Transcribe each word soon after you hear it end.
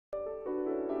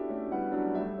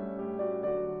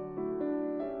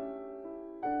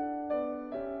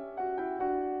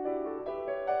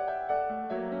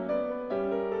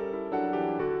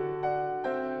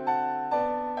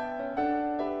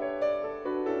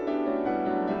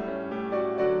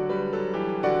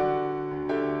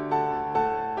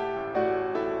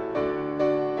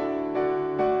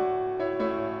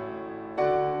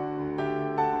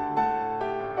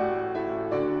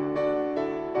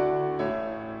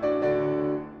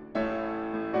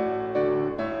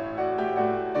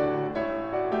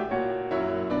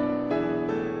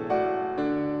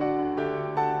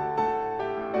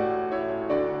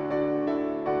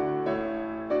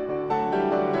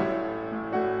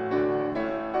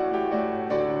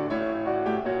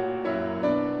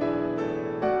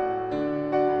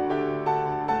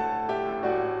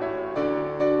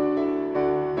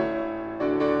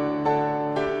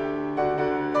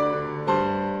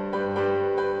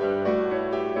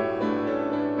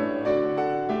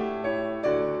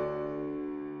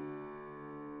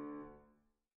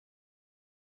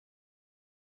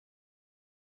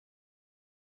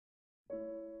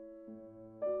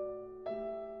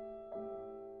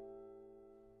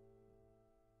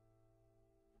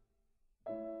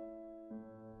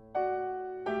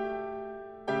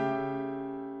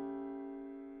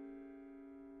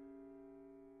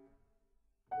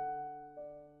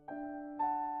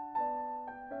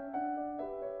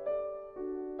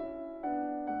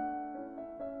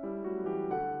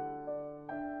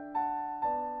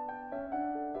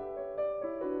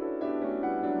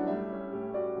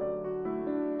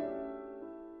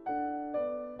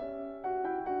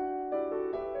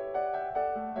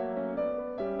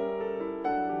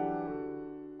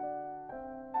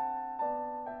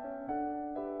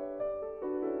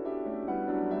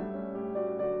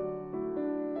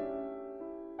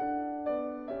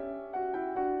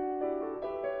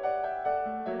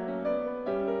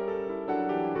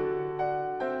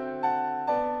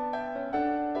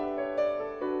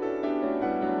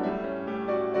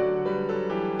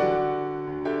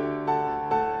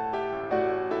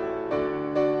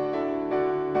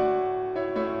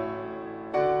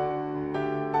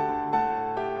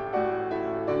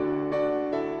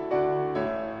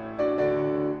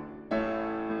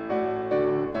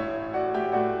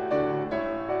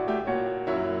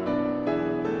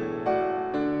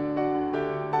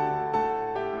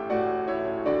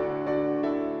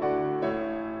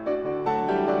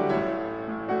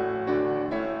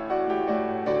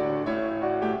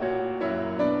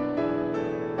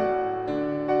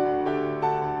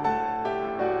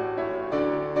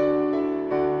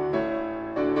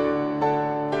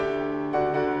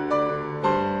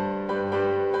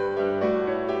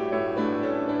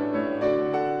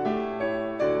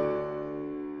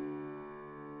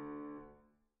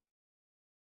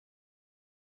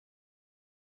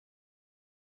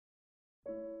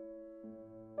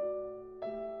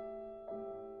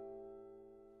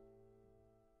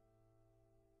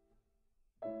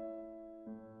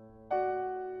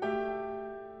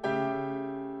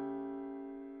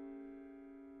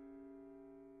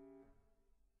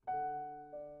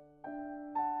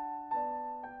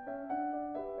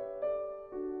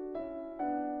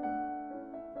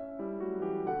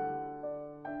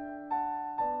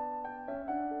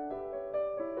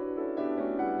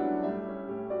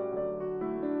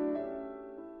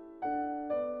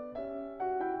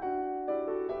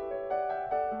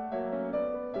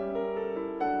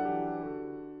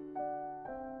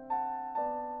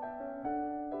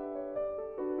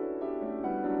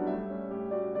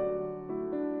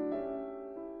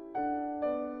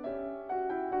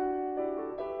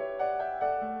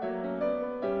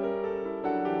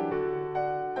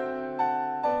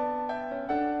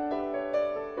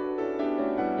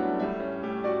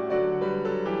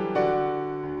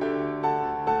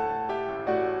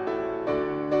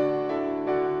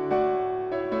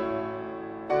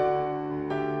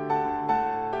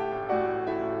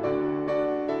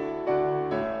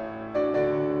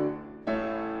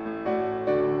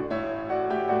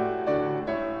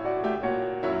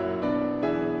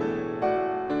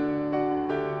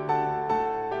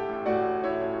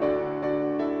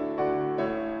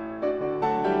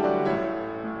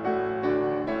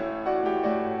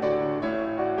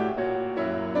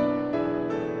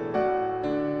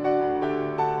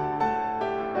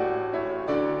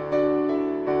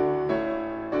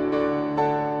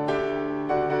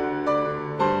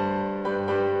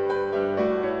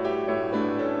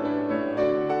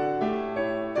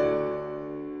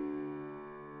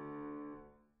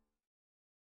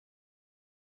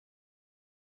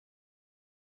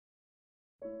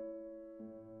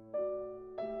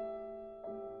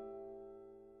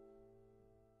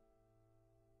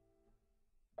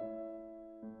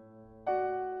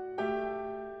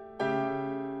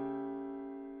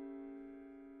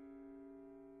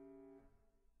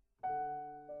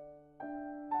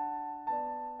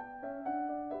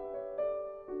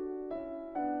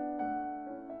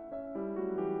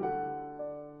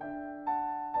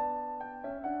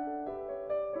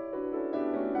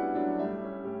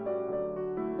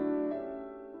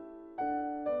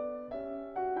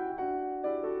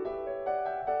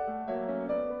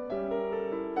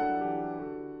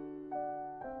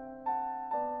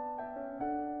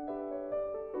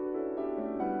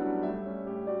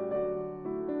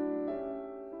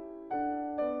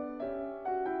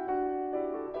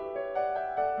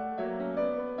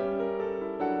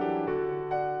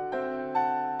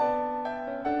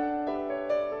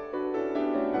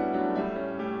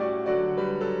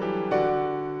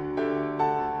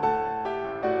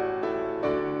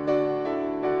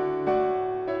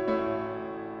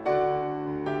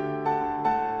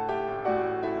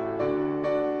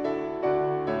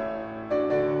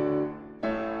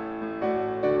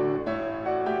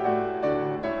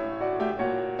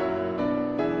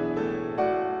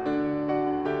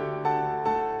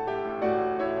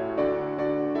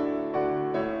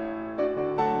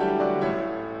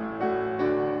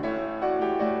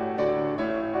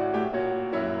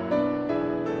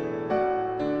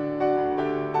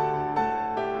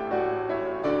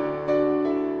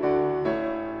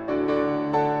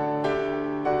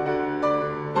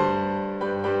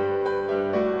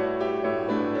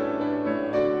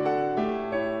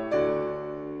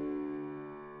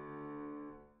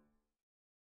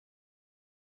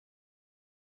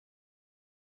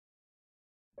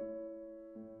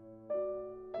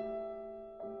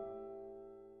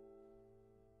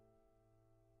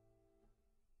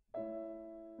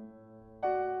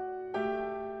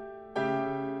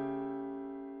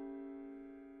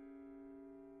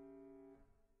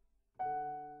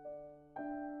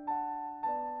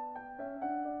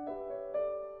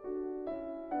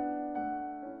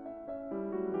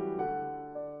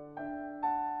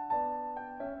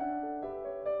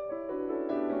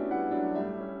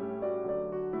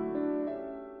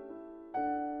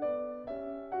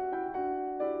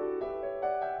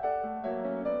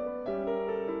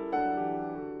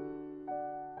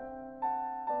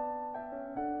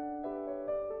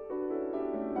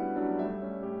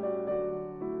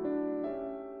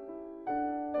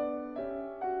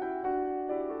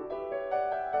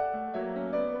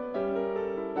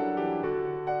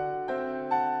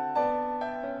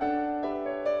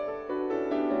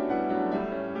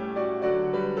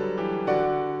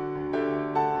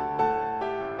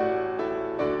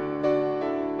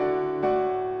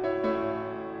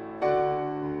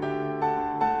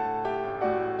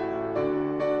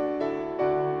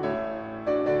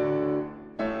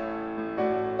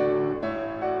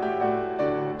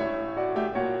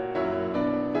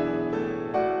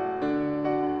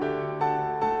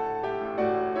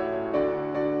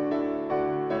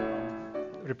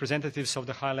representatives of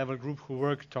the high-level group who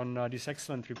worked on this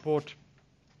excellent report.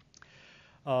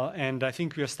 And I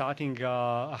think we are starting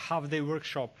a half-day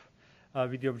workshop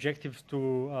with the objective to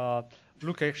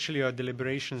look actually at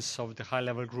deliberations of the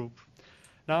high-level group.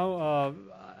 Now,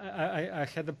 I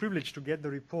had the privilege to get the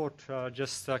report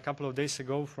just a couple of days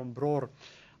ago from Bror.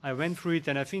 I went through it,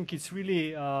 and I think it's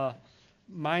really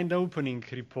mind-opening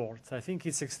report. I think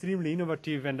it's extremely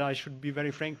innovative, and I should be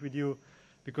very frank with you,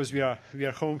 because we are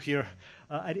home here.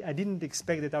 I didn't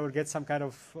expect that I would get some kind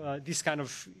of this kind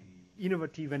of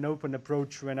innovative and open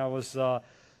approach when I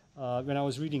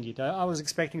was reading it. I was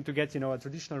expecting to get, a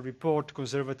traditional report,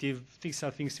 conservative. These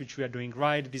are things which we are doing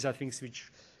right. These are things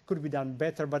which could be done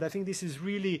better. But I think this is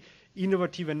really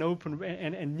innovative and open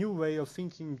and new way of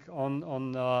thinking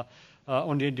on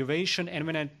the innovation. And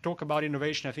when I talk about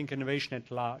innovation, I think innovation at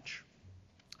large.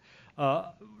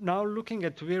 Now, looking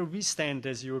at where we stand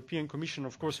as European Commission,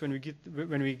 of course, when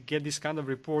we get this kind of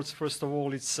reports, first of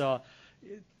all, it's to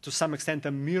some extent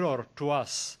a mirror to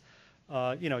us.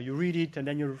 You read it and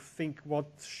then you think, what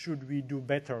should we do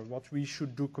better? What we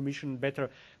should do Commission better?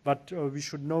 But we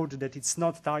should note that it's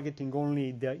not targeting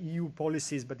only the EU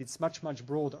policies, but it's much, much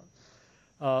broader.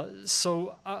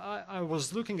 So I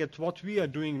was looking at what we are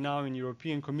doing now in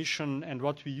European Commission and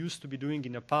what we used to be doing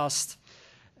in the past.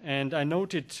 And I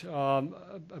noted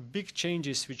big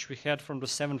changes which we had from the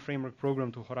 7th Framework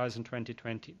Program to Horizon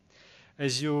 2020.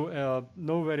 As you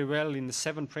know very well, in the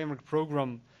 7th Framework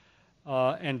Program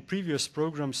and previous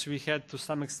programs, we had to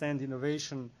some extent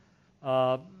innovation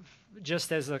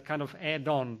just as a kind of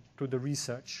add-on to the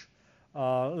research.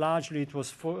 Largely, it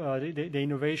was the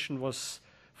innovation was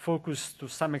focused to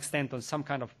some extent on some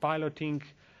kind of piloting.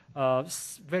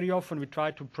 Very often we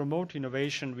try to promote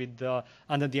innovation with,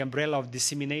 under the umbrella of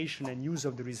dissemination and use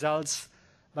of the results,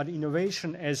 but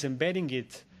innovation as embedding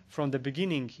it from the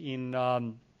beginning in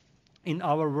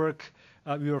our work,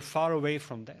 we were far away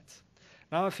from that.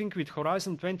 Now I think with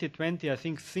Horizon 2020, I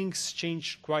think things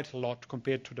changed quite a lot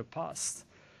compared to the past.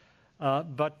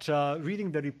 But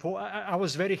reading the report, I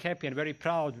was very happy and very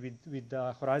proud with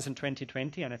Horizon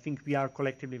 2020, and I think we are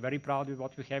collectively very proud with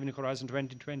what we have in Horizon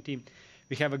 2020.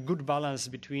 We have a good balance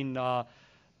between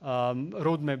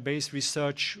roadmap-based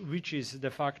research, which is de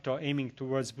facto aiming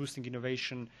towards boosting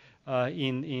innovation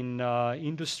in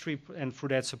industry, and through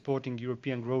that supporting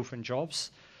European growth and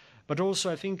jobs. But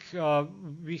also I think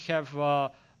we have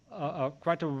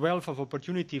quite a wealth of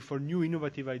opportunity for new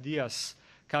innovative ideas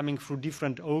coming through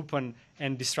different open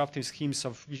and disruptive schemes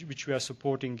of which we are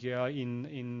supporting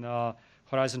in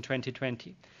Horizon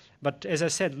 2020. But as I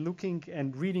said, looking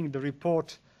and reading the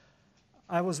report,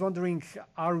 I was wondering,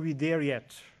 are we there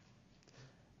yet?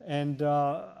 And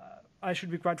I should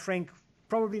be quite frank,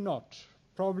 probably not.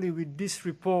 Probably with this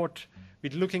report,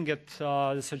 with looking at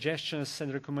the suggestions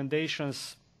and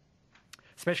recommendations,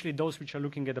 especially those which are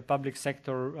looking at the public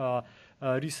sector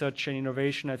research and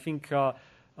innovation, I think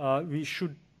we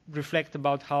should reflect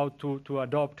about how to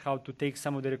adopt, how to take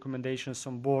some of the recommendations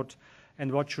on board,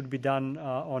 and what should be done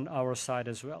on our side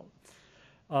as well.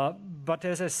 But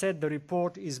as I said, the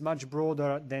report is much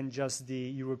broader than just the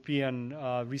European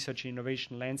research and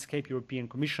innovation landscape, European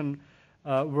Commission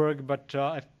work. But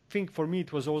I think for me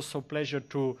it was also a pleasure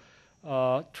to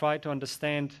try to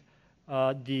understand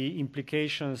the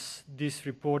implications this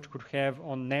report could have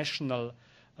on national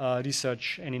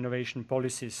research and innovation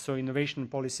policies. So innovation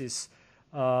policies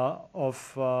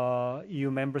of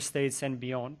EU member states and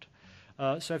beyond.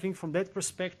 So I think from that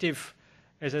perspective,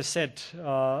 as I said,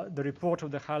 the report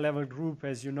of the high-level group,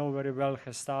 as you know very well,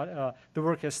 has the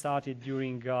work has started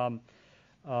during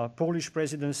Polish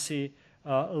presidency.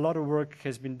 A lot of work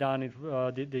has been done.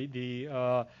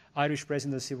 The Irish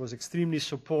presidency was extremely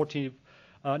supportive.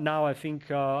 Now I think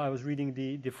I was reading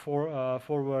the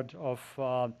foreword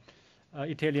of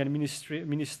Italian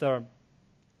minister,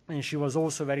 and she was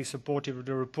also very supportive of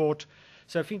the report.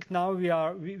 So I think now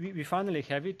we finally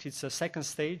have it. It's a second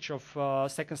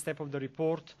step of the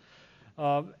report,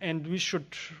 and we should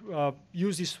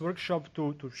use this workshop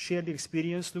to share the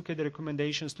experience, look at the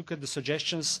recommendations, look at the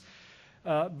suggestions,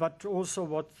 but also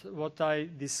what I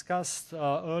discussed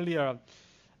earlier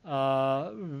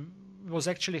was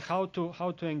actually how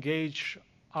to engage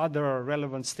other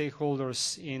relevant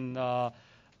stakeholders in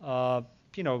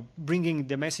bringing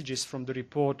the messages from the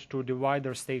report to the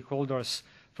wider stakeholders.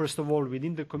 First of all,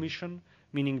 within the Commission,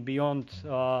 meaning beyond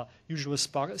usual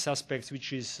suspects,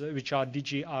 which are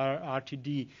DG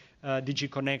RTD, DG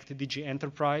Connect, DG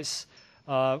Enterprise,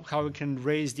 how we can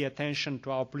raise the attention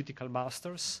to our political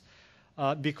masters.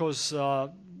 Because,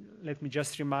 let me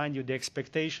just remind you, the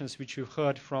expectations which you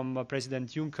heard from President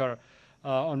Juncker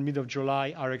on mid of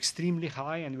July are extremely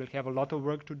high, and we'll have a lot of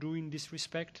work to do in this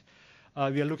respect.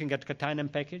 We are looking at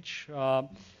Katainen package.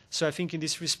 So I think in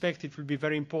this respect, it will be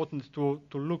very important to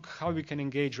look how we can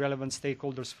engage relevant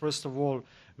stakeholders, first of all,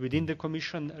 within the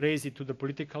Commission, raise it to the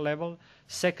political level.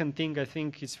 Second thing, I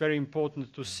think it's very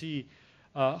important to see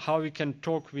how we can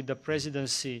talk with the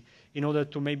presidency in order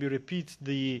to maybe repeat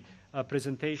the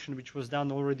presentation which was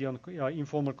done already on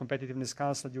Informal Competitiveness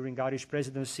Council during Irish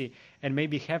presidency, and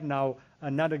maybe have now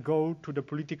another go to the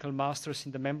political masters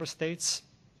in the member states.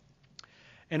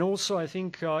 And also, I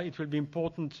think it will be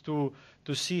important to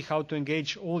see how to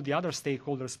engage all the other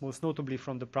stakeholders, most notably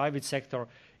from the private sector,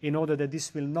 in order that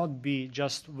this will not be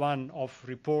just one-off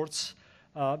reports,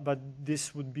 but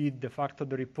this would be de facto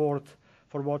the report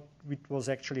for what it was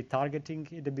actually targeting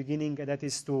at the beginning, and that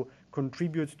is to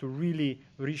contribute to really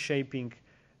reshaping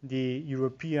the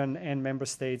European and member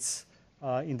states'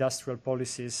 industrial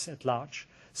policies at large.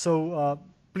 So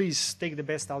please take the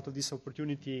best out of this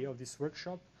opportunity of this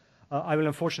workshop. I will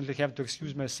unfortunately have to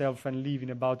excuse myself and leave in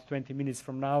about 20 minutes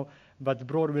from now, but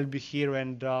Bror will be here,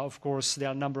 and of course there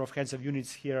are a number of heads of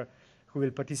units here who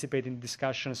will participate in the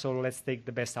discussion, so let's take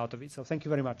the best out of it. So thank you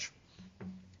very much.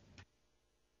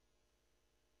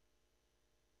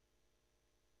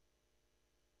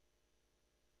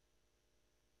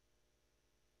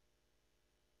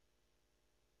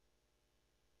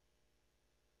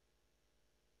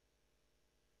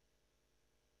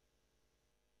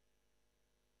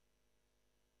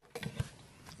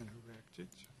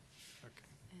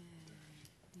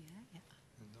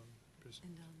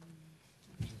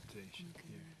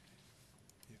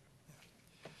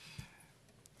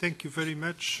 Thank you very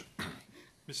much,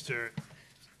 Mr.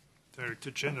 Director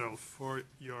General, for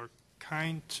your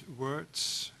kind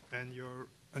words and your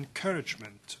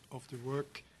encouragement of the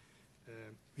work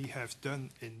we have done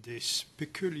in this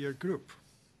peculiar group.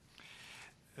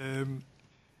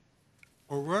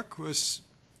 Our work was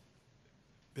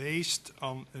based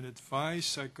on an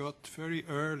advice I got very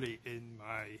early in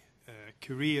my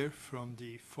career from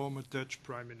the former Dutch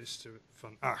Prime Minister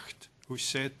Van Agt, who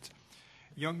said,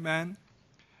 "Young man,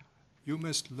 you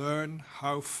must learn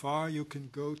how far you can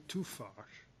go too far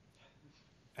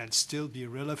and still be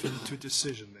relevant to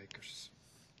decision makers."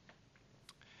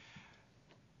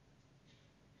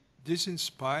 This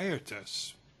inspired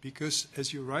us because,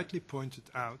 as you rightly pointed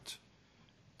out,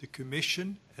 the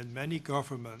Commission and many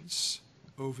governments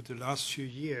over the last few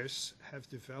years have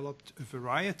developed a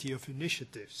variety of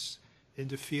initiatives in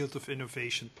the field of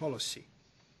innovation policy.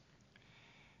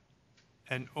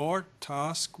 And our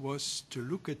task was to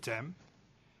look at them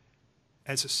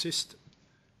as a system.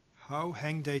 How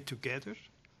hang they together?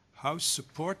 How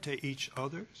support they each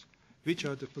other? Which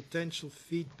are the potential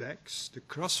feedbacks, the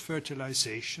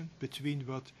cross-fertilization between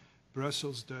what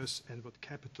Brussels does and what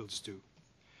capitals do?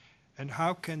 And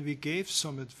how can we give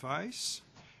some advice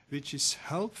which is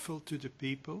helpful to the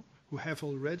people who have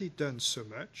already done so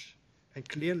much and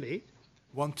clearly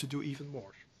want to do even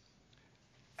more?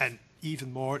 And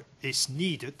even more is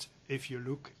needed if you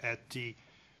look at the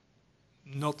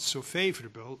not so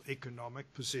favorable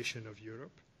economic position of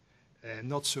Europe and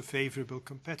not so favorable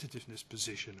competitiveness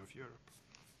position of Europe.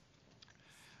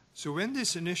 So when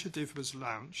this initiative was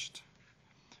launched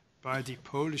by the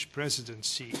Polish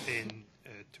presidency in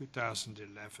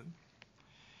 2011,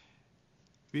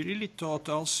 we really thought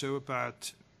also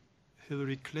about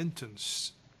Hillary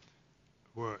Clinton's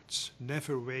words,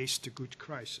 "Never waste a good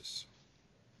crisis."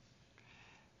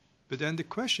 But then the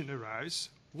question arises,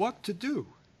 what to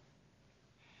do?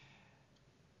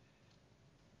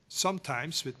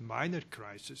 Sometimes with minor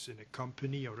crises in a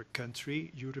company or a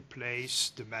country, you replace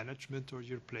the management or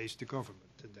you replace the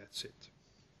government, and that's it.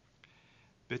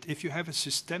 But if you have a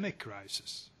systemic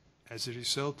crisis as a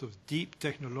result of deep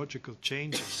technological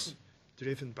changes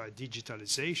driven by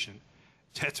digitalization,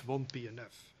 that won't be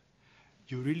enough.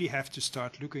 You really have to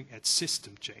start looking at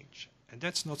system change, and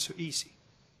that's not so easy.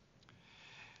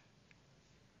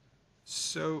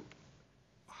 So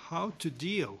how to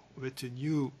deal with the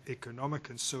new economic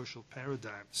and social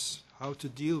paradigms, how to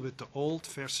deal with the old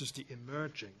versus the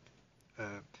emerging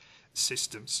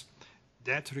systems,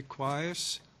 that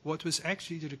requires what was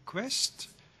actually the request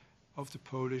of the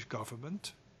Polish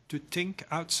government, to think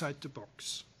outside the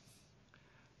box.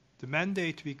 The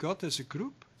mandate we got as a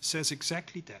group says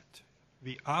exactly that.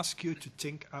 We ask you to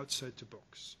think outside the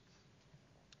box.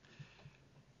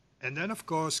 And then, of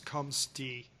course, comes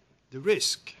the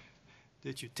risk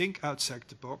that you think outside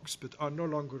the box but are no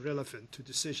longer relevant to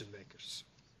decision makers.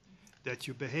 That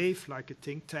you behave like a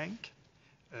think tank,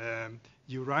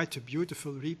 you write a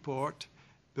beautiful report,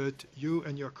 but you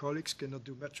and your colleagues cannot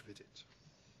do much with it.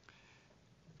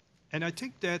 And I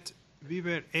think that we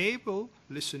were able,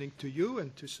 listening to you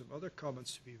and to some other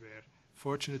comments we were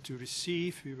fortunate to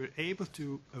receive, we were able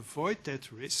to avoid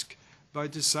that risk by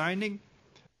designing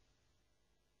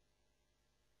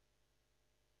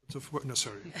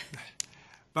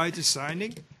by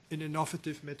designing an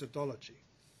innovative methodology.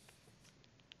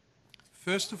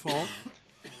 First of all,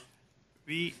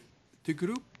 the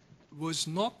group was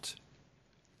not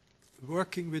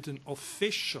working with an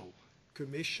official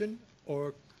commission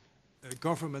or a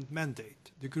government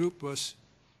mandate. The group was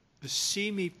a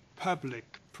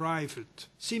semi-public-private,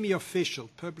 semi-official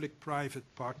public-private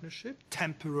partnership,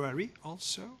 temporary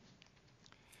also.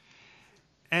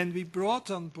 And we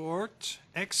brought on board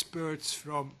experts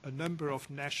from a number of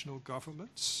national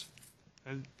governments,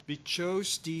 and we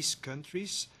chose these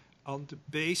countries on the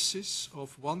basis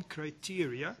of one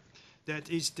criteria, that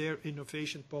is their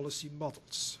innovation policy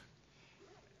models.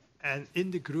 And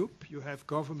in the group, you have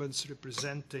governments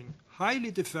representing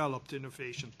highly developed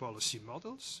innovation policy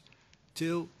models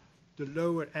till the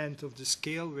lower end of the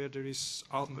scale where there is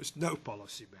almost no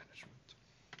policy management.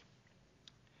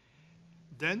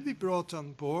 Then we brought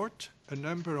on board a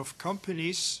number of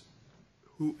companies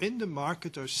who in the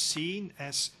market are seen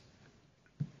as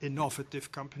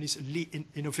innovative companies,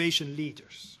 innovation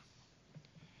leaders.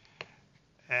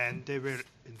 And they were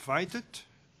invited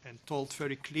and told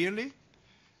very clearly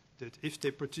that if they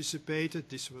participated,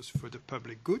 this was for the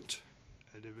public good,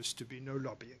 and there was to be no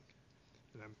lobbying.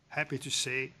 And I'm happy to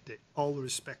say they all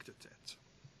respected that.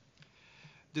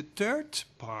 The third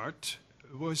part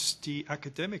was the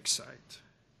academic side.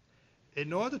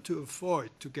 In order to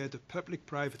avoid to get a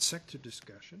public-private sector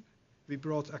discussion, we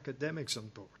brought academics on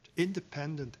board,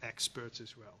 independent experts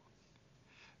as well.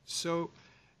 So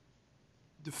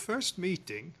the first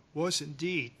meeting was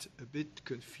indeed a bit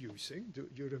confusing. Do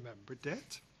you remember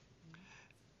that?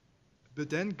 But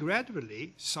then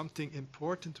gradually something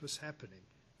important was happening.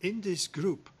 In this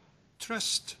group,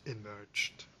 trust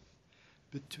emerged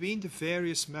between the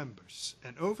various members.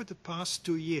 And over the past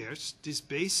 2 years, this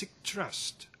basic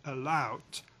trust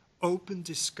allowed open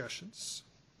discussions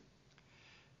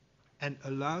and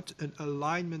allowed an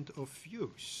alignment of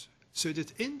views. So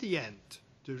that in the end,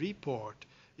 the report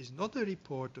is not a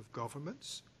report of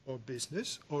governments or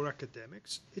business or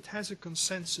academics. It has a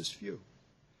consensus view.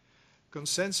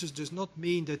 Consensus does not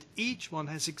mean that each one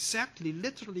has exactly,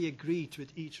 literally agreed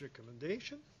with each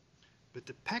recommendation, but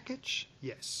the package,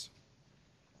 yes.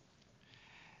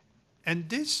 And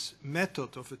this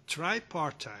method of a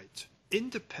tripartite,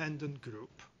 independent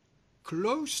group,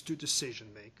 close to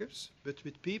decision makers, but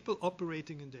with people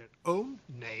operating in their own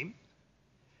name,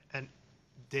 and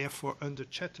therefore under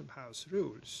Chatham House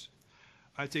rules,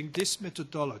 I think this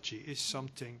methodology is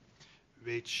something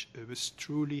which was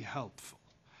truly helpful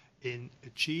in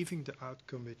achieving the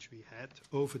outcome which we had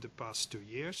over the past 2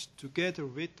 years, together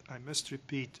with, I must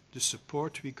repeat, the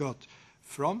support we got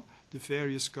from the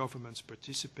various governments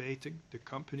participating, the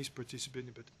companies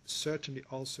participating, but certainly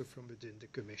also from within the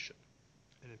Commission.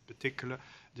 And in particular,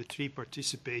 the 3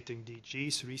 participating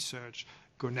DGs, Research,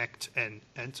 Connect and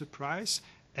Enterprise,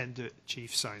 and the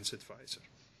Chief Science Advisor.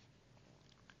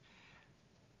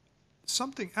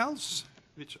 Something else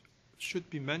which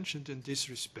should be mentioned in this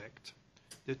respect,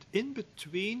 that in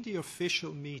between the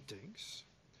official meetings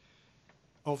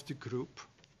of the group,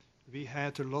 we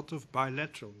had a lot of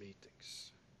bilateral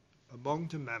meetings among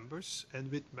the members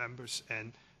and with members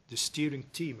and the steering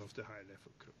team of the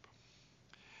high-level group.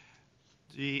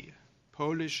 The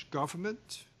Polish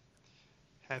government,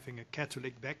 having a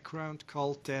Catholic background,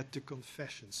 called that the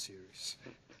confession series.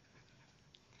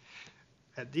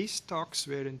 And these talks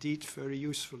were indeed very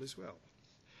useful as well,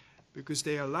 because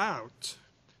they allowed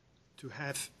to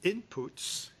have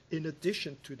inputs in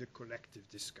addition to the collective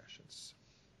discussions,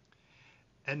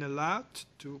 and allowed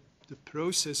to the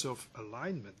process of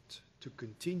alignment to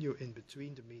continue in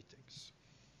between the meetings.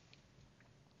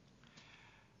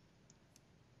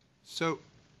 So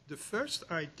the first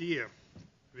idea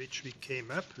which we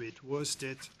came up with was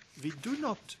that we do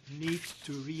not need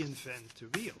to reinvent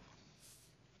the wheel.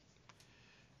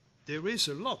 There is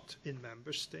a lot in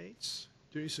member states.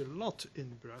 There is a lot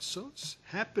in Brussels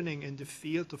happening in the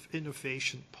field of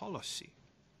innovation policy.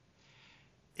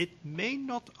 It may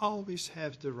not always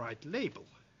have the right label,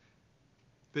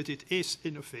 but it is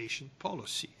innovation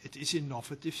policy. It is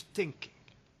innovative thinking.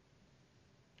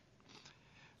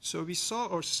 So we saw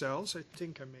ourselves, I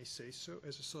think I may say so,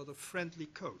 as a sort of friendly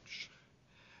coach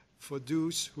for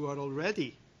those who are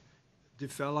already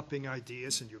developing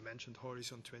ideas, and you mentioned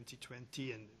Horizon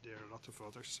 2020, and there are a lot of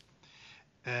others,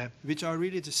 which are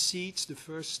really the seeds, the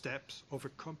first steps of a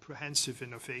comprehensive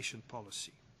innovation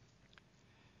policy.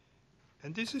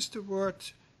 And this is the word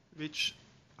which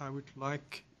I would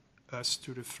like us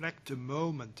to reflect a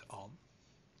moment on,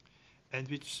 and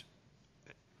which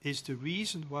is the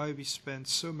reason why we spend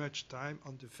so much time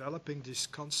on developing this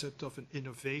concept of an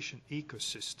innovation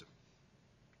ecosystem.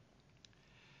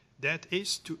 That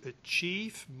is to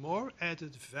achieve more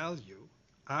added value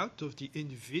out of the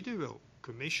individual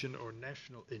commission or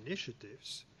national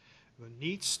initiatives. One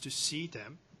needs to see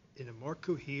them in a more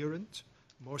coherent,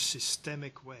 more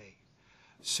systemic way,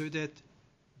 so that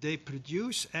they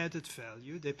produce added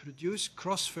value, they produce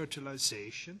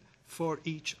cross-fertilization for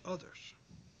each other.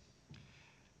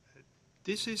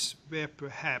 This is where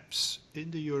perhaps in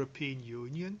the European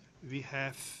Union we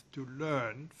have to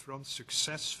learn from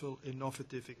successful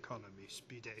innovative economies,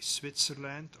 be they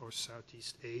Switzerland or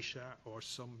Southeast Asia or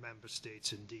some member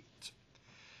states indeed.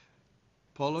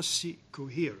 Policy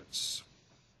coherence.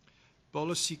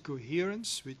 Policy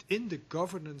coherence within the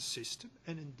governance system,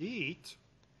 and indeed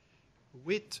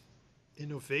with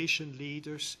innovation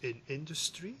leaders in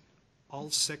industry, all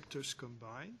sectors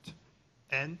combined,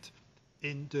 and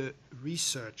in the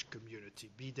research community,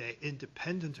 be they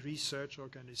independent research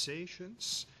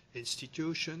organizations,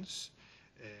 institutions,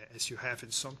 as you have in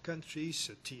some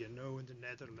countries, TNO in the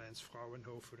Netherlands,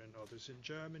 Fraunhofer and others in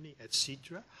Germany,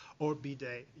 etc., or be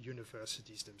they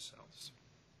universities themselves.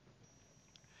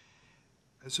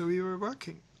 And so we were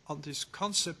working on this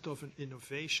concept of an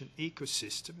innovation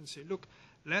ecosystem and say, look,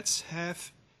 let's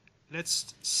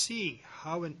see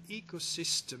how an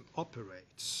ecosystem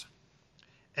operates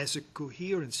as a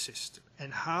coherent system,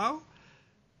 and how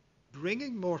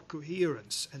bringing more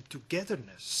coherence and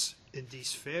togetherness in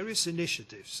these various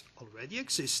initiatives already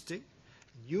existing,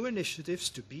 new initiatives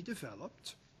to be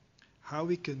developed, how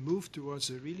we can move towards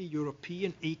a really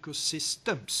European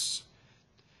ecosystems.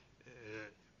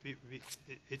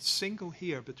 It's single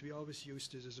here, but we always use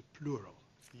this as a plural,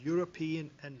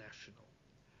 European and national.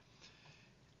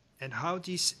 And how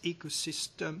these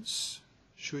ecosystems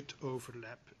should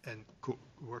overlap and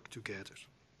work together.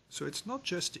 So it's not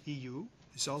just the EU,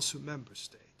 it's also member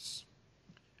states.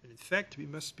 And in fact, we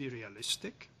must be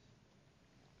realistic.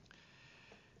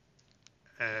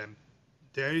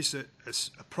 There is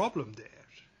a problem there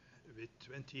with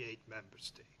 28 member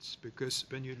states, because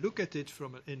when you look at it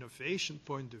from an innovation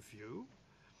point of view,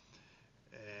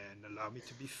 and allow me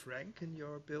to be frank in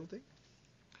your building,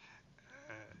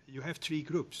 you have three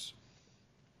groups.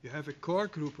 You have a core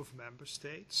group of member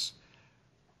states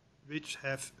which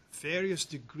have various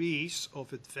degrees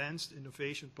of advanced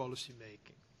innovation policy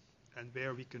making, and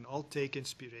where we can all take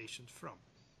inspiration from.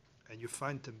 And you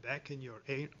find them back in your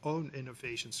own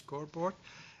innovation scoreboard,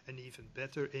 and even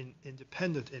better in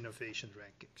independent innovation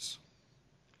rankings.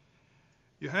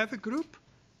 You have a group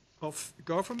of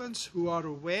governments who are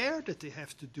aware that they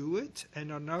have to do it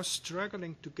and are now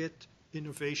struggling to get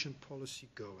innovation policy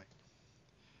going.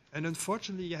 And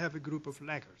unfortunately, you have a group of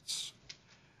laggards,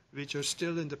 which are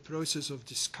still in the process of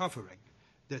discovering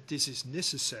that this is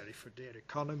necessary for their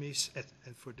economies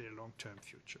and for their long-term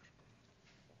future.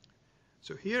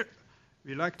 So here,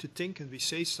 we like to think, and we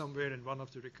say somewhere in one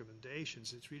of the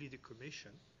recommendations, it's really the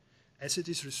Commission, as it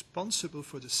is responsible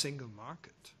for the single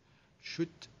market, should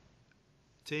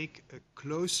take a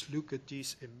close look at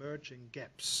these emerging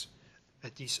gaps,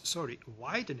 at these,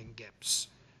 widening gaps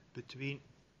between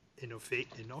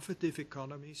innovative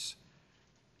economies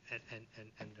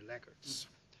and the laggards.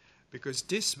 Because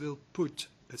this will put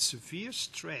a severe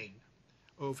strain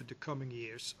over the coming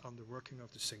years on the working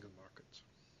of the single market,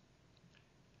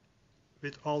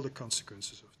 with all the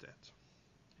consequences of that.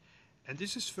 And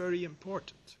this is very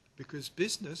important, because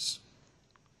business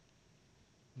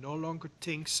no longer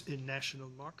thinks in national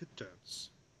market terms.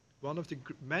 One of the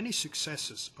many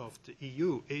successes of the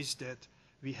EU is that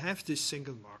we have this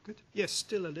single market, yes,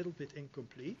 still a little bit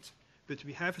incomplete, but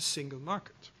we have a single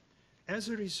market. As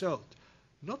a result,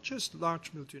 not just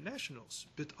large multinationals,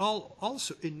 but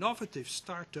also innovative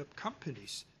startup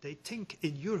companies, they think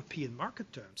in European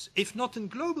market terms, if not in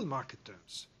global market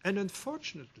terms. And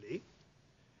unfortunately,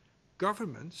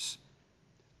 governments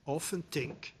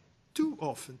too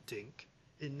often think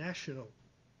in national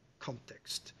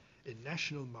context, in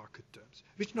national market terms,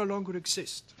 which no longer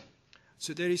exist.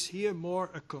 So there is here more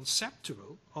a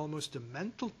conceptual, almost a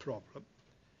mental problem,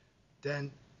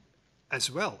 than as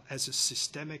well as a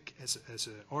systemic, as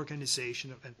an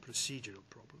organizational and procedural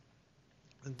problem.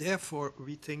 And therefore,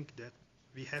 we think that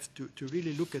we have to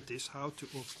really look at this, how to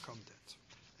overcome that,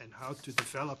 and how to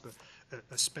develop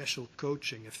a special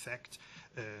coaching effect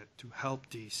to help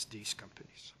these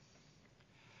companies.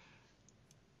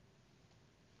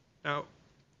 Now,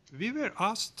 we were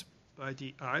asked by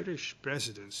the Irish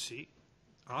presidency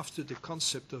after the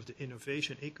concept of the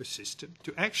innovation ecosystem,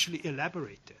 to actually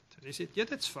elaborate that. And they said, yeah,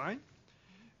 that's fine.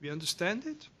 We understand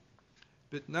it.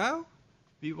 But now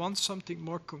we want something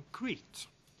more concrete.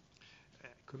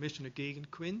 Commissioner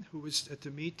Geoghegan-Quinn, who was at the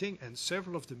meeting, and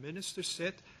several of the ministers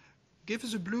said, give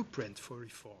us a blueprint for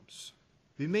reforms.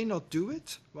 We may not do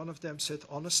it, one of them said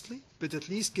honestly, but at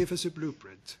least give us a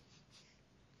blueprint.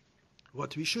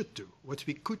 What we should do, what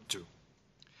we could do.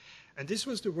 And this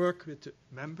was the work with the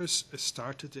members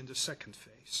started in the second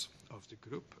phase of the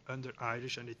group under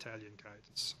Irish and Italian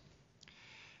guidance.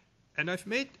 And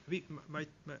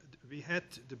we had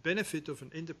the benefit of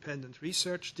an independent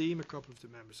research team. A couple of the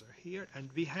members are here, and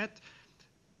we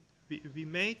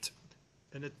made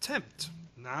an attempt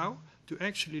now to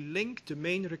actually link the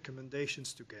main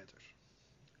recommendations together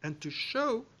and to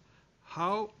show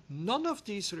how none of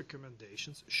these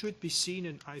recommendations should be seen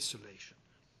in isolation.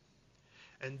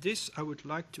 And this I would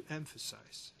like to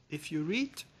emphasize. If you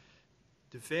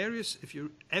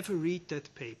ever read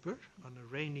that paper on a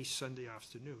rainy Sunday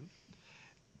afternoon,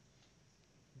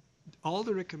 all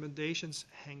the recommendations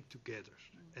hang together.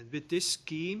 And with this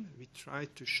scheme, we try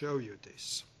to show you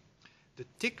this. The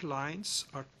thick lines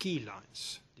are key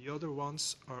lines. The other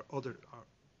ones are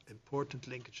important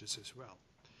linkages as well.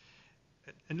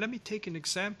 And let me take an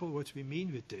example what we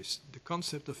mean with this, the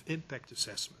concept of impact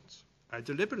assessments. I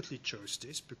deliberately chose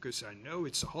this because I know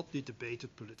it's a hotly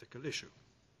debated political issue.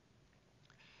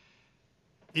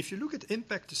 If you look at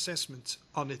impact assessments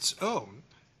on its own,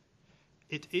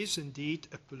 it is indeed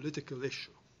a political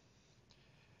issue.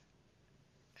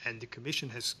 And the Commission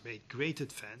has made great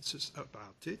advances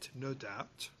about it, no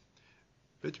doubt.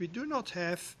 But we do not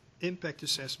have impact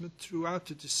assessment throughout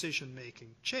the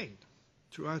decision-making chain,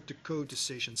 throughout the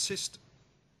co-decision system.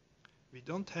 We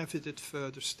don't have it at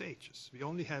further stages. We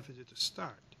only have it at the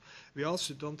start. We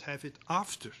also don't have it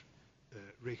after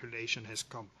regulation has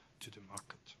come to the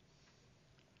market.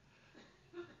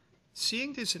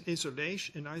 Seeing this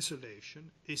in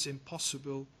isolation is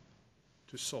impossible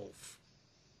to solve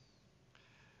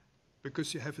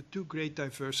because you have a too great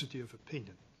diversity of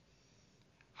opinion.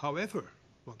 However,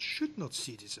 one should not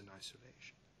see this in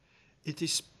isolation. It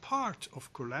is part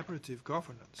of collaborative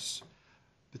governance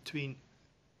between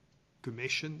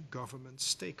Commission, government,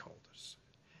 stakeholders.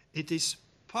 It is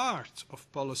part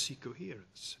of policy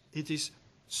coherence. It is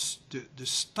the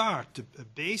start, a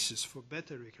basis for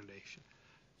better regulation.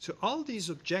 So all these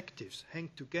objectives hang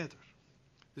together.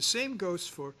 The same goes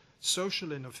for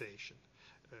social innovation.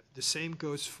 The same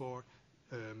goes for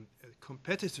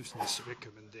competitiveness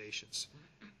recommendations.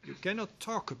 You cannot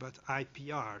talk about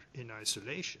IPR in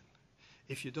isolation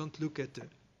if you don't look at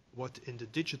what in the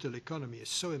digital economy is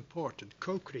so important,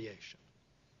 co-creation.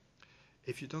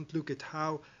 If you don't look at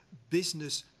how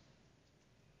business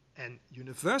and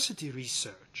university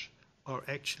research are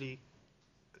actually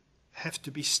have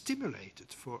to be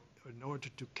stimulated in order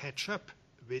to catch up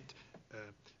with,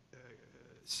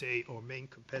 say, our main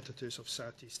competitors of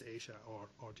Southeast Asia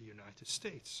or the United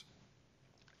States.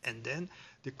 And then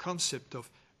the concept of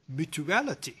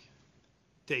mutuality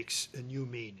takes a new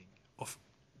meaning, of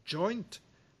joint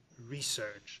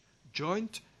research,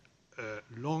 joint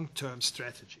long-term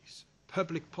strategies,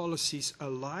 public policies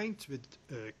aligned with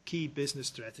key business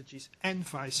strategies, and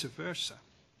vice versa.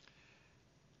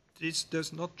 This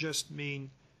does not just mean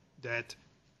that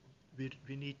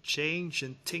we need change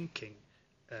in thinking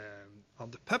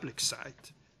on the public side.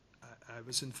 I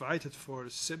was invited for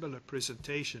a similar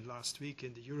presentation last week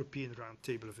in the European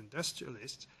Roundtable of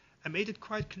Industrialists. I made it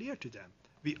quite clear to them.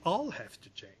 We all have to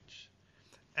change.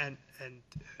 And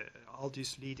all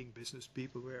these leading business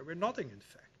people were nodding, in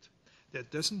fact. That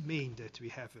doesn't mean that we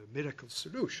have a miracle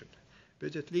solution,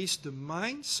 but at least the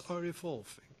minds are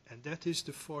evolving, and that is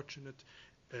the fortunate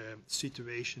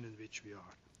situation in which we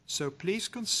are. So please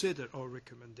consider our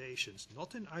recommendations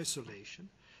not in isolation,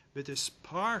 but as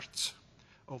part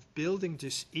of building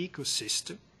this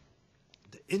ecosystem,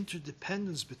 the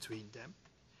interdependence between them,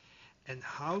 and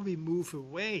how we move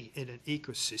away in an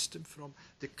ecosystem from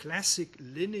the classic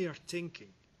linear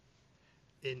thinking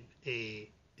in an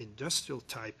industrial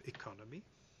type economy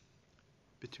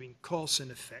between cause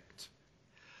and effect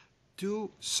to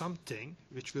something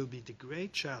which will be the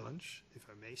great challenge, if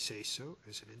I may say so,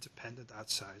 as an independent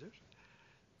outsider,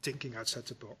 thinking outside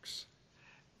the box.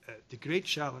 The great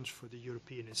challenge for the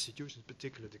European institutions,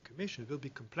 particularly the Commission, will be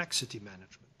complexity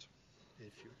management in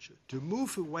the future. To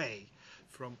move away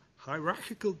from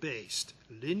hierarchical-based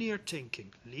linear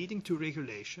thinking leading to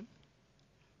regulation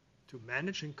to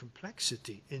managing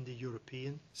complexity in the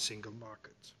European single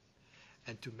market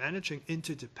and to managing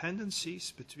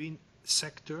interdependencies between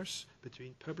sectors,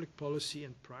 between public policy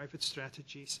and private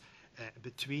strategies,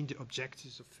 between the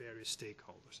objectives of various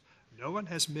stakeholders. No one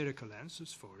has miracle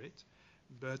answers for it,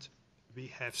 but we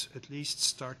have at least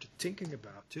started thinking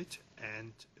about it,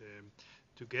 and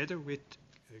together with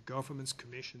governments,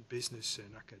 commission, business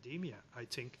and academia, I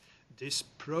think this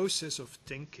process of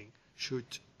thinking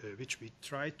should, which we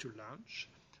tried to launch,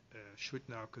 should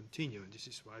now continue. And this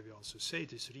is why we also say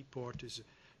this report is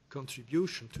a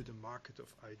contribution to the market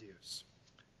of ideas.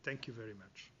 Thank you very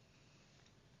much.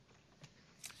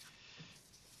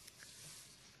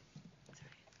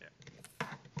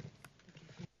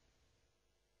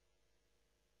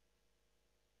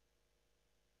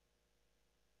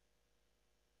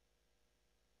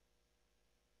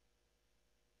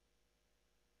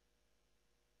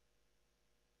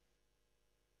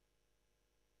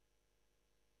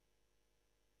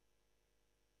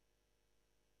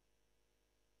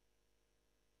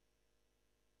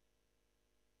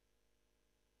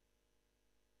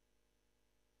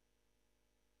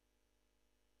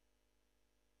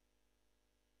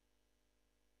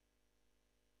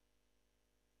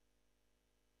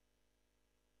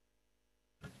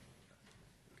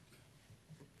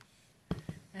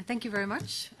 Thank you very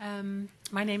much.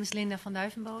 My name is Linda van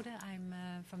Duivenbode. I'm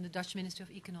from the Dutch Ministry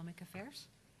of Economic Affairs.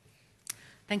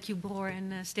 Thank you, Broer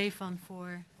and Stefan,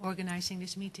 for organizing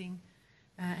this meeting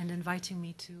and inviting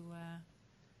me to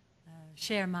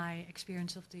share my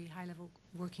experience of the high-level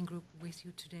working group with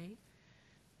you today.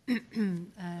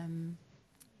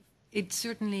 It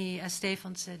certainly, as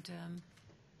Stefan said,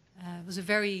 was a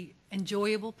very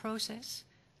enjoyable process,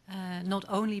 not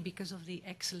only because of the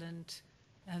excellent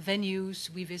venues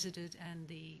we visited and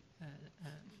the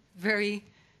very,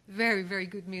 very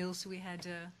good meals we had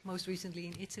most recently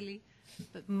in Italy,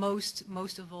 but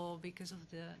most of all because of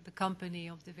the company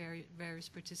of the various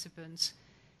participants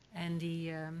and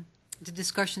the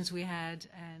discussions we had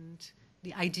and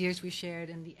the ideas we shared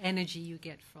and the energy you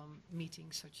get from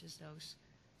meetings such as those.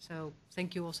 So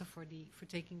thank you also for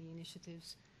taking the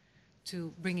initiatives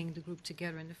to bringing the group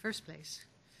together in the first place.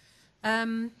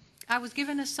 I was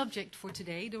given a subject for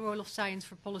today, the role of science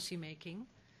for policy making,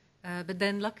 but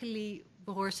then luckily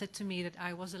Broer said to me that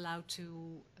I was allowed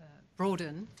to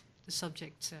broaden the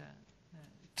subject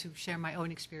to share my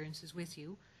own experiences with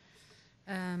you.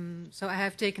 So I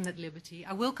have taken that liberty.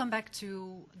 I will come back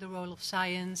to the role of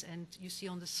science, and you see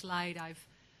on the slide I've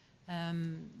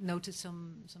noted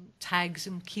some tags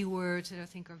and keywords that I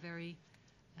think are very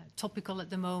topical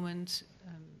at the moment.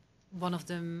 One of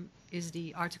them is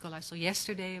the article I saw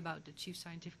yesterday about the chief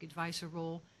scientific advisor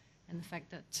role and the fact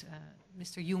that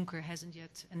Mr. Juncker hasn't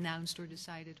yet announced or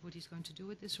decided what he's going to do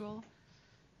with this role.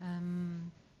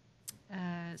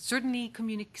 Certainly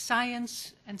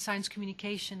science and science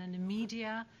communication and the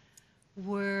media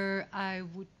were,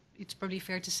 it's probably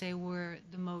fair to say, were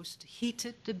the most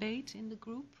heated debate in the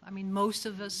group. I mean, most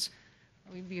of us,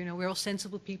 we're all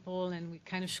sensible people and we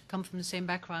kind of come from the same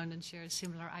background and share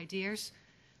similar ideas.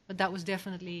 But that was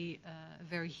definitely a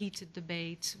very heated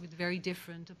debate with very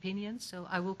different opinions. So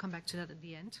I will come back to that at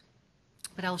the end.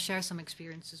 But I'll share some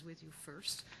experiences with you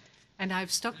first. And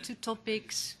I've stuck to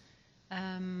topics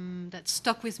that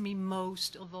stuck with me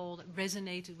most of all, that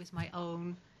resonated with my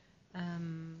own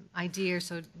ideas.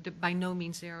 So by no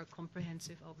means they are a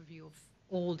comprehensive overview of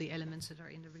all the elements that are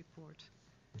in the report.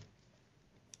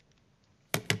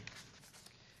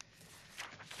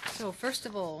 So first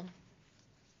of all,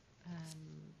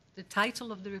 the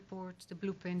title of the report, the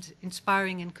blueprint,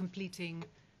 Inspiring and Completing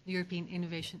the European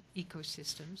Innovation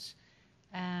Ecosystems.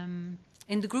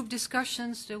 In the group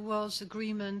discussions, there was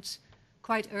agreement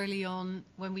quite early on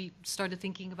when we started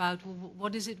thinking about, well,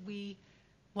 what is it we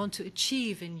want to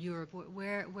achieve in Europe?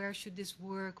 Where should this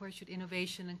work? Where should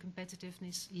innovation and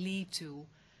competitiveness lead to?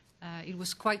 It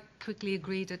was quite quickly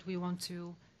agreed that we want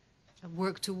to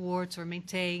work towards or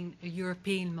maintain a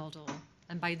European model.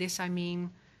 And by this I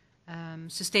mean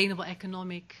sustainable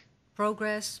economic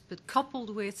progress, but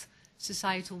coupled with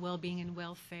societal well-being and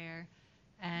welfare,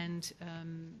 and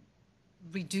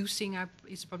reducing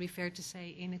it's probably fair to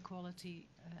say, inequality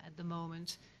at the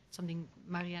moment, something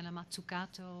Mariana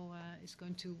Mazzucato is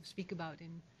going to speak about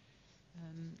in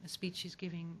a speech she's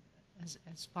giving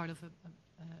as part of a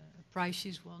prize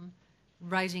she's won,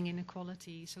 rising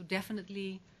inequality. So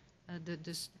definitely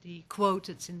the quote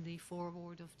that's in the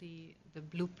foreword of the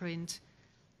blueprint,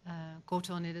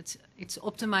 quote on it, it's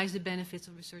optimize the benefits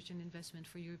of research and investment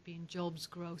for European jobs,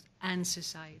 growth and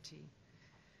society.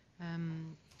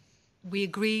 We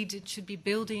agreed it should be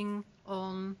building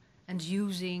on and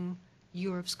using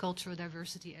Europe's cultural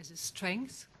diversity as a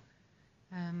strength.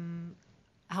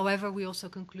 However, we also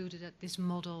concluded that this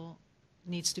model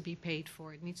needs to be paid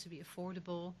for. It needs to be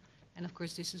affordable, And of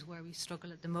course, this is where we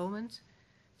struggle at the moment.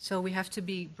 So we have to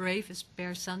be brave, as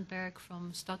Per Sandberg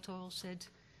from Statoil said.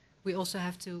 We also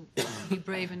have to be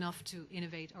brave enough to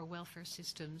innovate our welfare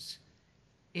systems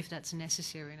if that's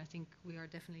necessary. And I think we are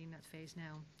definitely in that phase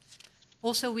now.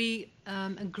 Also, we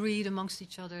agreed amongst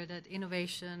each other that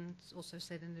innovation, it's also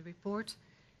said in the report,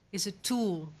 is a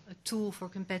tool for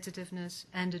competitiveness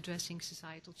and addressing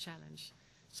societal challenge.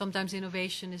 Sometimes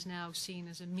innovation is now seen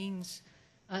as a means,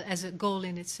 as a goal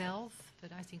in itself,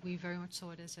 but I think we very much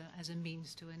saw it as a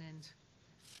means to an end.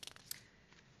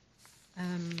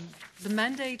 The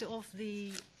mandate of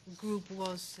the group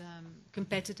was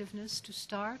competitiveness to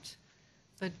start,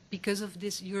 but because of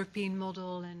this European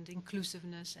model and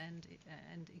inclusiveness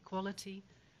and equality,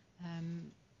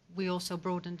 we also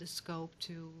broadened the scope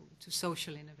to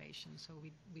social innovation. So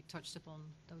we touched upon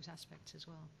those aspects as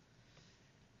well.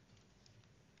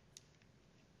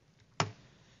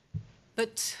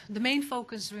 But the main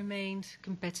focus remained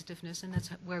competitiveness, and that's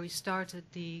where we started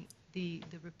the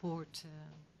report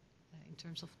in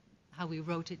terms of how we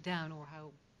wrote it down, or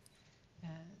how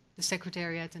the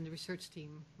Secretariat and the research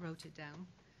team wrote it down.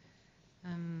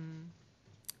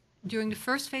 During the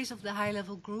first phase of the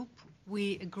high-level group,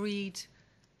 we agreed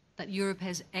that Europe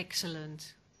has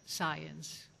excellent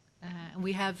science. And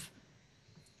we have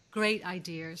great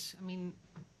ideas. I mean,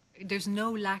 there's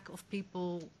no lack of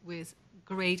people with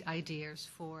great ideas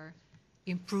for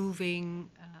improving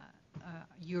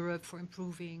Europe, for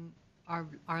improving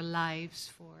our lives,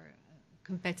 for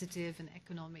competitive and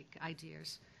economic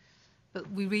ideas. But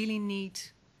we really need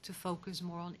to focus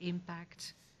more on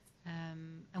impact.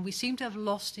 And we seem to have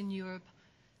lost in Europe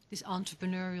this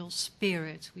entrepreneurial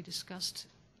spirit. We discussed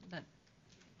that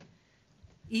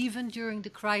even during the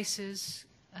crisis,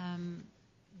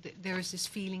 there is this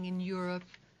feeling in Europe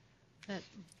that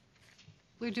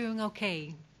we're doing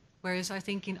okay. Whereas I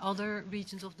think in other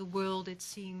regions of the world, it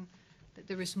seemed that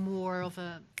there is more of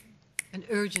an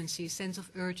urgency, a sense of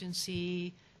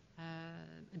urgency,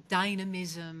 a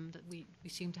dynamism that we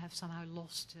seem to have somehow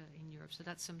lost in Europe. So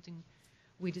that's something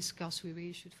we discussed we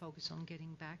really should focus on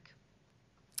getting back.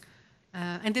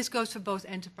 And this goes for both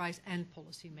enterprise and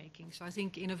policy making. So I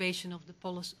think innovation of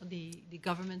the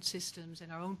government systems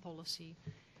and our own policy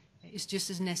is just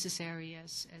as necessary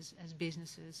as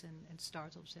businesses and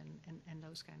startups and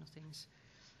those kind of things.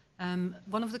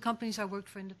 One of the companies I worked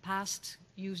for in the past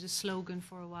used a slogan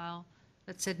for a while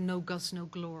that said, "No guts, no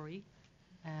glory."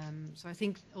 So I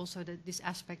think also that this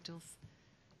aspect of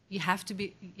you have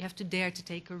to dare to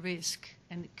take a risk,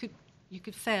 and you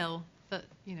could fail, but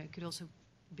it could also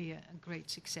be a great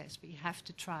success. But you have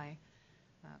to try.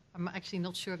 I'm actually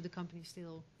not sure if the company is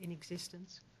still in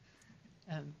existence,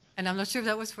 and I'm not sure if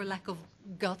that was for lack of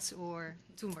guts or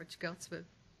too much guts, but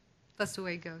that's the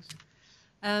way it goes.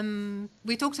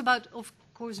 We talked about, of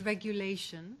course,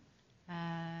 regulation,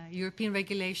 European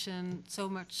regulation, so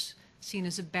much seen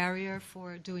as a barrier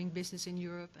for doing business in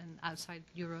Europe and outside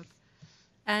Europe.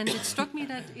 And it struck me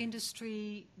that the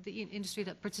industry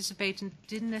that participated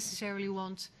didn't necessarily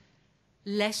want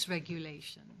less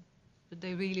regulation, but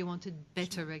they really wanted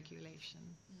better regulation.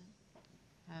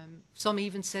 Some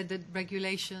even said that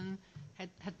regulation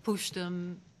had pushed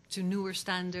them to newer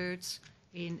standards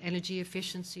in energy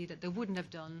efficiency that they wouldn't have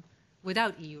done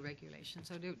without EU regulation.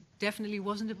 So there definitely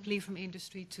wasn't a plea from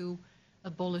industry to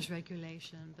abolish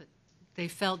regulation, but they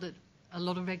felt that a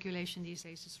lot of regulation these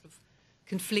days is sort of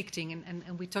conflicting,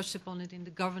 and we touched upon it in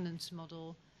the governance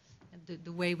model, and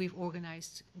the way we've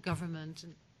organized government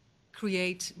and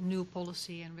create new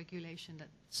policy and regulation that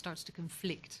starts to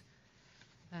conflict.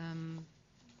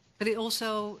 But it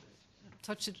also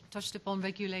touched upon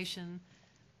regulation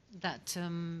that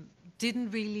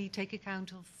didn't really take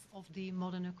account of the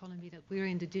modern economy that we're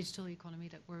in, the digital economy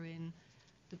that we're in,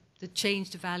 the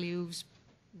changed values.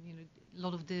 A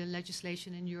lot of the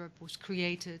legislation in Europe was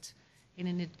created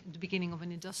in the beginning of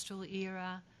an industrial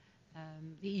era.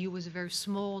 The EU was very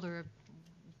small. There were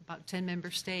about 10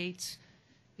 member states.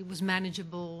 It was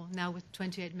manageable. Now with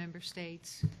 28 member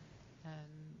states,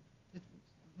 it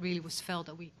really was felt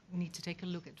that we need to take a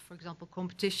look at, for example,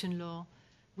 competition law.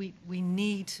 We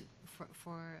need,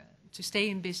 to stay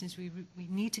in business, we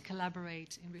need to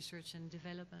collaborate in research and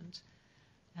development.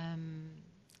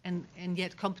 And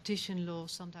yet competition law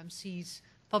sometimes sees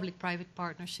public-private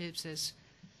partnerships as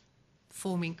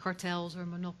forming cartels or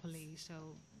monopolies.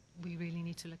 So we really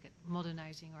need to look at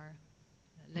modernizing our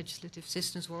legislative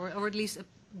systems, or at least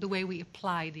the way we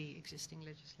apply the existing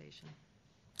legislation.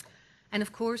 And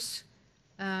of course,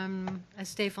 as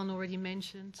Stefan already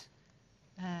mentioned,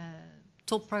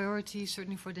 top priority,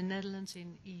 certainly for the Netherlands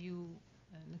in EU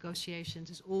negotiations,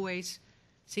 is always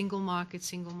single market,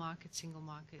 single market, single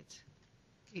market.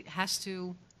 It has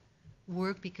to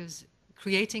work because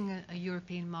creating a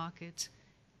European market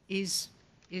is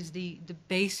the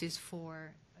basis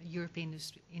for a European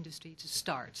industry to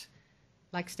start.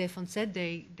 Like Stefan said,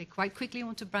 they quite quickly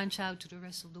want to branch out to the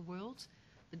rest of the world,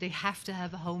 but they have to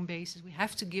have a home basis. We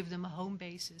have to give them a home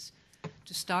basis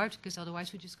to start, because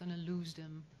otherwise we're just going to lose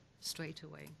them straight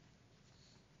away.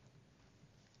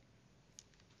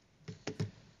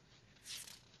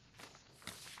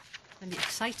 And the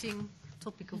exciting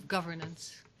topic of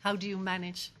governance. How do you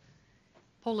manage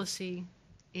policy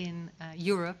in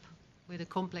Europe with a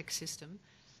complex system?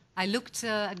 I looked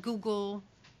at Google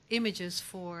Images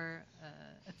for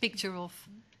a picture of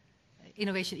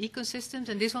innovation ecosystems,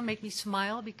 and this one made me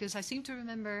smile because I seem to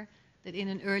remember that in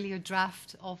an earlier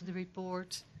draft of the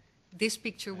report, this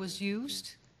picture was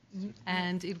used,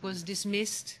 and it was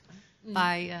dismissed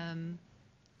by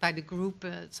the group,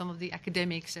 some of the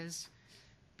academics, as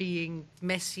being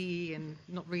messy and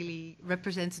not really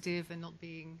representative and not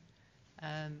being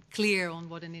clear on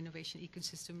what an innovation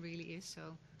ecosystem really is. So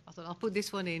I thought I'll put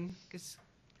this one in because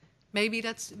maybe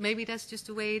that's just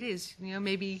the way it is. You know,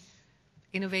 maybe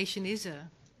innovation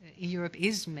Europe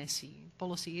is messy,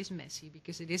 policy is messy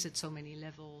because it is at so many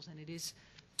levels and it is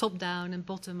top down and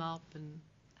bottom up, and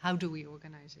how do we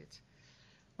organize it?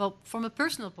 Well, from a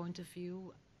personal point of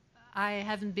view, I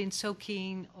haven't been so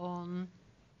keen on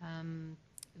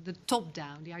the top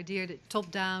down, the idea that top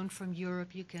down from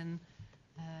Europe you can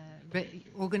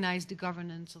organize the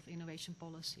governance of innovation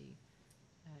policy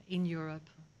in Europe.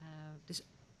 This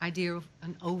idea of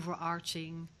an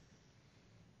overarching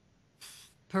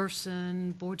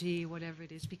person, body, whatever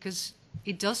it is, because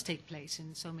it does take place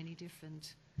in so many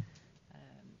different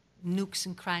nooks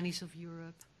and crannies of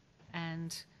Europe.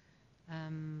 And I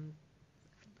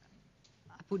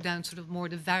put down sort of more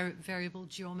the variable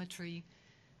geometry.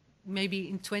 Maybe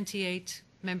in 28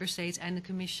 member states and the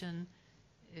Commission,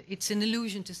 it's an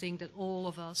illusion to think that all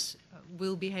of us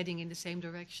will be heading in the same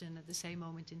direction at the same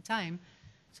moment in time.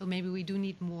 So maybe we do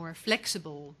need more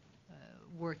flexible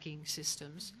working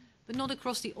systems, but not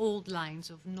across the old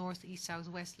lines of north, east, south,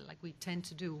 west like we tend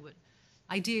to do, but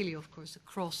ideally, of course,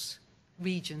 across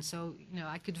regions. So, you know,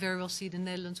 I could very well see the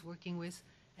Netherlands working with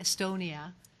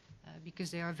Estonia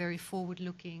because they are very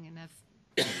forward-looking and have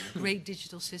great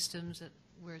digital systems that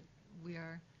we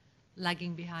are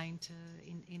lagging behind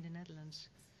in the Netherlands.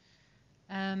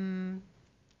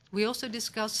 We also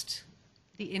discussed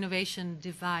the innovation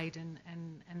divide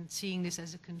and seeing this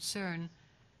as a concern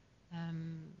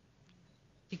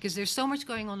because there's so much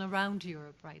going on around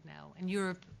Europe right now, and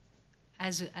Europe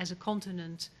as a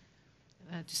continent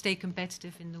to stay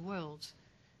competitive in the world.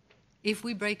 If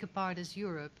we break apart as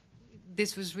Europe,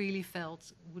 this was really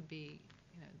felt would be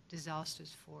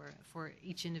disastrous for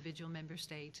each individual member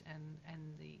state and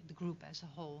the group as a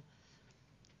whole.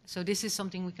 So this is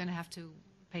something we're going to have to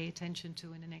pay attention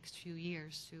to in the next few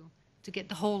years to get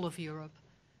the whole of Europe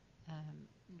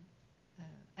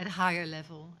at a higher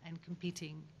level and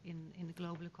competing in the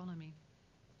global economy.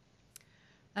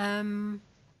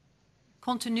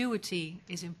 Continuity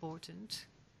is important.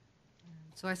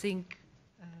 So I think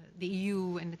the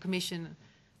EU and the Commission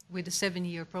with the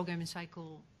 7-year programming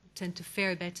cycle tend to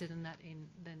fare better than that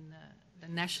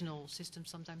than national systems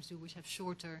sometimes do, which have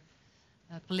shorter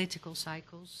political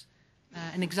cycles.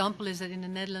 An example is that in the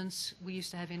Netherlands we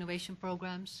used to have innovation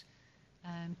programs.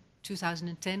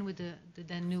 2010 with the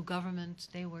then new government,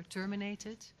 they were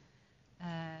terminated.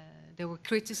 They were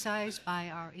criticized by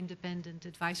our independent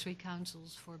advisory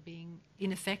councils for being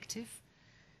ineffective.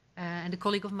 And a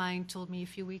colleague of mine told me a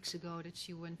few weeks ago that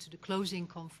she went to the closing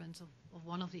conference of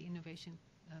one of the innovation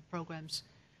programs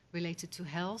related to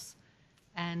health,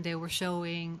 and they were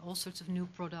showing all sorts of new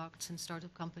products and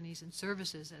startup companies and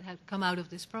services that had come out of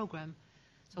this program.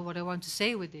 So what I want to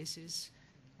say with this is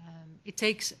it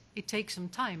takes some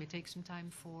time. It takes some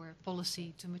time for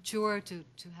policy to mature, to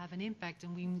have an impact,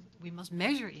 and we must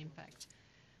measure impact.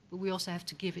 But we also have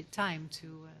to give it time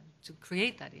to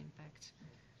create that impact.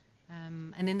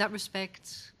 And in that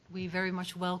respect, we very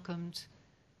much welcomed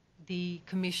the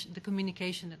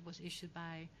communication that was issued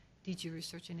by DG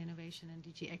Research and Innovation and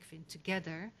DG ECFIN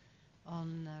together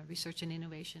on research and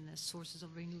innovation as sources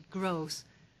of renewed growth,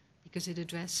 because it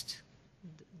addressed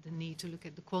the need to look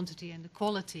at the quantity and the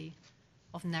quality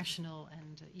of national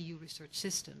and EU research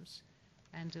systems.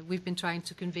 And we've been trying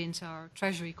to convince our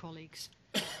Treasury colleagues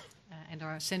and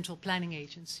our central planning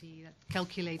agency that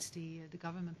calculates the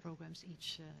government programs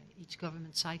each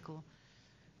government cycle,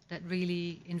 that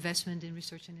really investment in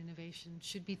research and innovation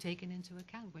should be taken into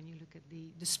account when you look at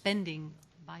the spending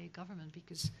by a government,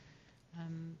 because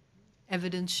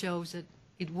evidence shows that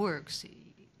it works.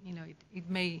 You know, it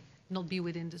may not be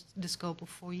within the scope of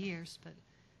 4 years, but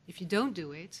if you don't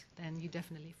do it, then you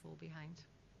definitely fall behind.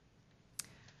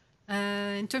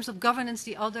 In terms of governance,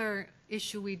 the other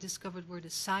issue we discovered were the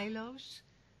silos.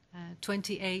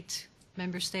 28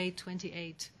 member states,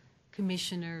 28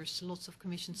 commissioners, lots of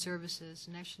commission services,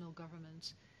 national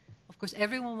governments. Of course,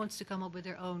 everyone wants to come up with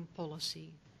their own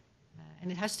policy.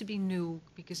 And it has to be new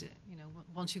because, you know,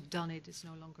 once you've done it, it's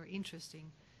no longer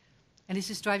interesting. And this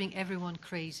is driving everyone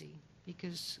crazy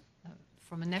because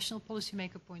from a national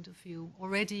policymaker point of view,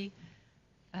 already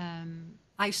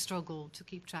I struggle to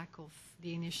keep track of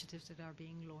the initiatives that are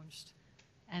being launched.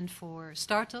 And for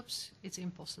startups, it's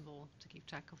impossible to keep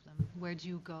track of them. Where do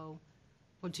you go?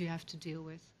 What do you have to deal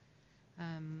with?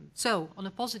 So, on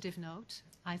a positive note,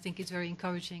 I think it's very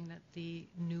encouraging that the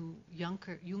new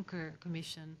Juncker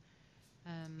Commission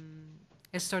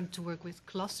has started to work with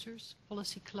clusters,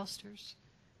 policy clusters,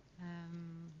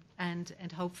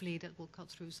 and hopefully that will cut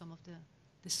through some of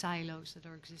the silos that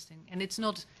are existing. And it's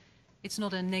not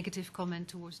a negative comment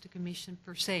towards the Commission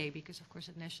per se, because of course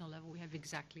at national level we have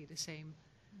exactly the same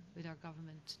with our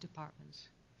government departments.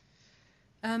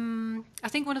 I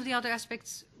think one of the other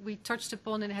aspects we touched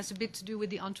upon, and it has a bit to do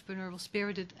with the entrepreneurial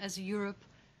spirit, that as a Europe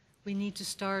we need to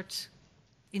start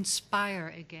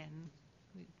inspire again.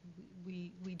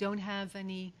 We don't have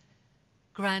any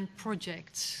grand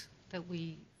projects that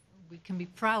we can be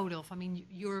proud of. I mean,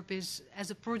 Europe is,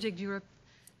 as a project, Europe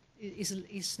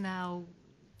is now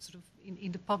sort of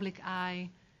in the public eye.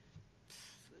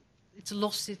 It's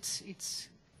lost its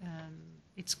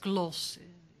gloss.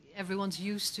 Everyone's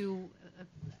used to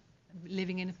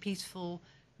living in a peaceful,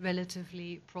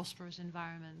 relatively prosperous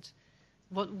environment.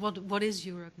 What is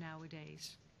Europe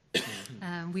nowadays?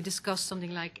 We discussed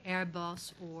something like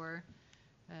Airbus or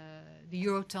the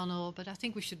Eurotunnel, but I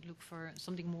think we should look for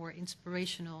something more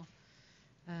inspirational.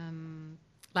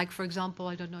 Like, for example,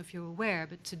 I don't know if you're aware,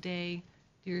 but today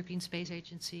the European Space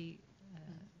Agency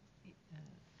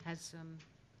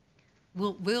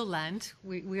will land.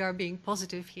 We are being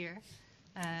positive here.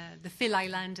 The Philae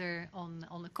lander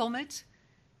on a comet.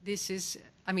 This is,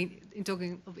 I mean, in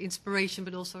talking of inspiration,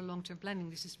 but also long-term planning,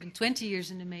 this has been 20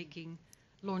 years in the making,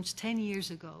 launched 10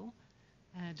 years ago.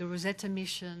 The Rosetta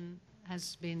mission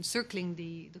has been circling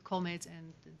the comet,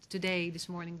 and today, this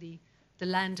morning, the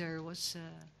lander was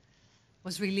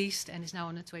released and is now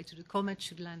on its way to the comet,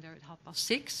 should land there at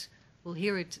 6:30. We'll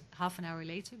hear it half an hour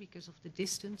later because of the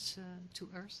distance to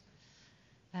Earth.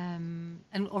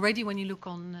 And already when you look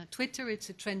on Twitter, it's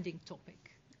a trending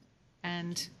topic.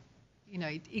 And, you know,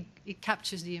 it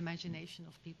captures the imagination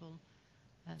of people.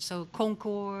 So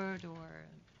Concorde or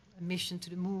a mission to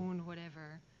the moon or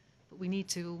whatever. But we need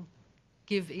to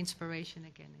give inspiration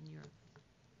again in Europe.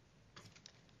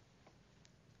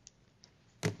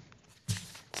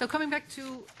 So coming back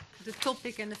to the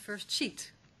topic and the first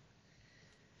sheet.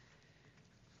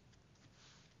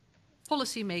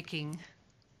 Policy making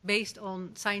based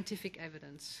on scientific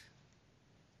evidence.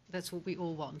 That's what we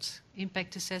all want.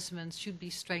 Impact assessments should be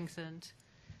strengthened,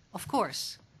 of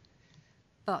course.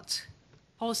 But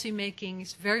policy making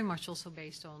is very much also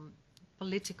based on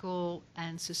political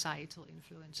and societal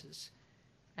influences.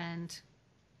 And,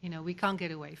 you know, we can't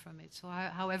get away from it. So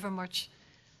however much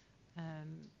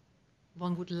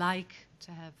one would like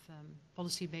to have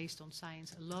policy based on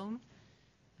science alone,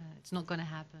 it's not going to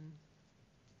happen.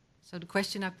 So the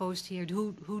question I posed here,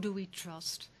 who do we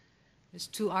trust? There's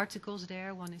 2 articles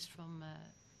there. One is from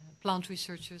plant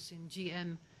researchers in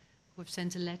GM who have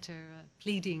sent a letter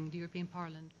pleading the European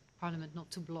Parliament not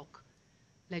to block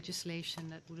legislation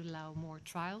that would allow more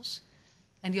trials.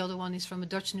 And the other one is from a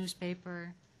Dutch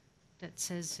newspaper that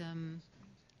says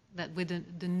that with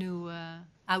the new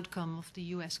outcome of the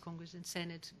US Congress and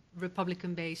Senate,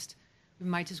 Republican-based, we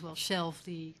might as well shelve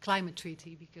the climate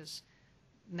treaty because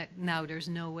now there's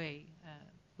no way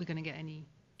we're going to get any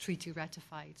treaty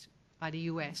ratified by the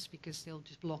US because they'll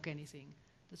just block anything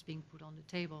that's being put on the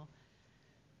table.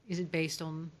 Is it based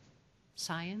on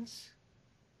science?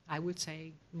 I would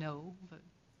say no, but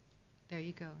there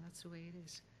you go. That's the way it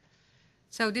is.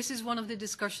 So this is one of the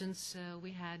discussions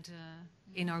we had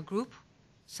in our group.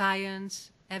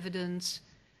 Science, evidence,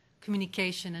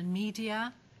 communication and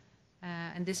media.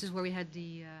 And this is where we had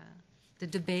the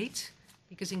debate,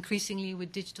 because increasingly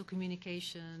with digital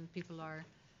communication, people are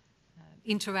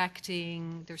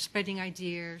interacting, they're spreading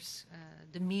ideas.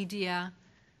 The media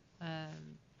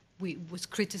was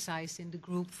criticized in the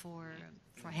group for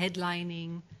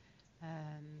headlining,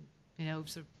 you know,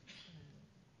 sort of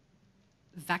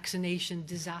vaccination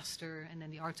disaster, and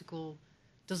then the article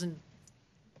doesn't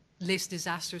list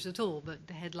disasters at all, but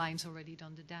the headline's already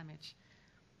done the damage.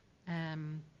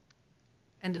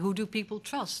 And who do people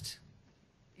trust?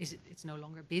 It's no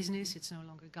longer business, it's no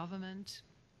longer government,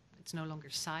 it's no longer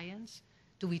science.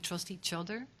 Do we trust each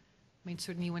other? I mean,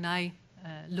 certainly when I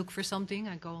look for something,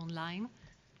 I go online.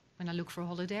 When I look for a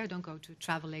holiday, I don't go to a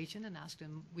travel agent and ask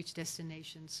them which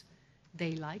destinations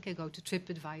they like. I go to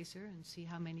TripAdvisor and see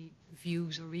how many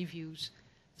views or reviews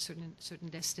certain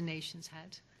destinations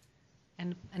had.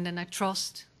 And then I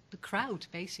trust the crowd,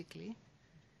 basically.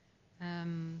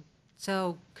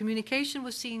 So communication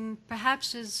was seen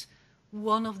perhaps as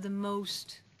one of the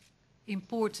most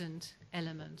important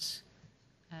elements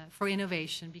for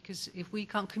innovation, because if we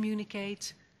can't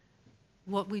communicate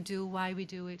what we do, why we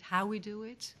do it, how we do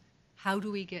it, how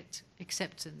do we get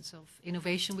acceptance of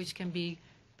innovation, which can be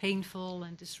painful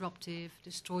and disruptive,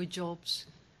 destroy jobs,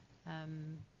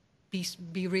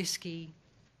 be risky?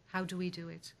 How do we do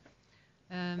it?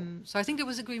 So I think there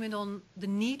was agreement on the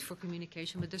need for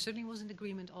communication, but there certainly wasn't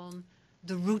agreement on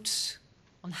the routes,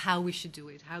 on how we should do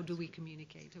it. How do we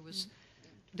communicate?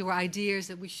 There were ideas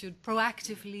that we should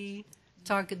proactively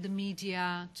target the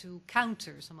media to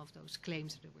counter some of those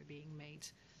claims that were being made.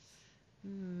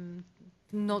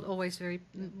 Not always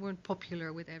weren't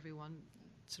popular with everyone.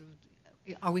 Sort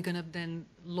of, are we going to then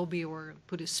lobby or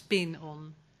put a spin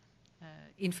on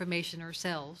information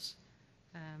ourselves?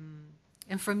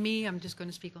 And for me, I'm just going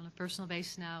to speak on a personal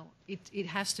basis now, it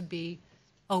has to be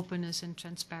openness and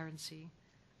transparency.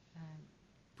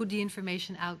 Put the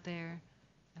information out there,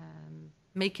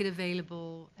 make it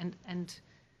available, and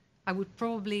I would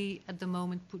probably at the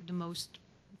moment put the most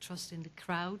trust in the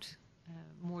crowd,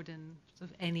 more than sort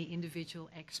of any individual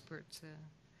expert.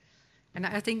 And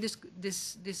I think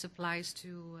this applies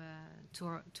to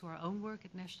our own work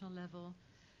at national level,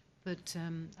 but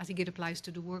I think it applies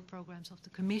to the work programs of the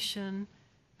Commission.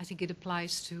 I think it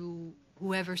applies to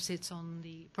whoever sits on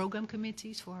the program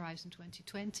committees for Horizon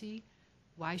 2020.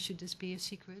 Why should this be a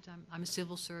secret? I'm a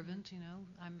civil servant, you know.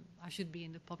 I should be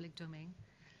in the public domain.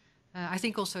 I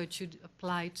think also it should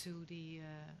apply to the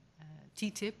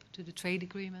TTIP, to the trade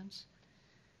agreements.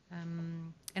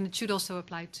 And it should also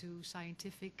apply to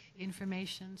scientific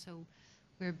information. So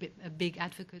we're a big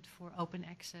advocate for open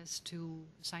access to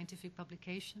scientific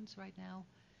publications right now.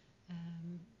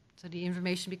 So the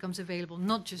information becomes available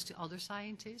not just to other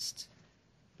scientists,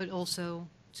 but also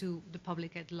to the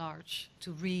public at large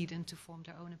to read and to form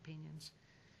their own opinions.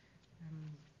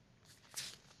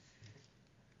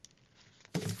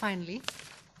 Finally,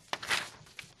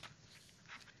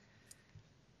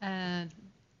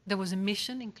 there was a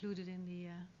mission included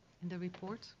in the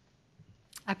report.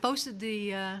 I posted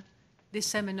this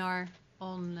seminar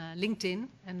on LinkedIn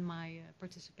and my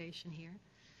participation here.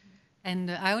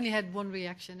 And I only had one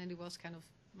reaction, and it was kind of,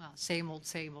 well, same old,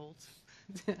 same old.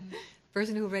 The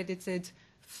person who read it said,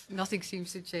 nothing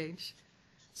seems to change.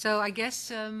 So I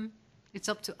guess it's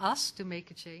up to us to make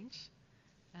a change.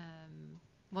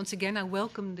 Once again, I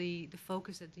welcome the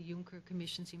focus that the Juncker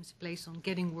Commission seems to place on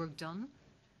getting work done.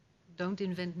 Don't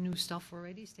invent new stuff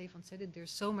already. Stefan said it,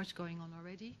 there's so much going on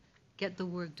already. Get the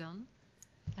work done.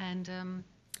 And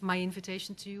my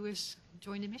invitation to you is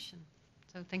join the mission.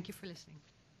 So thank you for listening.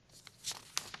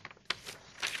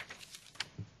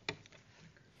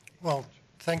 Well,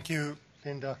 thank you,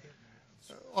 Linda.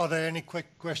 Are there any quick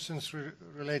questions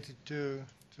related to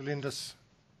Linda's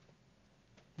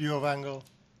view of angle?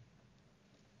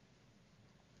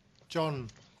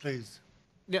 John, please.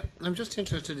 Yeah, I'm just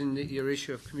interested in your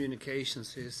issue of communications.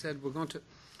 So you said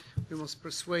we must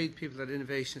persuade people that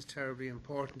innovation is terribly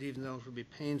important, even though it will be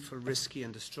painful, risky,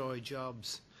 and destroy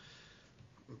jobs.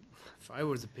 If I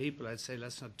were the people, I'd say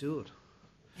let's not do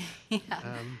it.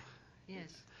 Yeah.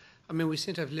 Yes. I mean, we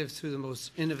seem to have lived through the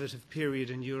most innovative period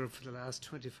in Europe for the last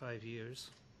 25 years.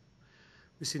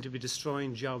 We seem to be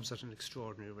destroying jobs at an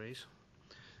extraordinary rate.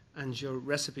 And your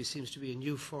recipe seems to be a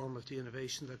new form of the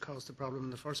innovation that caused the problem in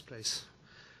the first place.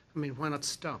 I mean, why not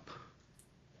stop?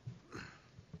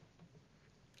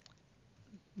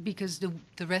 Because the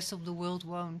rest of the world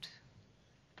won't.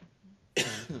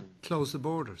 Close the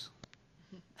borders.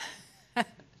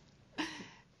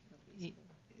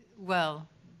 Well,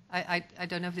 I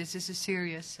don't know if this is a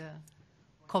serious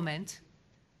comment.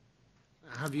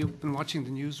 Have you been watching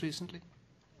the news recently?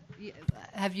 Yeah,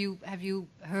 have you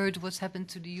heard what's happened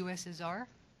to the USSR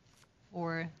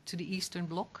or to the Eastern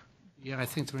Bloc? Yeah, I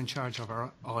think they're in charge of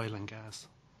our oil and gas.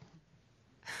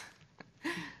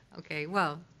 Okay,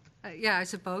 well, yeah, I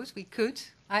suppose we could.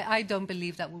 I don't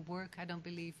believe that would work. I don't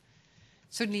believe,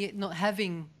 certainly not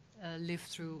having lived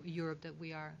through Europe that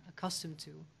we are accustomed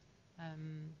to.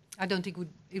 I don't think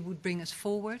it would bring us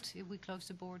forward if we close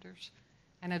the borders,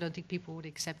 and I don't think people would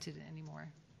accept it anymore.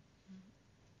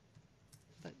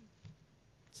 But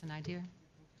an idea.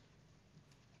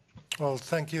 Well,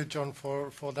 thank you, John,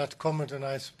 for that comment, and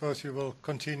I suppose you will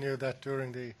continue that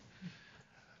during the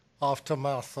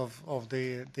aftermath of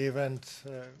the event.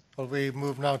 Well, we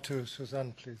move now to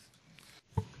Suzanne, please.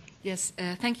 Yes,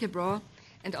 thank you, Bro,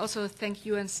 and also thank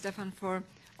you and Stefan for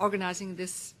organizing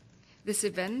this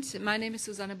event. My name is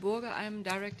Susanne Burger. I am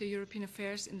Director European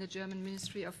Affairs in the German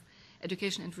Ministry of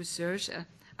Education and Research.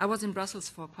 I was in Brussels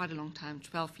for quite a long time,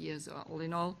 12 years all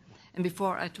in all, and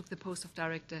before I took the post of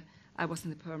Director, I was in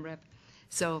the Perm Rep.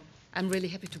 So I'm really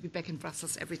happy to be back in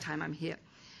Brussels every time I'm here.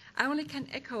 I only can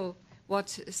echo what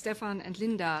Stefan and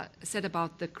Linda said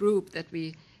about the group that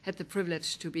we had the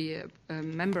privilege to be a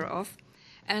member of.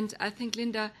 And I think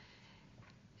Linda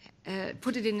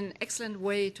put it in an excellent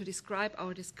way to describe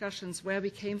our discussions, where we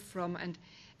came from,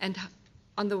 and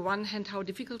on the one hand how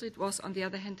difficult it was, on the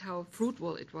other hand how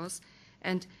fruitful it was,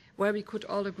 and where we could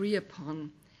all agree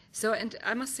upon. So, and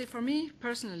I must say for me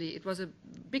personally, it was a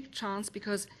big chance,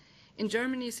 because in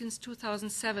Germany since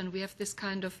 2007 we have this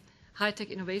kind of high-tech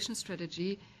innovation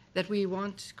strategy that we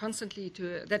want constantly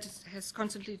to, that has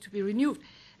constantly to be renewed.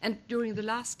 And during the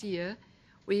last year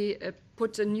we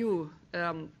put a new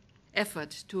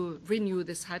effort to renew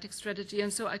this high-tech strategy,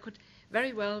 and so I could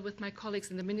very well with my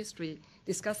colleagues in the ministry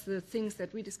discuss the things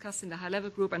that we discussed in the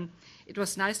high-level group, and it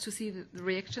was nice to see the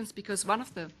reactions, because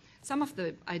some of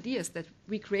the ideas that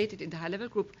we created in the high-level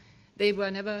group, they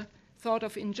were never thought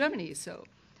of in Germany. So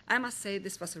I must say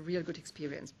this was a real good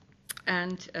experience.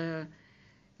 And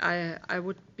I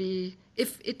would be,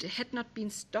 if it had not been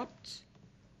stopped,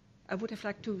 I would have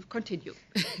liked to continue.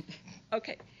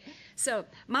 Okay. So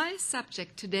my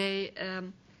subject today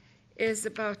is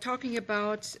about talking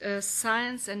about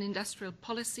science and industrial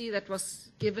policy that was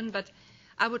given, but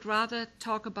I would rather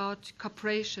talk about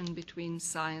cooperation between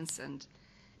science and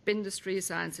industry,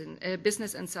 science and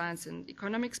business, and science and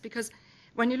economics, because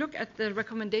when you look at the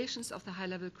recommendations of the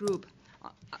high-level group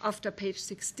after page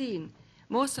 16,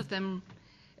 most of them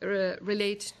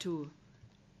relate to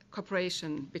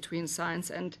cooperation between science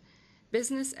and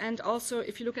business. And also,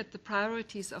 if you look at the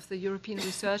priorities of the European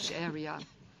research area,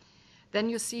 then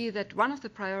you see that one of the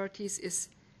priorities is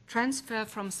transfer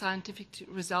from scientific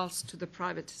results to the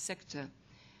private sector.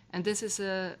 And this is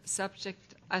a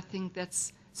subject, I think,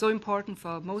 that's so important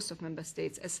for most of member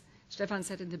states. As Stefan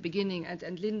said in the beginning,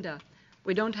 and Linda,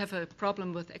 we don't have a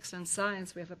problem with excellent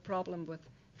science, we have a problem with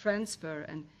transfer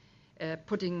and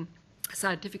putting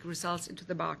scientific results into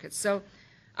the market. So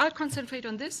I'll concentrate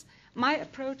on this. My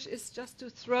approach is just to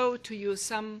throw to you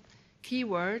some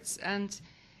keywords and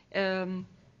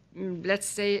let's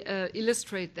say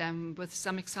illustrate them with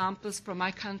some examples from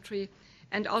my country,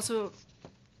 and also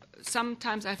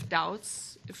sometimes I have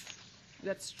doubts if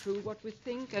that's true what we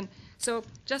think, and so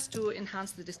just to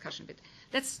enhance the discussion a bit.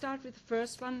 Let's start with the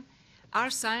first one. Are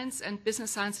science and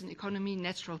business, science and economy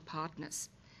natural partners?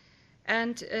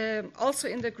 And also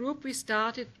in the group we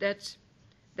started that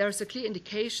there is a clear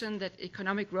indication that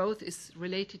economic growth is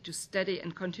related to steady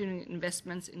and continuing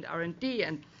investments in R&D.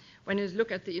 And when you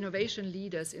look at the innovation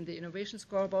leaders in the innovation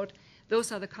scoreboard,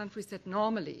 those are the countries that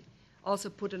normally also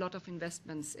put a lot of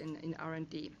investments in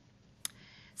R&D.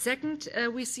 Second,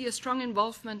 we see a strong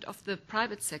involvement of the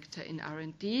private sector in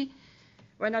R&D.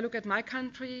 When I look at my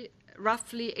country,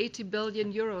 roughly 80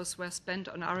 billion euros were spent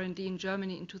on R&D in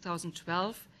Germany in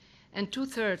 2012, and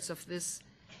 2/3 of this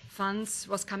funds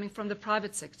was coming from the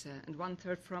private sector and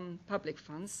 1/3 from public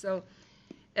funds. So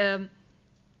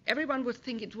everyone would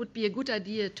think it would be a good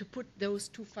idea to put those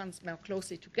two funds more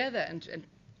closely together and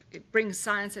bring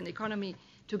science and economy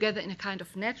together in a kind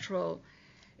of natural,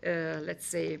 let's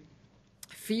say,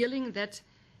 feeling that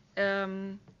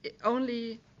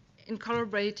only in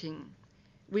collaborating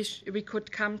we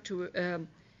could come to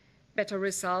better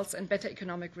results and better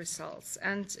economic results.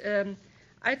 And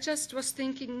I just was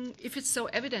thinking, if it's so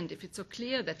evident, if it's so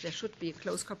clear that there should be a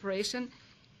close cooperation,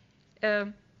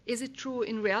 is it true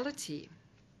in reality?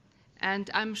 And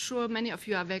I'm sure many of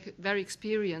you are very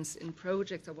experienced in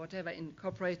projects or whatever in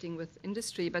cooperating with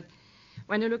industry, but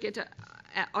when you look at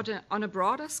on a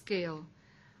broader scale,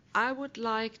 I would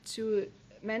like to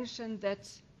mention that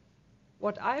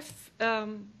what I've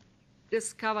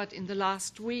discovered in the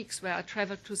last weeks, where I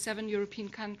traveled to 7 European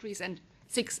countries and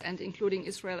 6, and including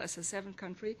Israel as a 7th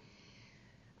country,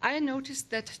 I noticed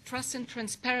that trust and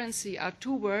transparency are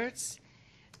 2 words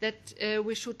that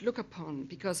we should look upon,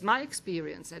 because my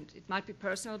experience, and it might be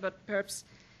personal, but perhaps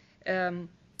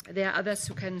there are others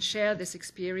who can share this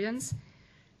experience,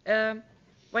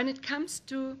 when it comes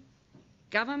to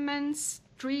governments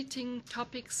treating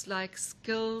topics like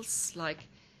skills, like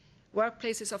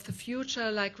workplaces of the future,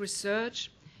 like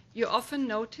research, you often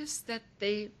notice that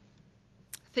they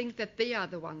think that they are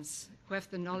the ones who have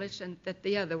the knowledge and that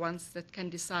they are the ones that can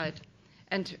decide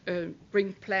and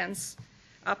bring plans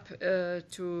up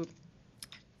to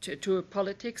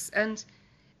politics. And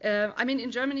I mean,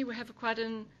 in Germany, we have quite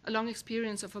a long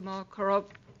experience of a more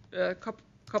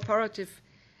cooperative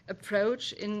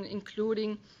approach in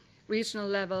including regional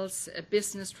levels,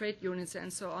 business, trade unions,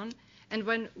 and so on. And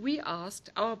when we asked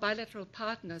our bilateral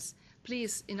partners,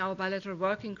 please, in our bilateral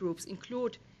working groups,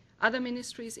 include other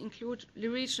ministries, include the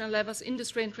regional levels,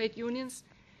 industry and trade unions,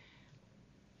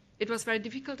 it was very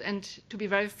difficult. And to be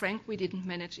very frank, we didn't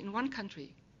manage in one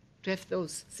country to have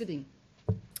those sitting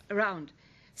around.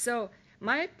 So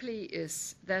my plea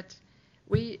is that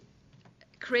we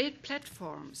create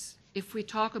platforms if we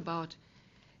talk about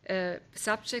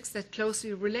subjects that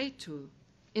closely relate to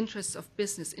interests of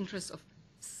business, interests of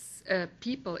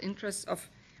people, interests of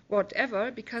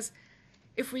whatever, because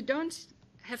if we don't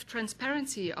have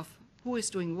transparency of who is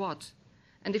doing what,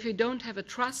 and if we don't have a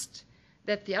trust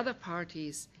that the other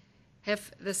parties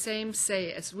have the same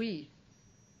say as we,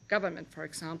 government, for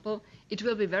example, it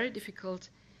will be very difficult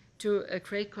to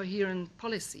create coherent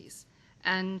policies.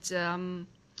 And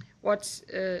what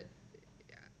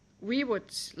we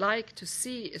would like to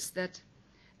see is that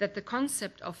the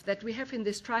concept of that we have in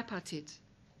this tripartite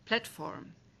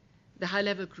platform, the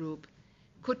high-level group,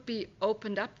 could be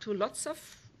opened up to lots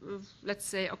of, let's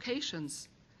say, occasions.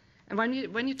 And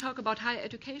when you talk about higher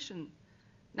education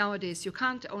nowadays, you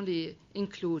can't only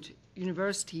include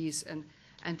universities and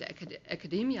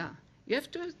academia. You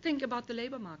have to think about the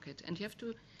labor market, and you have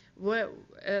to,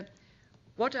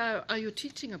 what are you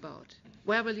teaching about?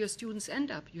 Where will your students end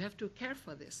up? You have to care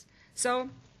for this. So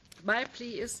my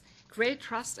plea is create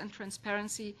trust and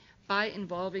transparency by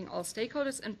involving all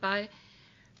stakeholders and by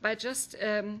just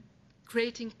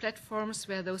creating platforms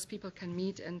where those people can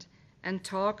meet and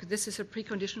talk. This is a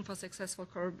precondition for successful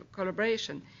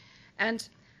collaboration. And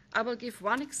I will give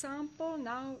one example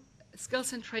now,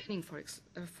 skills and training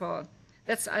for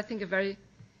that's, I think, a very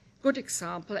good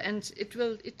example, and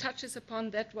it touches upon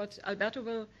that what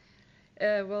Alberto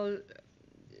will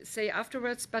say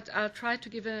afterwards, but I'll try to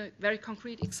give a very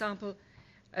concrete example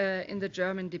in the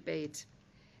German debate.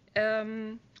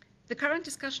 The current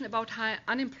discussion about high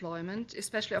unemployment,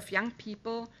 especially of young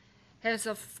people, has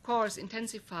of course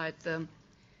intensified the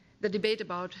debate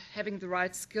about having the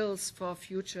right skills for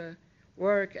future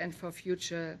work and for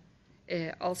future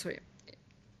also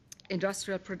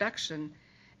industrial production.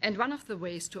 And one of the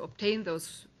ways to obtain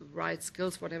those right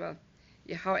skills,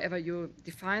 however you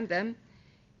define them,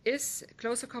 is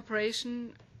closer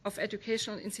cooperation of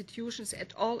educational institutions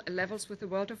at all levels with the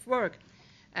world of work.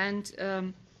 And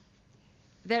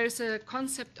there is a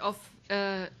concept of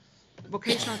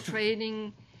vocational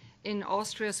training in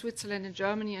Austria, Switzerland, and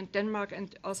Germany, and Denmark,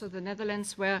 and also the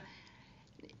Netherlands, where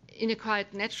in a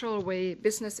quite natural way,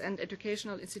 business and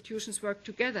educational institutions work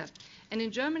together. And in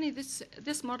Germany,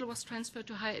 this model was transferred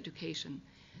to higher education,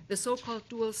 the so-called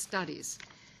dual studies.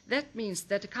 That means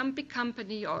that a big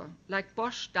company, or like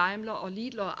Bosch, Daimler, or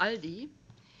Lidl, or Aldi,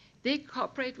 they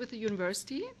cooperate with the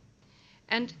university,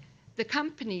 and the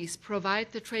companies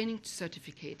provide the training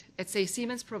certificate. Let's say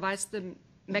Siemens provides the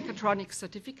mechatronics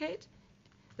certificate,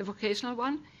 the vocational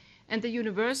one, and the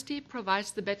university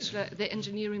provides the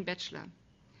engineering bachelor.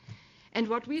 And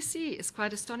what we see is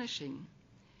quite astonishing.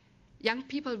 Young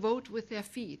people vote with their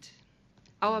feet.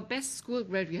 Our best school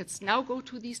graduates now go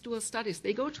to these dual studies.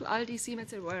 They go to Aldi,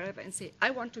 Siemens, and wherever and say,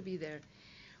 I want to be there.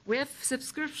 We have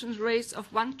subscription rates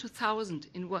of 1 to 1,000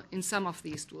 in some of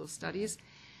these dual studies.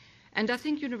 And I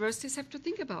think universities have to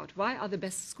think about why are the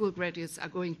best school graduates are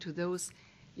going to those,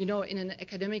 in an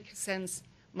academic sense,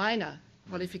 minor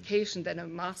qualification than a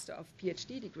master of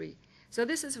PhD degree. So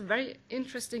this is a very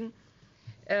interesting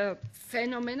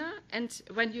phenomena. And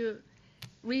when you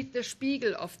read the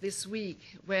Spiegel of this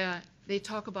week, where they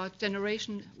talk about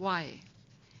Generation Y,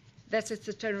 that is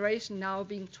the generation now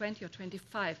being 20 or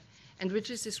 25, and which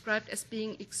is described as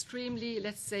being extremely,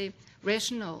 let's say,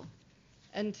 rational,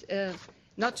 and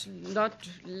not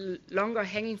longer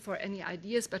hanging for any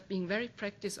ideas, but being very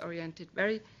practice-oriented,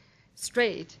 very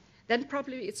straight, then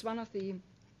probably it's one of the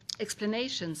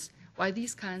explanations why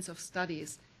these kinds of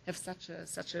studies have such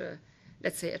a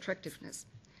let's say, attractiveness.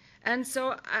 And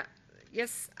so,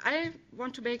 yes, I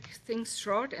want to make things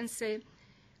short and say,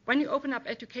 when you open up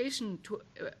education to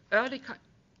early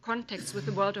contacts with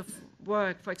the world of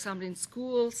work, for example, in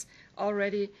schools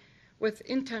already, with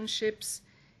internships,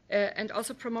 and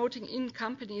also promoting in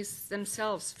companies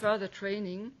themselves further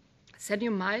training, then you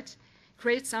might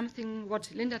create something, what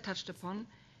Linda touched upon,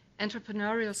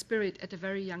 entrepreneurial spirit at a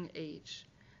very young age.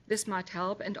 This might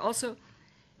help, and also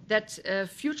that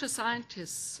future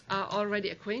scientists are already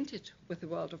acquainted with the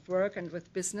world of work and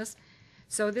with business.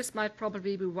 So this might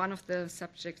probably be one of the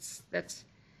subjects that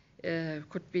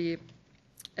could be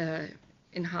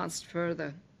enhanced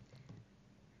further.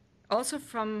 Also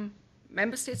from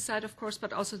member states' side, of course,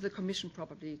 but also the Commission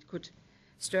probably could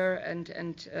stir and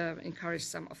encourage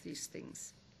some of these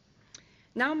things.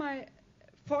 Now my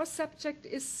fourth subject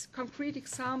is concrete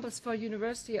examples for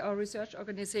university or research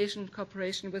organization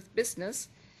cooperation with business.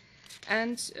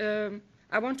 And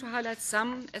I want to highlight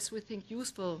some, as we think,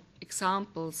 useful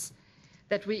examples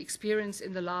that we experienced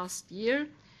in the last year.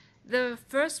 The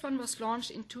first one was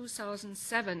launched in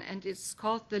 2007, and it's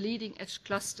called the Leading Edge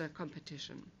Cluster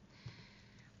Competition.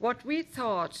 What we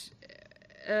thought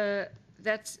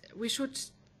that we should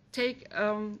take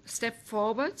a step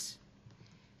forward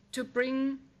to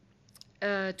bring,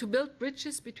 to build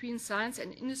bridges between science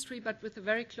and industry, but with a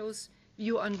very close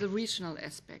view on the regional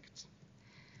aspect.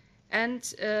 And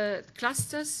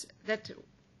clusters that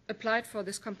applied for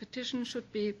this competition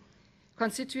should be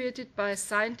constituted by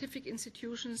scientific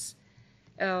institutions,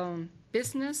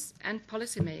 business, and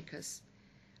policymakers.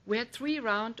 We had 3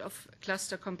 rounds of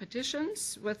cluster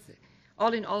competitions with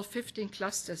all in all 15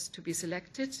 clusters to be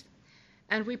selected.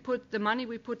 And we put the money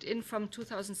we put in from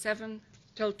 2007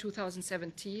 till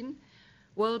 2017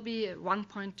 will be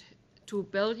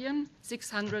 1.2 billion,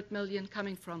 600 million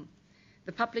coming from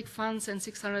the public funds and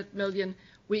 600 million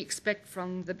we expect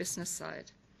from the business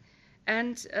side.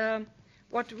 And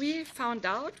what we found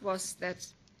out was that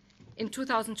in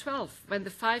 2012, when the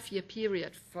 5-year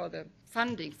period for the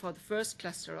funding for the first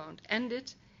cluster round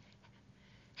ended,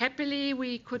 happily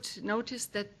we could notice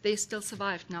that they still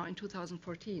survived now in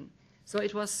 2014. So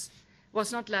it was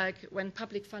not like when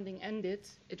public funding ended,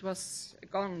 it was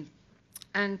gone.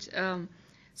 And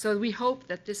so we hope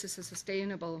that this is a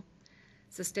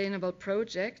sustainable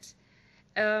project.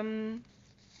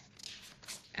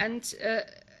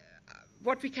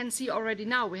 What we can see already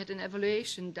now, we had an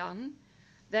evaluation done,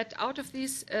 that out of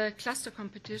these cluster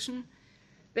competition,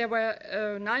 there were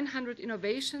 900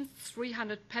 innovations,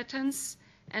 300 patents,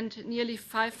 and nearly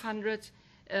 500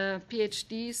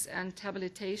 PhDs and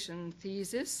habilitation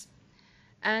theses,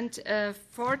 and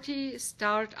 40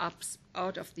 startups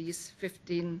out of these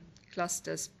 15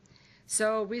 clusters.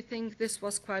 So we think this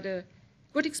was quite a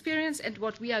good experience, and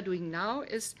what we are doing now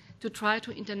is to try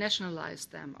to internationalize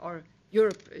them, or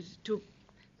Europe, to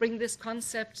bring this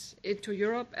concept into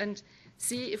Europe and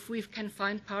see if we can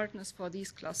find partners for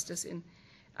these clusters in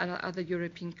other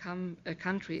European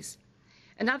countries.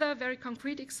 Another very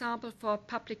concrete example for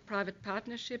public-private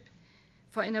partnership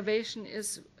for innovation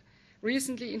is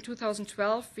recently in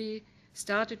 2012 we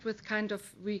started with kind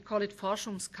of, we call it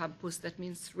Forschungscampus, that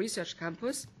means research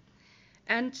campus.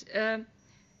 And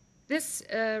this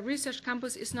research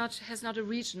campus has not a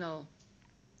regional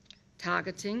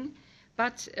targeting,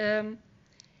 but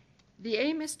the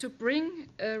aim is to bring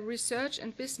research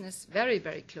and business very,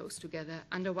 very close together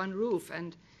under one roof.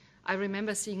 And I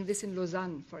remember seeing this in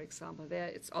Lausanne, for example. There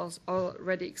it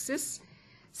already exists.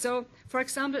 So, for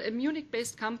example, a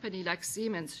Munich-based company like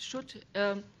Siemens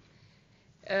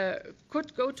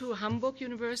could go to Hamburg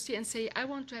University and say, I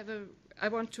want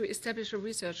to establish a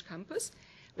research campus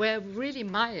where really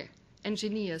my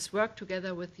engineers work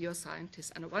together with your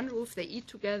scientists under one roof. They eat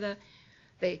together,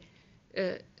 they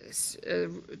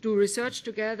do research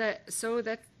together, so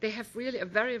that they have really a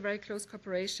very, very close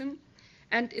cooperation.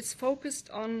 And it's focused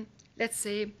on, let's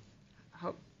say,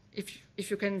 if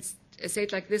you can say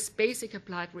it like this, basic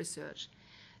applied research.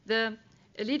 The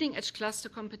leading edge cluster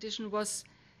competition was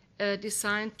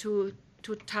designed to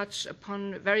touch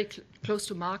upon very close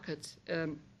to market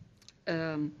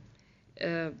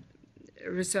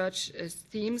research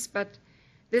themes, but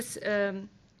these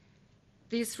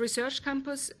research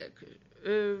campus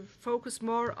focus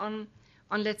more on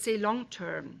let's say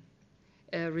long-term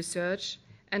research,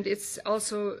 and it's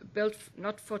also built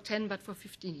not for 10 but for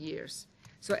 15 years.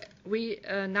 So we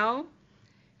now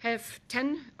have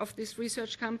 10 of these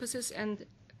research campuses, and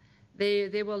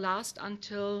they will last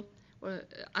until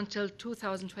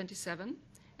 2027,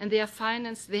 and they are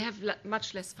financed. They have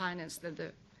much less finance than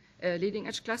the leading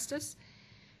edge clusters.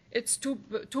 It's 2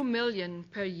 million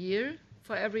per year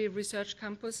for every research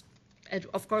campus, and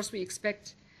of course we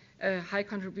expect a high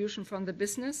contribution from the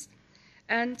business.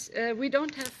 And we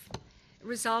don't have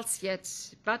results yet,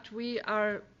 but we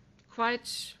are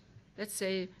quite, let's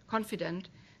say, confident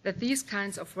that these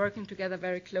kinds of working together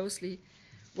very closely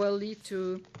will lead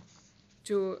to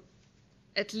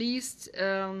at least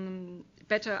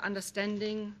better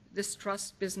understanding, this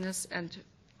trust business, and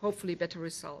hopefully better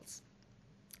results.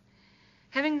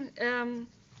 Having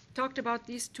talked about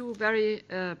these two very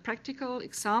practical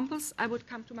examples, I would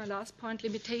come to my last point,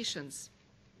 limitations.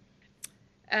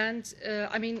 And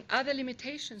I mean, are there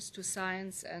limitations to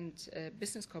science and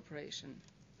business cooperation?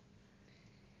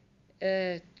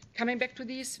 Coming back to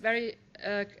these very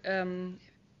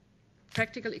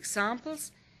practical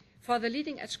examples, for the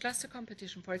leading edge cluster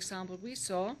competition, for example, we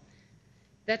saw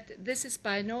that this is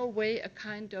by no way a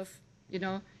kind of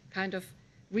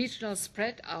regional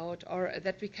spread out, or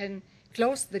that we can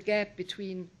close the gap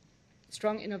between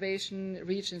strong innovation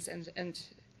regions and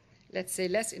let's say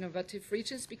less innovative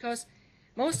regions, because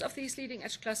most of these leading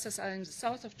edge clusters are in the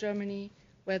south of Germany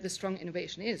where the strong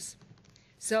innovation is.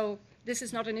 So this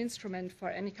is not an instrument for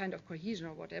any kind of cohesion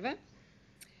or whatever.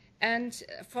 And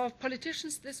for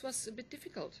politicians, this was a bit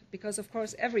difficult because, of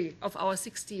course, every of our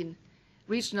 16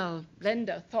 regional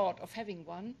Länder thought of having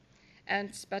one,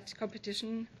 but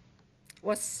competition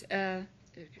was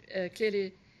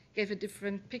clearly gave a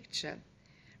different picture.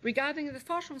 Regarding the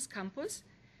Forschungscampus,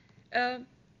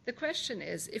 the question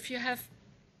is, if you have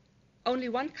only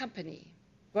one company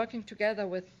working together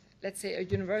with, let's say, a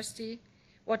university,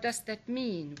 what does that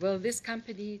mean? Will this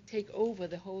company take over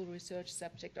the whole research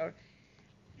subject? Or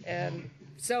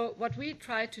so what we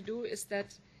try to do is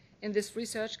that in this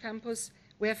research campus,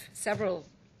 we have several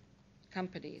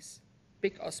companies,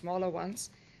 big or smaller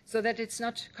ones, so that it's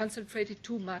not concentrated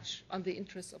too much on the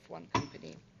interests of one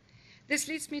company. This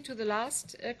leads me to the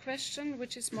last question,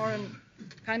 which is more a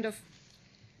kind of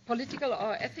political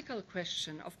or ethical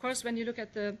question. Of course, when you look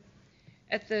at the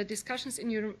discussions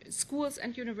in schools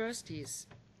and universities,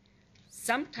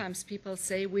 sometimes people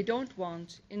say we don't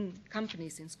want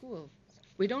companies in schools.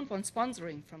 We don't want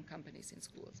sponsoring from companies in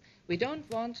schools. We don't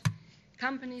want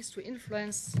companies to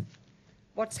influence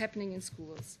what's happening in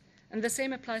schools. And the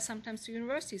same applies sometimes to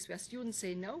universities, where students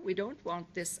say, no, we don't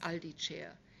want this Aldi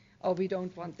chair, or we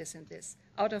don't want this and this,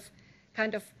 out of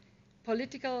kind of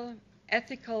political,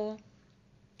 ethical,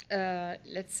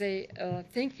 let's say,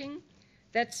 thinking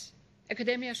that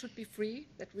academia should be free,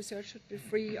 that research should be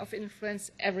free of influence,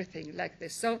 everything like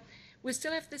this. So we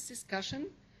still have this discussion,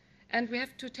 and we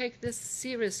have to take this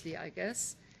seriously, I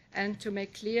guess, and to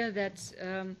make clear that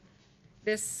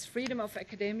this freedom of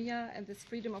academia and this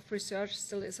freedom of research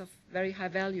still is of very high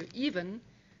value, even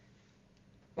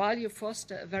while you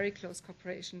foster a very close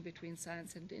cooperation between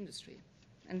science and industry.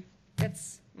 And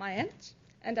that's my end,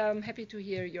 and I'm happy to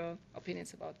hear your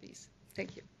opinions about these.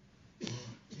 Thank you.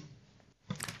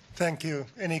 Thank you.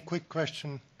 Any quick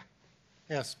question?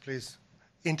 Yes, please.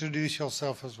 Introduce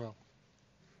yourself as well.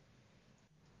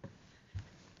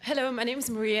 Hello, my name is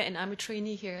Maria, and I'm a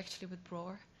trainee here actually with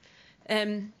Broer.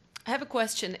 I have a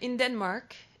question. In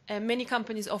Denmark, many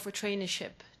companies offer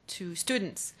traineeship to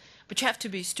students, but you have to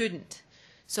be a student,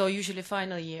 so usually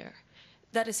final year.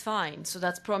 That is fine, so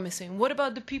that's promising. What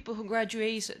about the people who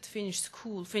graduated, finished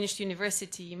school, finished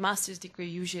university, master's degree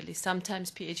usually,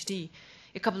 sometimes PhD,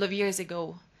 a couple of years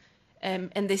ago,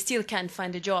 and they still can't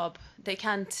find a job? They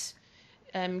can't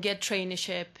get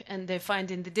traineeship, and they're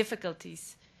finding the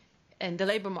difficulties in the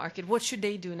labor market. What should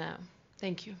they do now?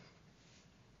 Thank you.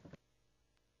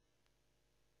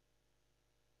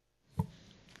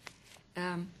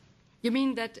 You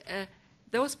mean that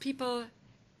those people,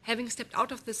 having stepped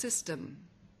out of the system,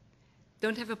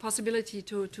 don't have a possibility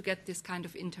to get this kind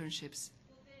of internships?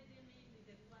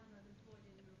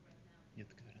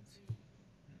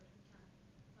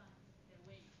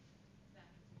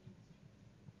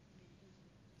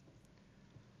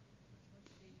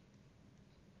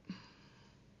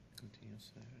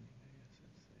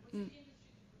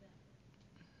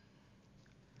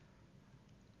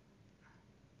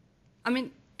 I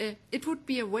mean, it would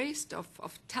be a waste of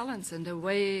talents and a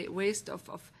waste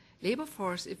of labor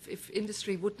force if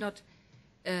industry would not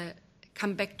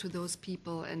come back to those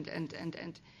people. And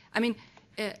I mean,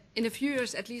 in a few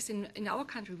years, at least in our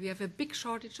country, we have a big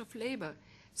shortage of labor.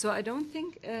 So I don't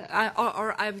think,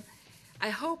 I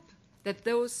hope that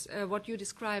those, what you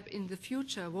describe in the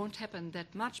future won't happen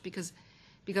that much, because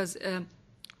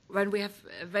when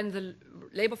the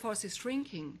labor force is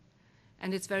shrinking,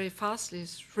 and it's very fastly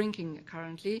shrinking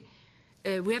currently,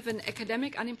 we have an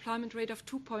academic unemployment rate of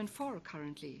 2.4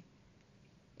 currently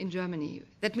in Germany.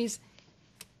 That means,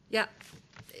 yeah,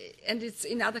 and it's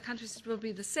in other countries it will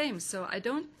be the same. So I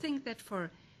don't think that for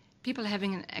people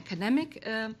having an academic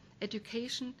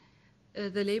education,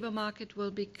 the labor market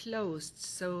will be closed.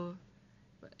 So,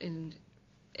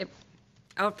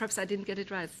 perhaps I didn't get it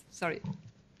right. Sorry.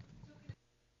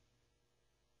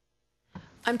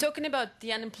 I'm talking about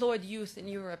the unemployed youth in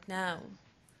Europe now.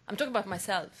 I'm talking about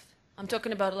myself. I'm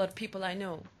talking about a lot of people I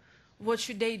know. What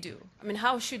should they do? I mean,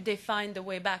 how should they find their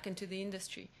way back into the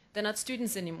industry? they're not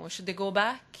students anymore. Should they go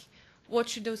back? What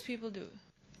should those people do?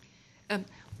 I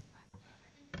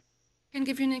can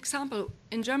give you an example.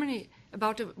 In Germany,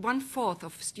 about 1/4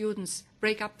 of students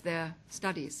break up their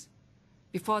studies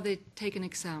before they take an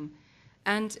exam.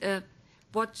 And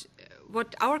what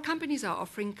our companies are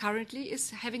offering currently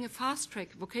is having a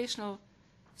fast-track vocational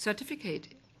certificate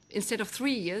instead of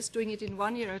 3 years, doing it in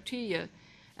 1 year or 2 years.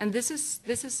 And this is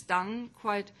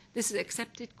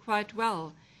accepted quite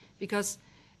well, because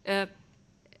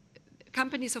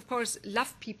companies, of course,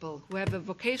 love people who have a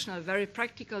vocational, very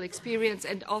practical experience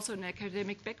and also an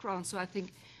academic background. So I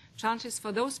think chances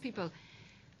for those people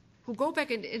who go back,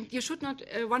 and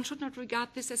one should not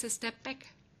regard this as a step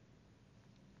back.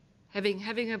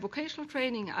 Having a vocational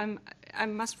training, I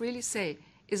must really say,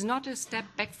 is not a step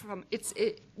back from.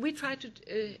 We try to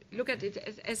look at it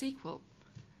as equal.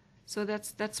 So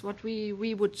that's what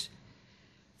we would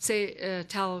say,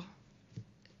 tell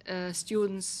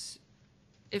students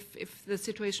if the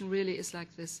situation really is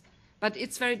like this. But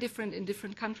it's very different in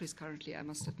different countries currently, I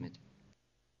must admit.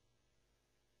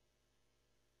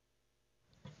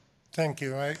 Thank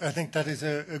you. I think that is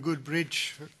a good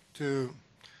bridge to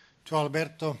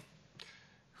Alberto,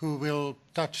 who will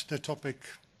touch the topic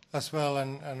as well,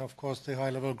 and of course the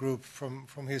high-level group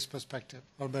from his perspective.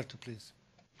 Alberto, please.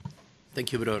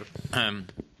 Thank you, Bror.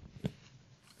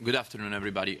 Good afternoon,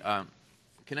 everybody.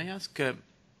 Can I ask to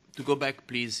go back,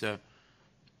 please,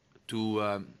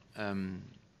 to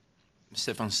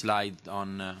Stefan's slide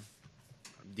on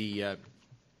the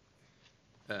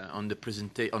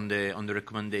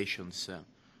recommendations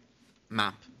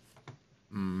map?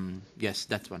 Yes,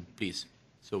 that one, please.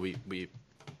 So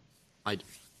I'm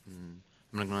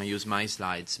not going to use my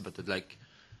slides, but I'd like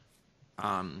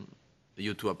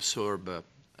you to absorb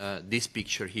this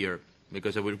picture here,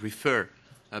 because I will refer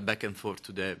back and forth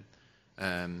to the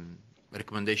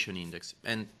recommendation index.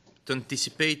 And to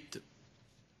anticipate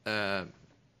the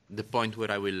point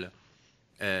where I will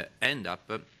end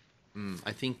up,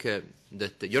 I think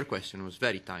that your question was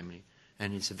very timely,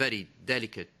 and it's a very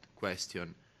delicate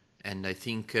question. And I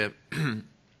think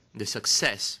the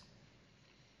success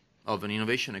of an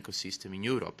innovation ecosystem in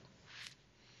Europe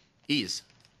is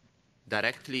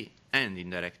directly and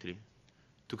indirectly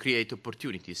to create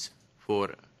opportunities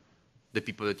for the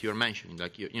people that you're mentioning,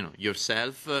 like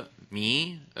yourself,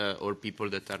 me, or people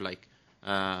that are like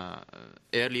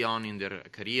early on in their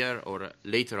career or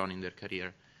later on in their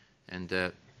career. And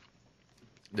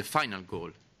the final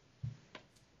goal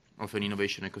of an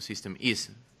innovation ecosystem is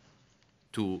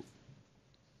to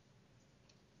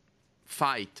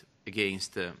fight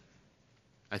against,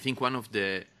 I think, one of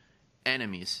the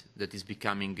enemies that is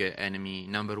becoming enemy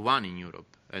number one in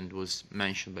Europe, and was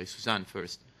mentioned by Suzanne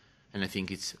first, and I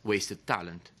think it's wasted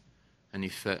talent. And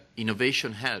if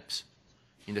innovation helps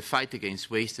in the fight against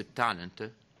wasted talent,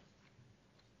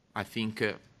 I think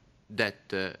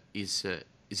that is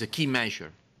a key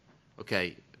measure.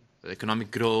 Okay,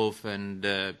 economic growth and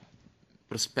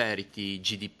prosperity,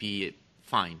 GDP,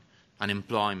 fine,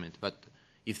 unemployment, but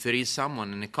if there is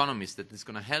someone, an economist, that is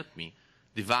going to help me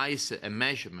devise a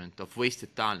measurement of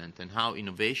wasted talent and how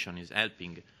innovation is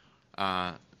helping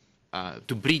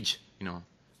to bridge,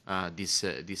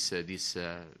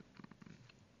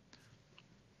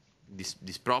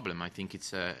 this problem, I think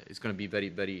it's going to be very,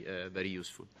 very, very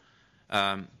useful.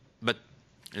 But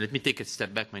let me take a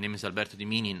step back. My name is Alberto Di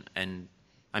Minin, and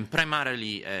I'm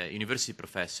primarily a university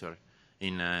professor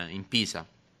in Pisa,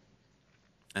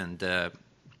 and I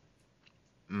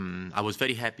was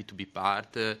very happy to be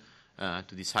part to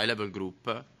this high-level group.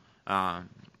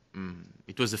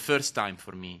 It was the first time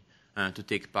for me to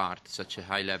take part in such a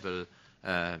high-level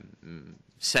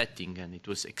setting, and it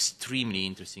was extremely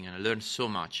interesting, and I learned so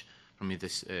much from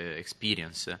this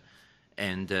experience.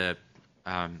 And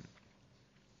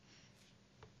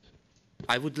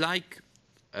I would like,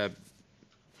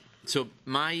 so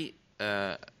my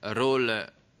role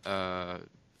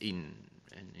in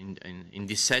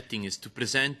this setting is to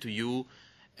present to you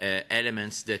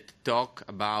elements that talk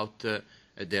about the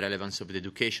relevance of the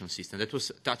education system. That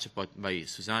was touched upon by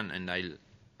Suzanne, and I'll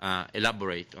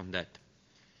elaborate on that.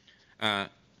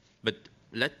 But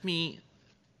let me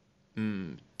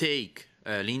take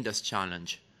Linda's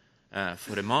challenge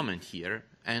for a moment here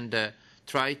and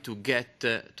try to get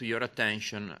to your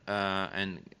attention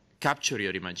and capture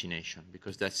your imagination,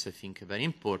 because that's, I think, very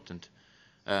important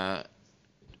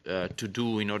to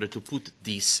do in order to put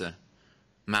this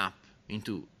map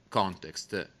into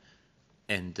context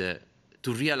and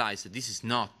to realize that this is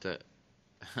not,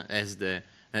 as the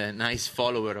nice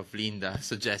follower of Linda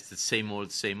suggested, same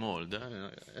old,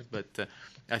 but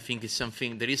I think it's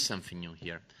something, there is something new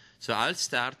here. So I'll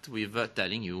start with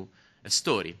telling you a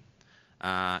story.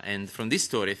 And from this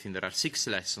story, I think there are 6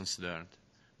 lessons learned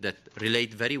that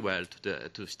relate very well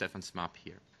to Stefan's map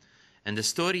here. And the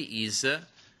story is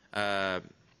the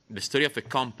story of a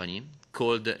company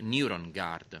called Neuron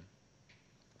Guard.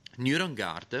 Neuron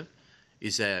Guard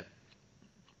is a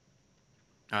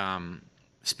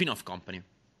spin-off company,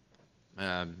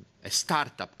 a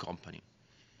startup company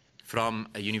from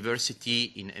a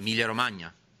university in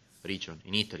Emilia-Romagna region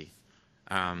in Italy.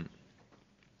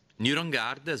 Neuron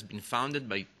Guard has been founded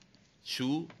by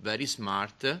 2 very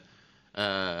smart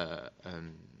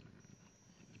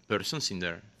persons in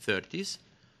their 30s.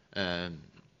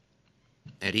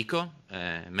 Enrico,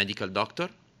 a medical doctor,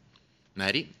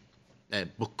 Mary, a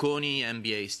Bocconi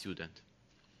MBA student.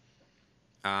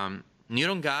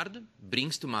 Neuron Guard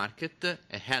brings to market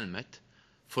a helmet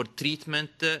for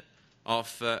treatment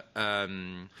of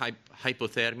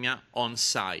hypothermia on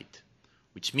site,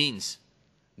 which means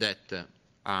that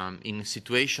in a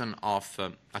situation of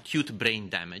acute brain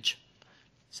damage,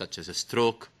 such as a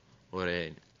stroke or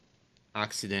an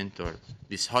accident or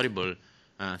these horrible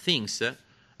things,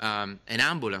 an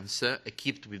ambulance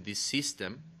equipped with this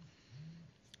system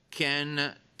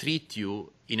can treat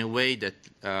you in a way that,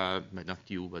 not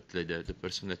you, but the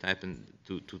person that happened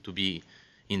to be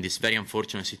in this very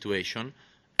unfortunate situation,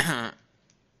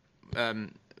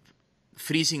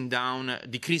 freezing down,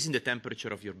 decreasing the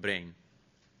temperature of your brain.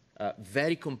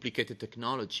 Very complicated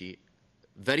technology,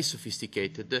 very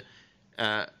sophisticated,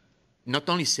 not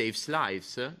only saves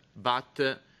lives,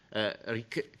 but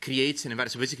creates an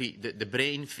environment. So basically, the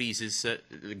brain freezes,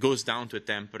 goes down to a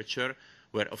temperature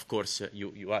where, of course,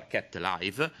 you are kept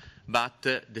alive, but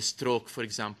the stroke, for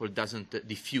example, doesn't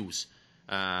diffuse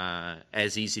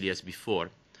as easily as before.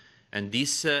 And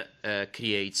this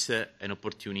creates an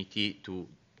opportunity to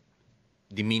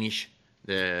diminish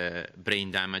the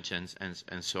brain damage and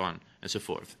so on and so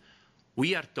forth.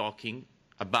 We are talking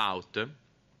about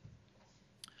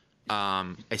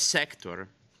a sector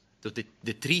that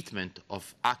the treatment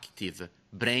of active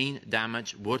brain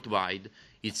damage worldwide,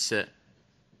 it's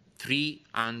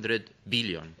 300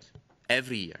 billion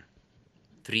every year.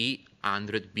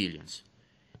 300 billions.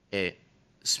 A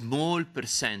small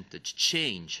percentage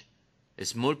change, a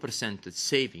small percentage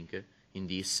saving in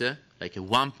this, like a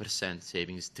 1%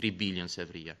 savings, 3 billion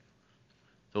every year.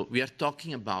 So we are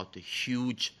talking about a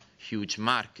huge, huge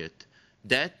market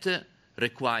that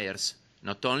requires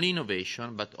not only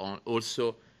innovation, but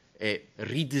also a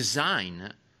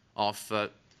redesign of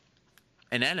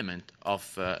an element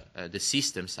of the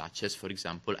system, such as, for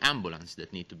example, ambulance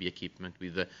that need to be equipped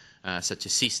with such a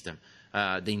system.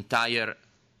 The entire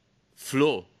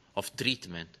flow of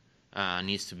treatment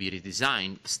needs to be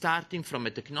redesigned, starting from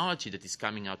a technology that is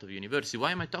coming out of university.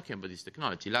 Why am I talking about this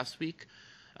technology? Last week,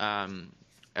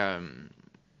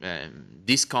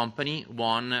 this company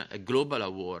won a global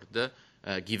award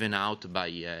given out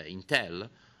by Intel.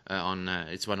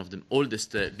 It's one of the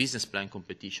oldest business plan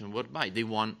competition worldwide. They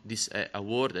won this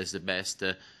award as the best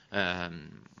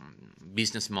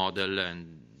business model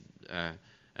and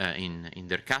in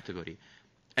their category.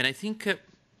 And I think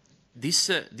this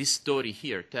story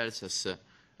here tells us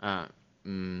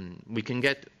we can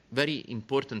get very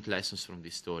important lessons from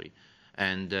this story.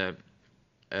 And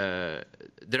there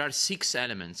are 6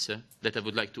 elements that I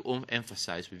would like to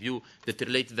emphasize with you that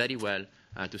relate very well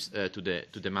to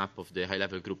the map of the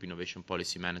high-level group innovation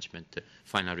policy management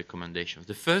final recommendations.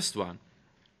 The first one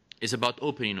is about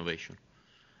open innovation.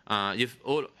 You've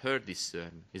all heard this.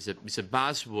 It's a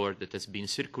buzzword that has been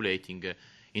circulating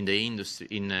in the industry,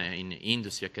 in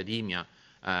industry academia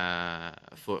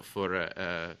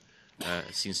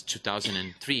since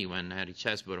 2003, when Harry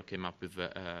Chesborough came up with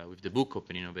the book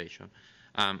Open Innovation.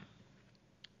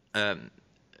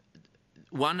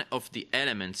 One of the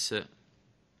elements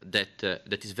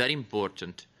that is very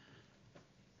important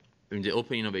in the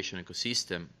open innovation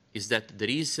ecosystem is that there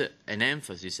is an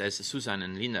emphasis, as Susan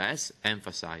and Linda has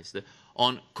emphasized,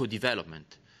 on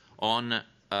co-development, on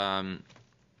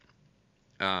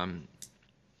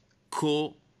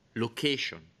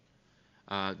co-location.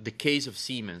 The case of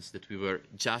Siemens that we were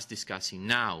just discussing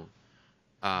now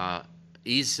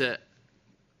is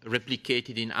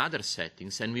replicated in other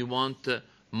settings, and we want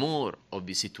more of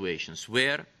these situations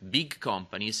where big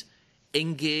companies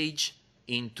engage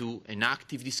into an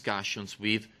active discussions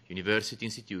with university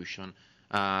institution,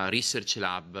 research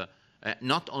lab,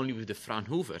 not only with the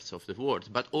Fraunhofers of the world,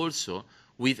 but also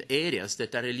with areas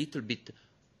that are a little bit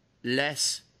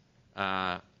less,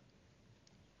 how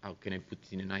can I put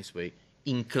it in a nice way,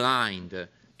 inclined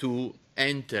to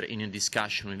enter in a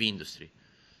discussion with industry.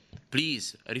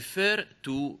 Please refer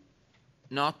to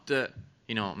not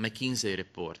McKinsey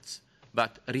reports,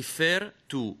 but refer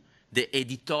to the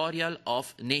editorial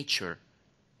of Nature.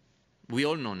 We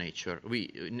all know Nature.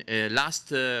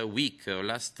 Last week or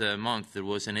last month there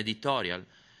was an editorial,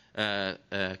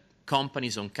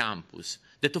 Companies on Campus,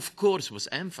 that of course was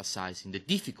emphasizing the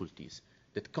difficulties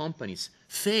that companies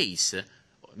face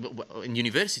and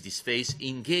universities face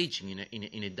engaging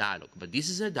in a dialogue. But this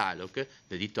is a dialogue,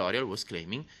 the editorial was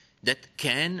claiming, that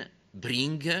can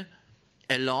bring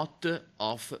a lot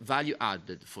of value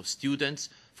added for students,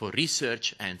 for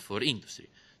research, and for industry.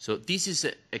 So this is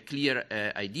a clear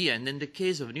idea. And then the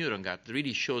case of Neurongard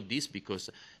really showed this, because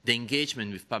the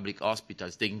engagement with public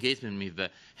hospitals, the engagement with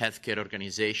healthcare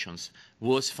organizations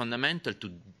was fundamental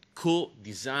to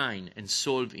co-design and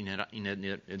solve in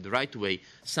the right way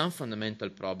some fundamental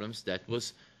problems that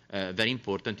was very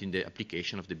important in the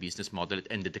application of the business model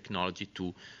and the technology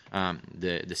to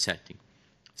the setting.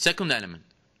 Second element,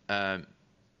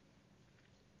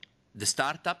 the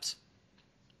startups,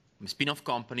 spin-off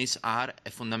companies are a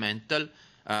fundamental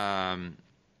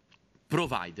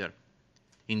provider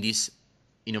in this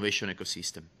innovation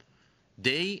ecosystem.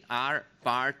 They are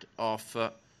part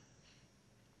of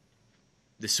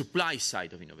the supply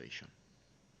side of innovation.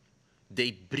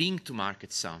 They bring to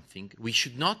market something. We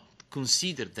should not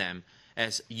consider them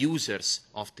as users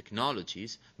of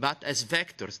technologies, but as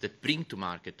vectors that bring to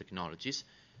market technologies.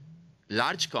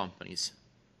 Large companies,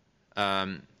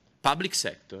 public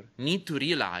sector, need to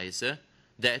realize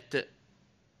that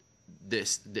the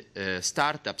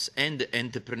startups and the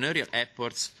entrepreneurial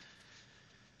efforts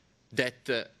that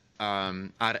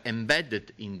are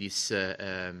embedded in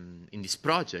these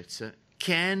projects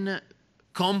can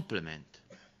complement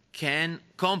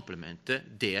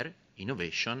their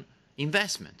innovation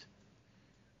investment.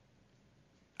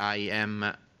 I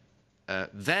am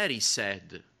very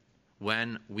sad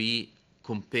when we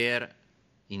compare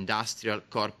industrial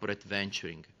corporate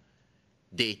venturing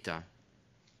data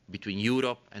between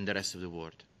Europe and the rest of the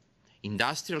world.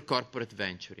 Industrial corporate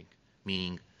venturing,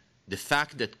 meaning the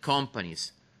fact that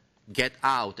companies get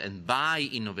out and buy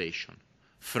innovation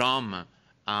from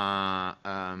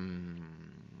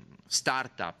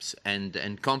startups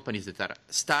and companies that are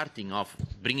starting off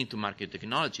bringing to market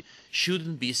technology,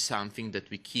 shouldn't be something that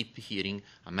we keep hearing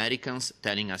Americans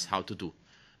telling us how to do.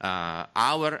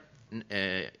 Our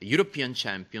European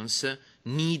champions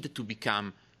need to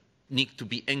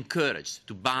be encouraged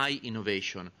to buy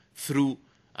innovation through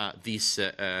these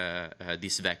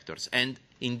vectors. And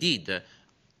indeed,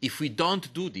 if we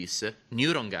don't do this,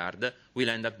 Neurongard will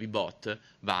end up being bought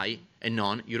by a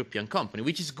non-European company,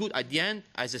 which is good. At the end,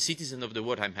 as a citizen of the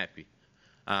world, I'm happy.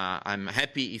 I'm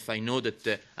happy if I know that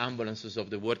the ambulances of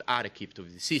the world are equipped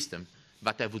with the system,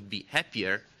 but I would be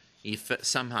happier if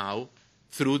somehow,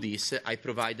 through this, I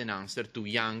provide an answer to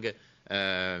young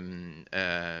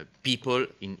people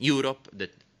in Europe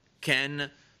that can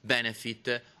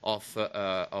benefit of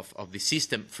the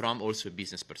system from also a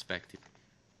business perspective.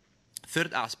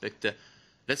 Third aspect,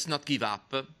 let's not give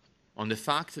up on the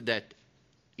fact that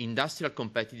industrial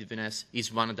competitiveness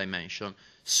is one dimension,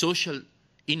 social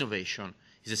innovation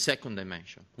is a second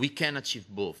dimension. We can achieve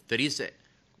both. There is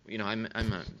I'm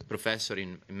a professor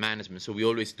in management, so we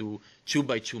always do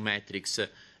 2x2 metrics,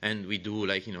 and we do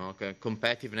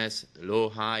competitiveness, low,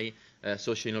 high,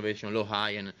 social innovation, low,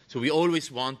 high, and so we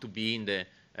always want to be in the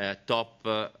top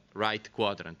right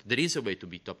quadrant. There is a way to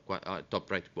be top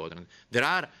right quadrant. There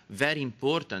are very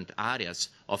important areas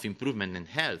of improvement, and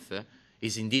health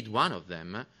is indeed one of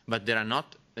them, but there are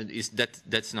not.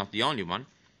 That's not the only one.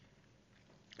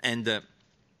 And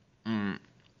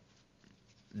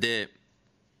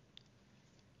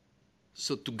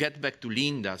so to get back to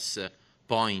Linda's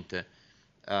point,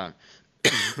 and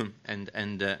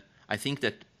I think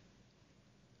that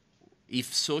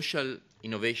if social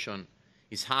innovation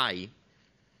is high,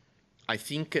 I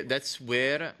think that's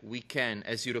where we can,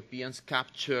 as Europeans,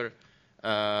 capture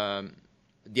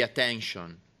the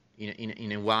attention,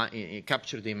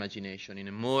 capture the imagination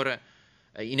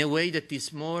in a way that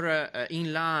is more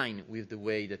in line with the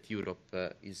way that Europe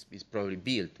is probably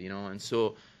built, and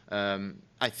so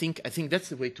I think that's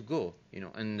the way to go,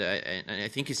 and I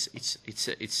think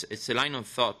it's a line of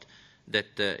thought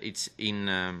that it's in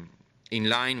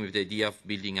line with the idea of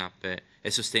building up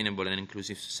a sustainable and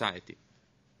inclusive society.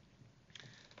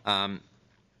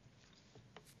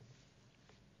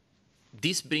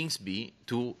 This brings me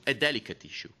to a delicate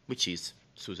issue, which is,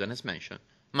 Susan has mentioned,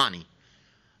 money.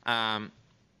 I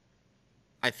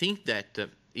think that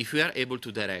if we are able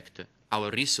to direct our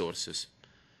resources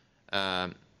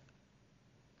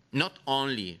not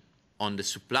only on the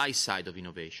supply side of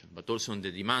innovation, but also on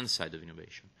the demand side of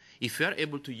innovation, if we are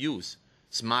able to use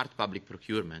smart public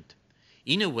procurement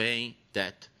in a way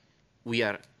that we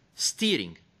are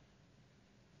steering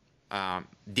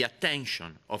the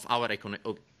attention of our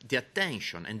the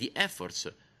attention and the efforts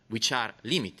which are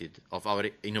limited of our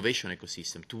innovation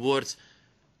ecosystem towards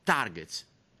targets.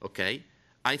 Okay,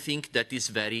 I think that is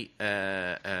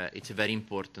it's a very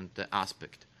important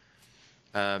aspect.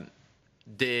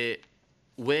 The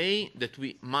way that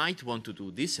we might want to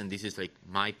do this, and this is like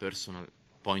my personal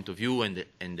point of view, and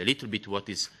a little bit what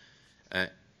is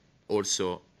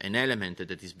also an element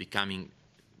that is becoming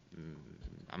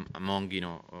among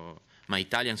my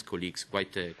Italian colleagues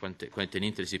quite an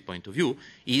interesting point of view,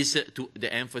 is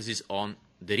the emphasis on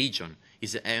the region,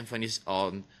 is the emphasis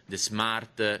on the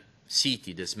smart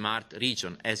city, the smart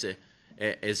region as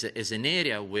an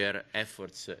area where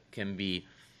efforts can be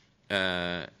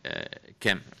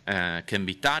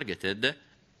targeted.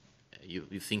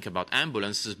 You think about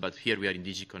ambulances, but here we are in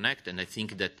DigiConnect, and I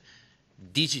think that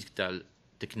digital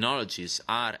technologies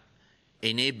are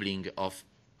enabling of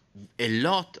a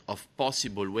lot of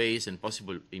possible ways and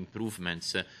possible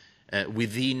improvements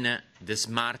within the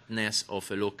smartness of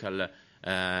a local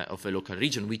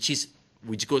region,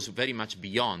 which goes very much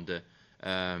beyond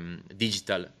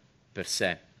digital per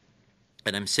se.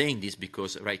 And I'm saying this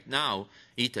because right now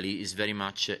Italy is very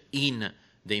much in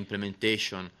the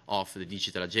implementation of the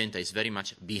digital agenda, is very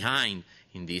much behind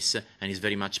in this, and is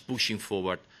very much pushing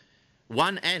forward.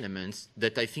 One element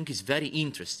that I think is very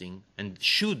interesting and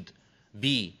should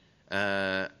be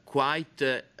and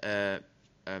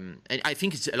I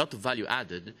think it's a lot of value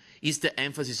added, is the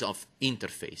emphasis of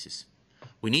interfaces.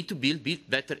 We need to build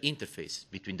better interfaces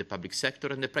between the public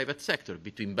sector and the private sector,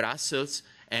 between Brussels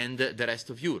and the rest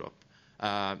of Europe.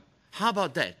 How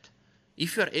about that?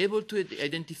 If you are able to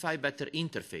identify better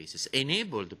interfaces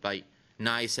enabled by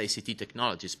nice ICT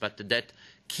technologies, but that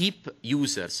keep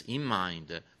users in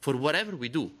mind for whatever we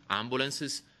do,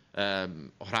 ambulances,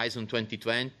 Horizon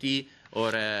 2020,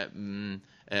 or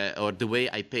the way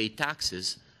I pay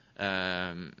taxes,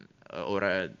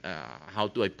 or how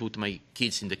do I put my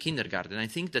kids in the kindergarten. I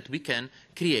think that we can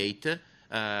create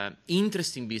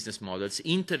interesting business models,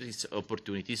 interesting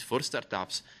opportunities for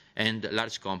startups and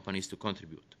large companies to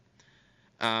contribute.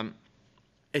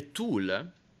 A tool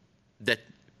that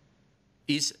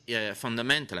is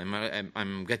fundamental,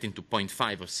 I'm getting to point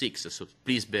 5 or 6, so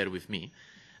please bear with me,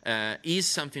 is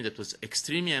something that was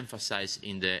extremely emphasized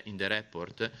in the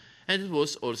report, and it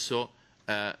was also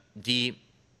the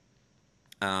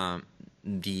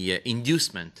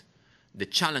inducement, the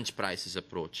challenge prices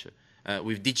approach.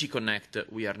 With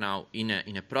DigiConnect, we are now in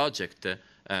a project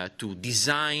to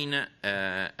design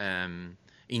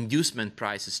inducement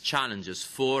prices challenges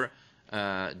for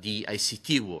the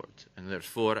ICT world, and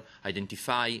therefore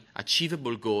identify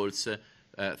achievable goals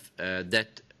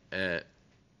that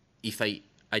if I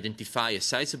identify a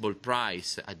sizable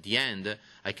price at the end,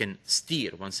 I can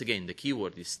steer, once again, the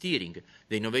keyword is steering,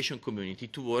 the innovation community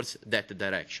towards that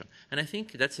direction. And I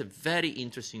think that's a very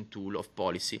interesting tool of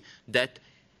policy that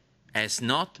has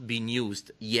not been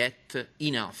used yet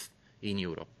enough in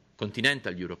Europe,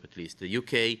 continental Europe at least. The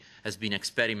UK has been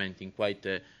experimenting quite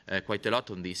a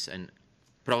lot on this, and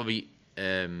probably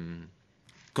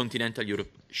continental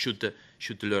Europe should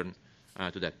learn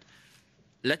to that.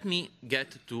 Let me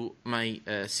get to my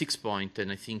 6th point,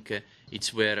 and I think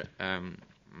it's where,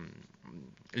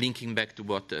 linking back to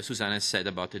what Susanna said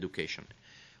about education.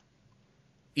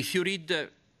 If you read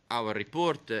our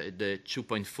report, the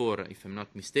 2.4, if I'm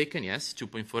not mistaken, yes,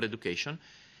 2.4 education,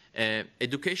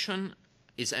 education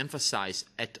is emphasized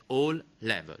at all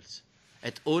levels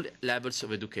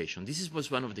of education. This was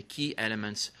one of the key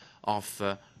elements of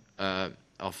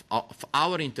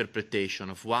our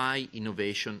interpretation of why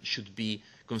innovation should be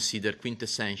considered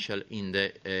quintessential in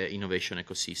the innovation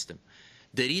ecosystem.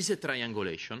 There is a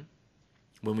triangulation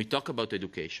when we talk about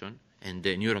education, and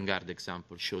the NeuronGuard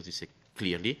example shows this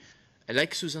clearly,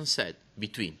 like Susan said,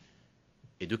 between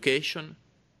education,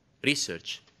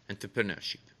 research,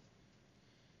 entrepreneurship.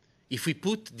 If we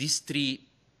put these 3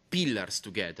 pillars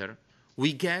together,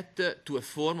 we get to a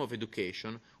form of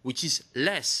education which is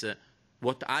less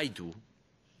what I do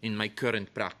in my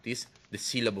current practice, the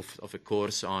syllabus of a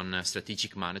course on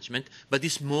strategic management, but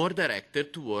is more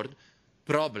directed toward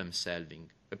problem solving,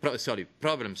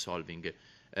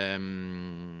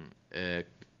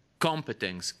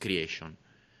 competence creation.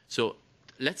 So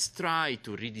let's try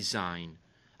to redesign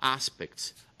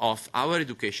aspects of our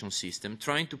education system,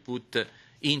 trying to put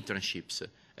internships,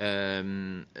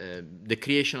 the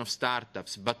creation of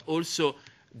startups, but also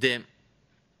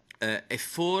a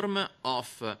form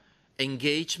of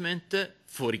engagement,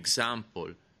 for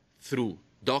example, through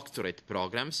doctorate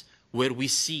programs, where we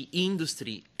see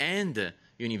industry and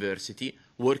university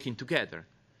working together.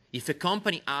 If a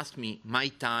company asks me my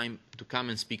time to come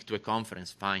and speak to a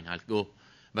conference, fine, I'll go.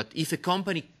 But if a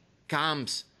company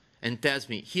comes and tells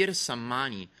me, here's some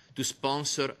money to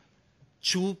sponsor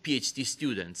 2 PhD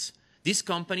students, this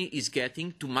company is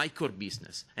getting to my core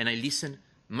business, and I listen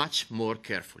much more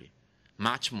carefully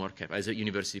as a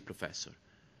university professor.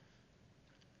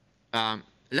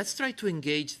 Let's try to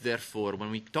engage, therefore, when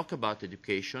we talk about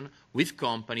education, with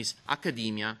companies,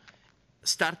 academia,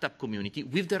 startup community,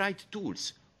 with the right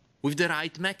tools, with the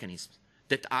right mechanisms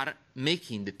that are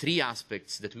making the 3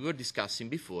 aspects that we were discussing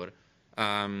before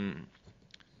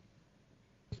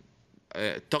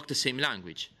talk the same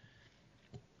language.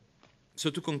 So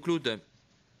to conclude,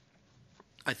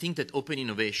 I think that open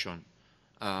innovation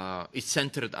is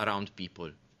centered around people.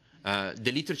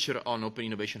 The literature on open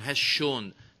innovation has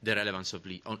shown the relevance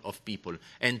of people.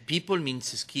 And people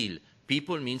means skill.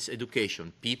 People means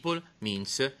education. People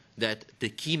means that the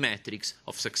key metrics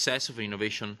of success of an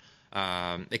innovation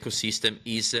ecosystem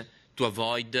is to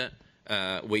avoid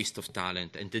waste of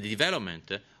talent and the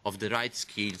development of the right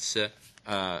skills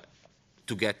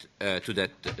to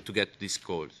get these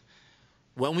goals.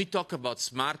 When we talk about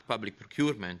smart public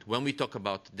procurement, when we talk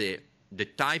about the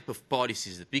type of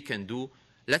policies that we can do,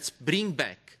 let's bring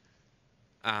back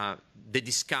the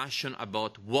discussion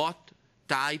about what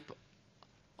type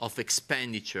of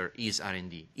expenditure is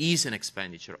R&D, is an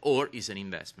expenditure or is an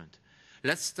investment.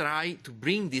 Let's try to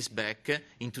bring this back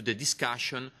into the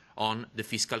discussion on the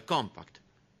fiscal compact.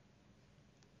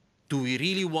 Do we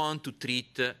really want to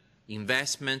treat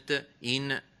investment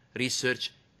in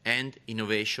research and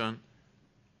innovation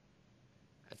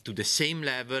to the same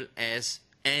level as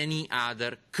any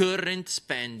other current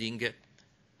spending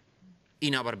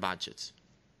in our budgets?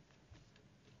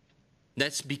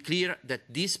 Let's be clear that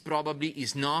this probably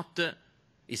is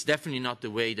definitely not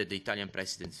the way that the Italian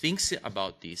president thinks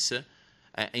about this,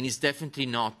 and is definitely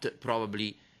not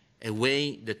probably a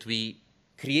way that we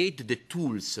create the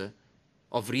tools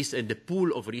of and the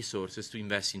pool of resources to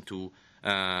invest into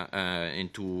our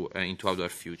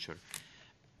future.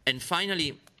 And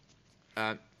finally,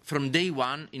 from day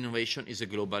one, innovation is a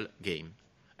global game.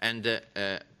 And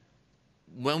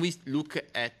when we look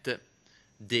at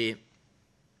the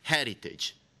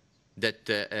heritage that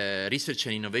research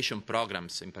and innovation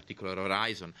programs, in particular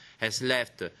Horizon, has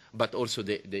left, but also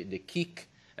the KIC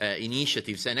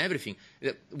initiatives and everything,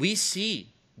 we see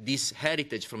this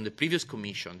heritage from the previous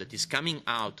commission that is coming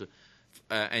out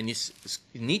and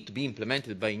need to be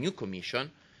implemented by a new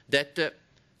commission, that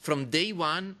from day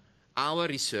one, our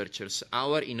researchers,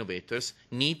 our innovators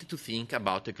need to think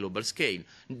about a global scale.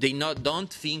 They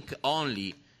don't think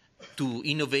only to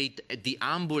innovate the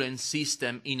ambulance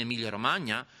system in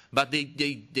Emilia-Romagna, but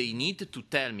they need to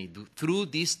tell me, through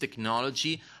this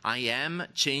technology, I am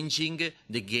changing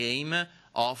the game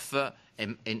of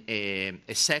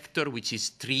a sector which is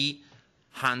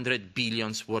 300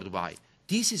 billion worldwide.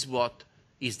 This is what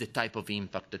is the type of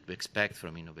impact that we expect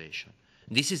from innovation.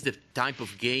 This is the type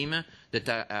of game that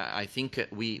I think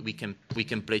we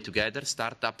can play together,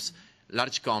 startups,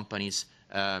 large companies,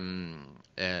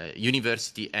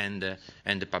 university and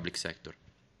the public sector.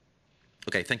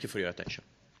 Okay, thank you for your attention.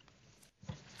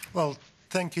 Well,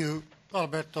 thank you,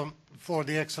 Alberto, for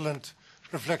the excellent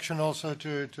reflection also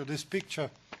to this picture.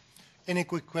 Any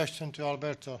quick question to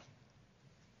Alberto?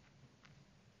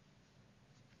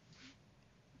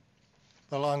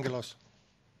 Well, Angelos.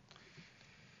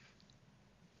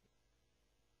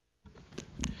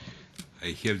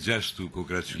 I have just to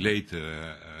congratulate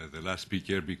the last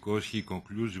speaker, because he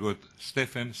concludes what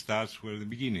Stefan starts from the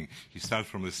beginning. He starts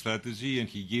from the strategy and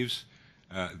he gives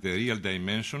the real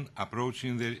dimension,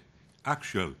 approaching the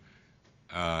actual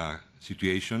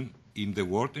situation in the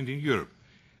world and in Europe.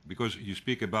 Because you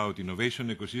speak about innovation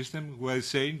ecosystem while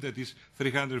saying that it's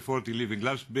 340 living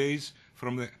labs based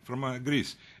from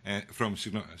Greece, from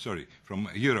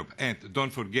Europe. And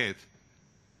don't forget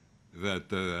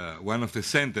that one of the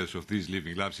centers of these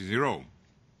living labs is in Rome.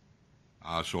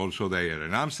 So also they are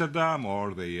in Amsterdam,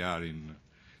 or they are in...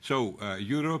 So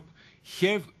Europe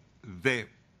have the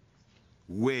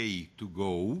way to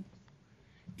go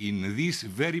in this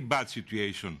very bad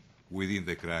situation within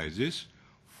the crisis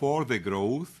for the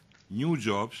growth, new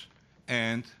jobs,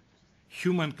 and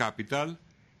human capital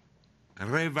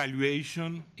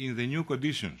reevaluation in the new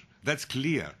conditions. That's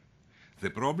clear. The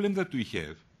problem that we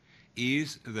have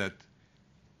is that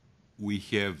we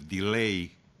have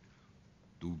delay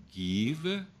to give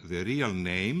the real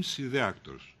names to the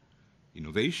actors.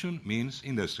 Innovation means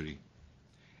industry.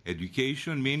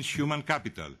 Education means human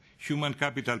capital. Human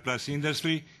capital plus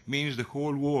industry means the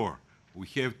whole war we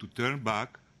have to turn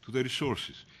back to the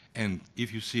resources. And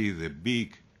if you see the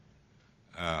big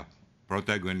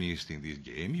protagonist in this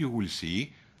game, you will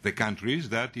see the countries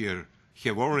that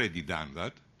have already done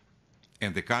that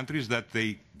and the countries that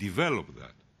they developed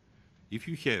that. If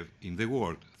you have in the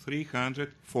world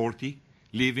 340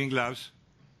 living labs,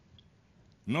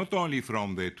 not only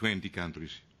from the 20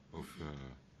 countries of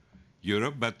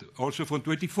Europe, but also from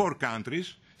 24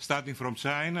 countries, starting from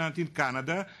China until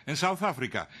Canada and South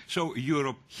Africa. So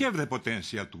Europe have the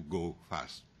potential to go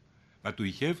fast. But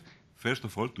we have, first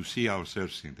of all, to see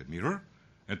ourselves in the mirror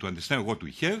and to understand what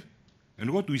we have and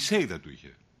what we say that we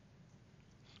have.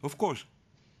 Of course,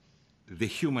 the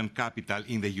human capital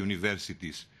in the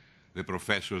universities, the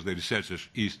professors, the researchers,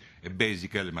 is a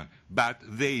basic element. But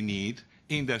they need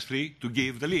industry to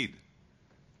give the lead.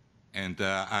 And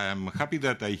I am happy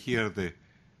that I hear the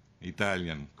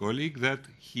Italian colleague that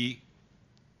he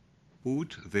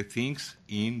put the things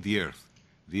in the earth.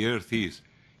 The earth is,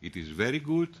 it is very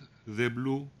good, the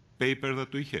blue paper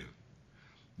that we have.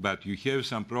 But you have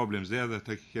some problems there that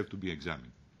have to be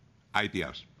examined.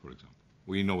 IPRs, for example.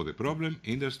 We know the problem,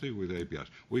 industry with IPRs.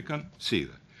 We can see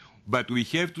that. But we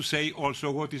have to say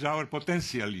also what is our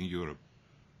potential in Europe.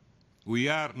 We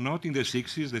are not in the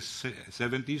 60s, the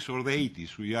 70s, or the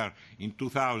 80s. We are in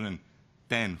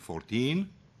 2010, 14,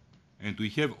 and we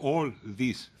have all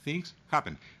these things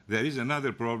happen. There is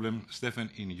another problem, Stefan,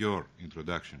 in your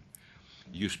introduction.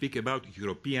 You speak about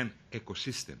European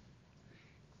ecosystem.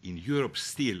 In Europe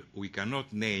still, we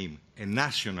cannot name a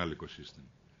national ecosystem.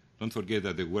 Don't forget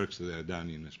that the works that are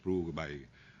done in Sprue by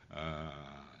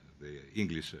the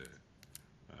English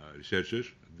researchers,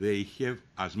 they have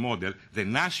as model the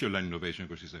national innovation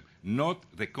ecosystem, not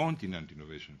the continent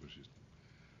innovation ecosystem.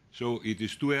 So it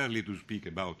is too early to speak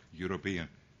about European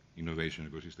innovation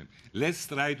ecosystem. Let's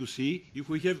try to see if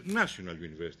we have national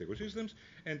university ecosystems,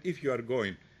 and if you are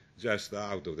going just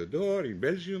out of the door in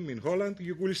Belgium, in Holland,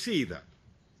 you will see that.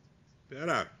 There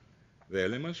are the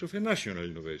elements of a national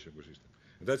innovation ecosystem.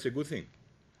 That's a good thing.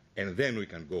 And then we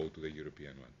can go to the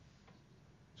European one.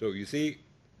 So you see,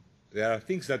 there are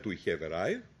things that we have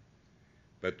arrived,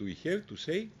 but we have to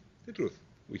say the truth.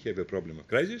 We have a problem of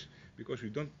crisis because we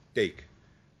don't take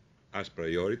as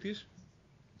priorities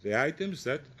the items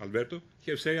that Alberto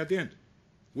have said at the end.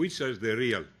 Which is the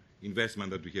real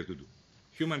investment that we have to do?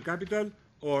 Human capital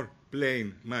or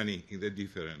plain money in the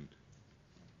different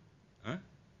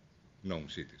known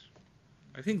cities?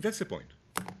 I think that's the point.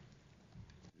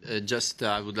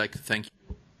 I would like to thank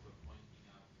you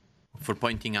for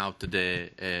pointing out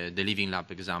the Living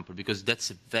Lab example, because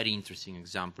that's a very interesting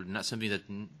example, not something that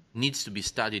needs to be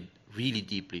studied really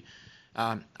deeply.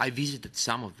 I visited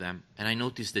some of them, and I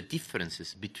noticed the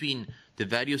differences between the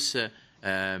various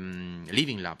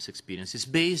Living Labs experiences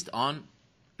based on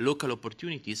local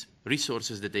opportunities,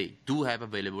 resources that they do have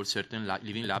available, certain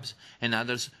Living Labs, and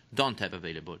others don't have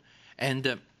available.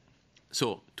 And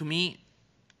so, to me,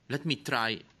 let me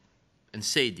try and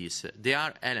say this. There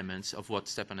are elements of what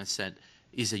Stefan has said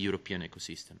is a European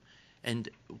ecosystem. And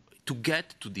to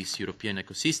get to this European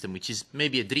ecosystem, which is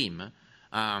maybe a dream,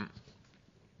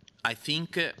 I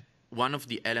think one of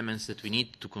the elements that we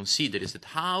need to consider is that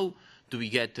how do we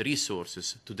get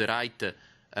resources to the right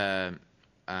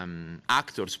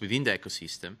actors within the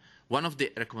ecosystem. One of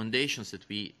the recommendations that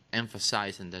we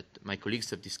emphasize and that my colleagues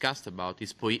have discussed about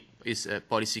is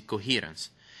policy coherence.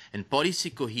 And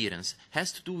policy coherence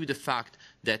has to do with the fact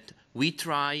that we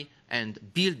try and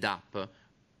build up,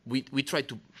 we try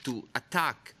to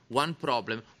attack one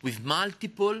problem with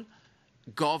multiple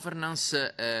governance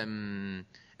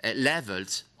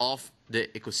levels of the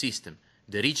ecosystem.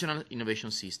 The regional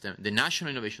innovation system, the national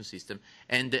innovation system,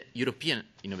 and the European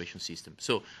innovation system.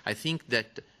 So I think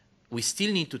that we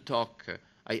still need to talk.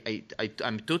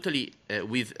 I'm totally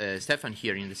with Stefan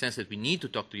here in the sense that we need to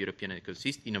talk to European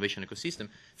innovation ecosystem,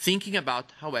 thinking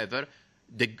about, however,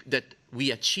 that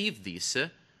we achieve this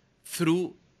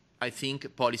through, I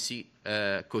think, policy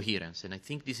coherence. And I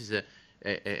think this is a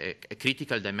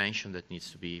critical dimension that needs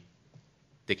to be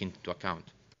taken into account.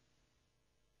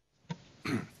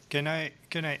 Can I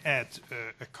add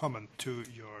a comment to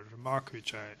your remark,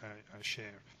 which I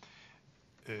share?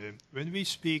 When we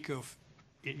speak of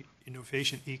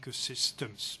innovation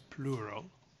ecosystems, plural,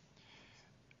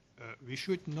 we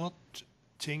should not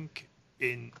think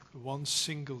in one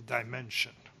single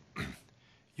dimension.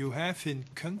 You have in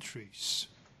countries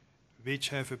which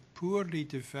have a poorly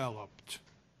developed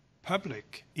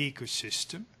public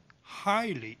ecosystem,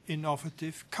 highly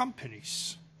innovative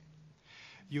companies.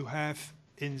 You have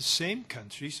in the same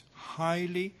countries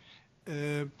highly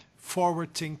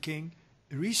forward-thinking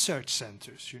research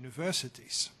centers,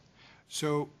 universities.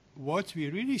 So what we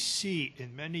really see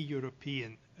in many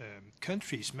European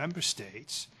countries, member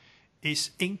states,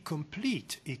 is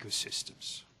incomplete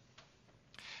ecosystems,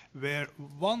 where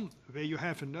you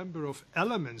have a number of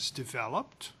elements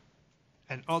developed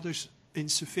and others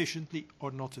insufficiently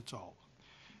or not at all.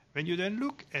 When you then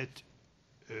look at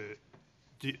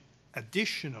the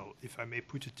additional, if I may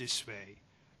put it this way,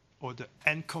 or the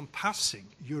encompassing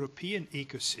European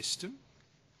ecosystem,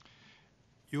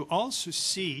 you also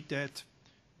see that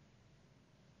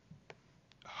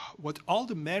what all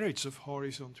the merits of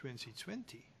Horizon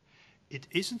 2020, it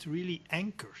isn't really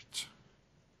anchored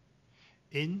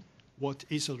in what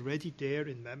is already there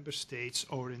in member states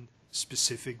or in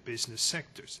specific business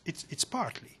sectors. It's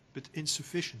partly, but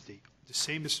insufficiently. The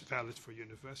same is valid for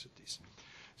universities.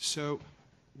 So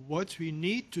what we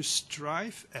need to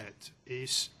strive at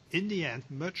is, in the end,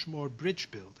 much more bridge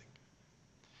building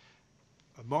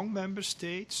among member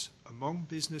states, among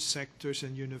business sectors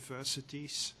and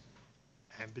universities,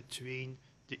 and between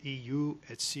the EU,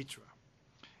 etc.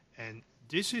 And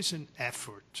this is an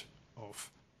effort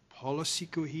of policy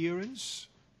coherence,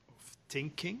 of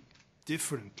thinking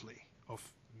differently,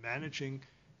 of managing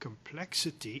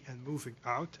complexity and moving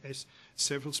out, as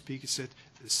several speakers said,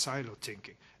 the silo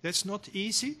thinking. That's not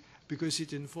easy because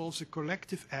it involves a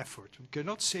collective effort. We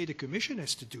cannot say the Commission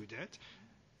has to do that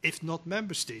if not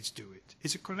member states do it.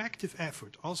 It's a collective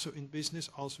effort, also in business,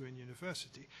 also in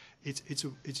university. It's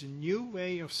a new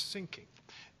way of thinking.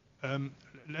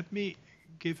 Let me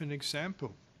give an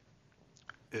example.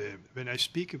 When I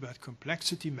speak about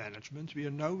complexity management, we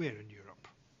are nowhere in Europe.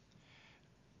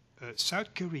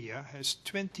 South Korea has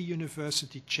 20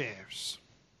 university chairs.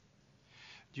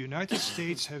 The United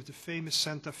States have the famous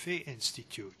Santa Fe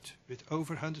Institute with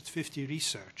over 150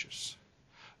 researchers.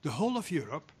 The whole of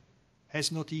Europe has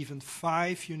not even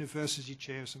 5 university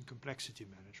chairs on complexity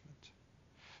management.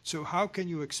 So how can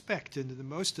you expect in the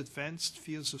most advanced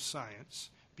fields of science,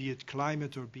 be it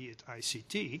climate or be it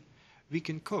ICT, we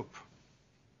can cope?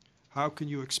 How can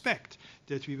you expect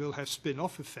that we will have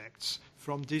spin-off effects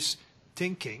from this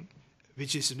thinking,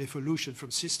 which is an evolution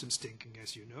from systems thinking,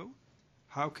 as you know?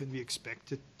 How can we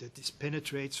expect that this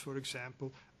penetrates, for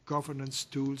example, governance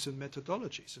tools and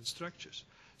methodologies and structures?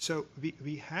 So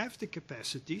we have the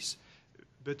capacities,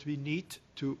 but we need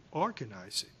to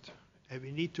organize it. And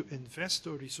we need to invest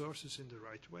our resources in the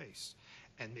right ways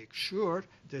and make sure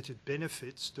that it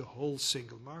benefits the whole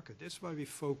single market. That's why we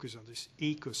focus on this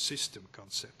ecosystem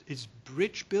concept. It's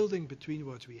bridge building between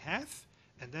what we have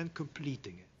and then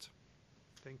completing it.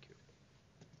 Thank you.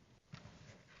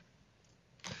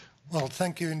 Well,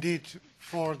 thank you indeed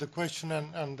for the question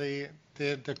and the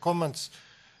comments.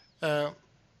 Well,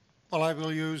 I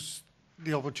will use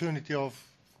the opportunity of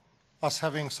us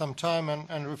having some time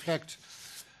and reflect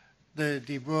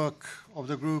the work of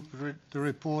the group, the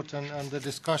report and the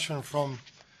discussion from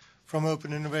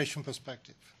open innovation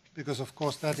perspective, because of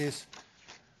course that is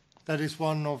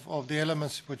one of the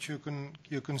elements which you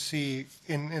can see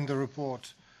in the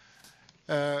report.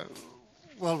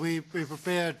 Well, we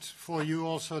prepared for you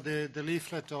also the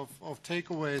leaflet of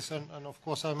takeaways, and of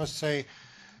course I must say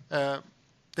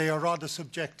they are rather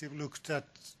subjective, looked at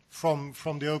from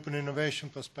the open innovation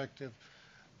perspective.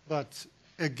 But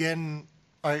again,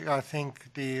 I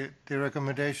think the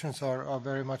recommendations are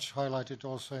very much highlighted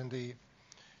also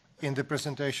in the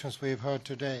presentations we've heard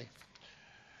today.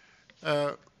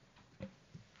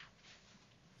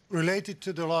 Related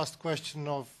to the last question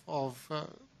of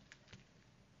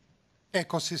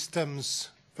ecosystems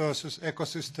versus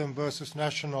ecosystem versus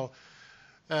national,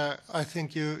 I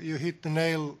think you hit the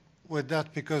nail with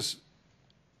that, because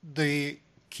the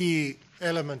key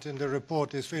element in the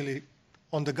report is really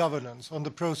on the governance, on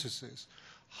the processes,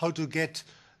 how to get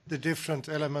the different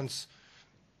elements,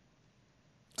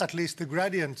 at least the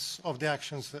gradients of the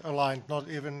actions aligned, not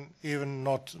even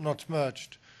not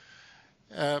merged.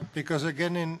 Because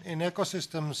again, in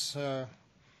ecosystems,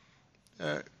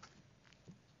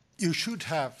 you should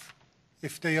have,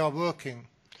 if they are working,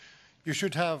 you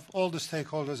should have all the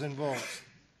stakeholders involved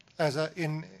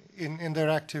in their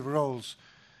active roles,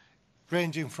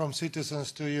 ranging from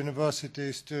citizens to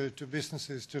universities to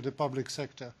businesses to the public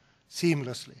sector,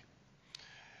 seamlessly.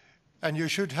 And you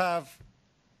should have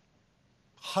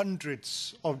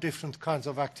hundreds of different kinds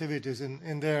of activities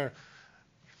in there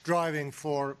driving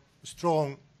for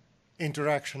strong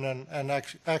interaction. And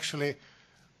actually,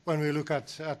 when we look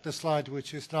at the slide,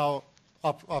 which is now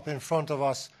up in front of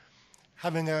us,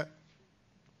 having a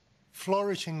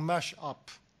flourishing mash-up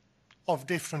of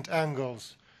different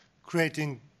angles,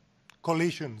 creating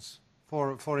collisions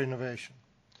for innovation.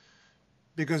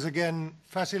 Because again,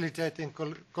 facilitating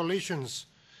collisions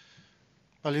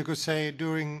well, you could say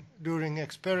during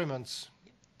experiments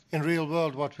in real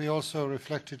world, what we also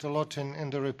reflected a lot in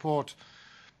the report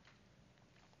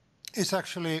is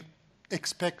actually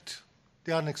expect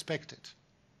the unexpected,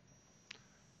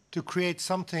 to create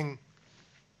something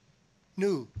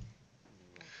new.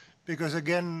 Because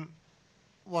again,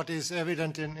 what is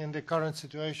evident in the current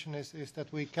situation is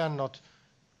that we cannot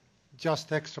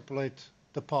just extrapolate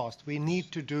the past. We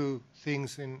need to do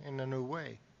things in a new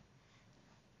way.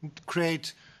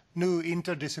 Create new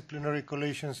interdisciplinary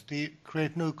collisions,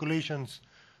 create new collisions,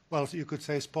 well, you could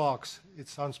say sparks, it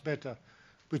sounds better,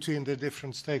 between the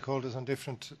different stakeholders and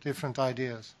different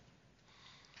ideas.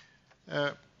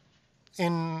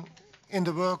 In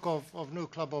the work of New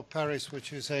Club of Paris,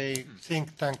 which is a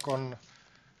think tank on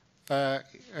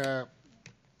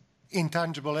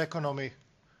intangible economy,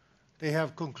 they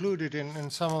have concluded in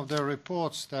some of their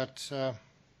reports that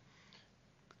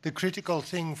the critical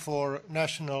thing for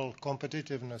national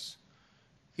competitiveness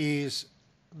is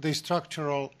the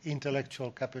structural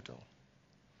intellectual capital,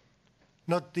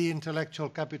 not the intellectual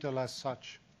capital as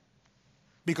such,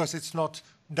 because it's not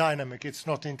dynamic, it's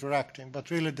not interacting,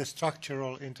 but really the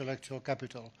structural intellectual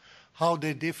capital, how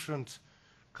the different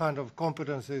kind of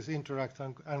competencies interact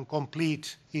and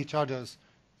complete each other's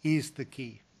is the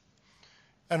key.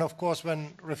 And of course,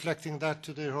 when reflecting that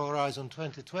to the Horizon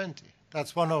 2020,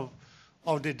 that's one of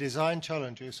the design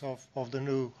challenges of the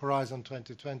new Horizon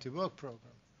 2020 work program.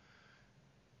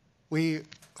 We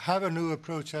have a new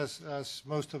approach, as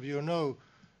most of you know,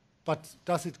 but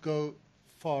does it go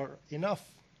far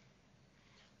enough?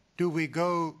 Do we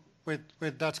go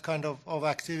with that kind of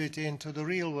activity into the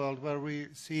real world where we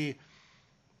see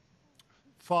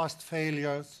fast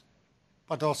failures,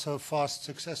 but also fast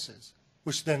successes,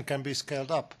 which then can be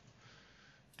scaled up?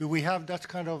 Do we have that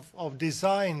kind of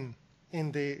design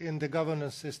in the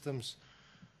governance systems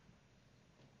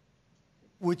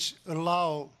which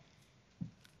allow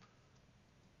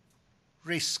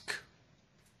risk?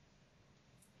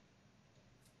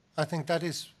 I think that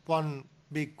is one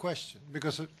big question,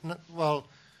 because, well,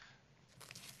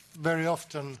 very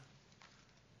often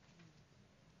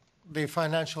the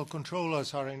financial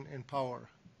controllers are in power.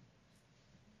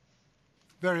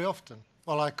 Very often.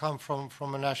 Well, I come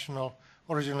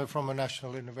originally from a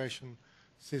national innovation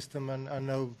system, and I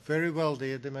know very well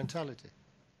the mentality.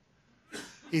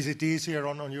 Is it easier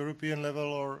on European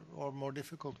level or more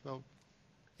difficult? Well,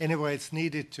 anyway, it's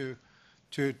needed to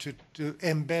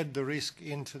embed the risk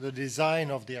into the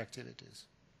design of the activities.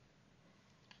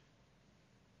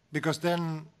 Because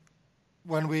then,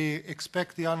 when we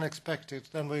expect the unexpected,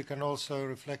 then we can also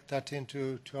reflect that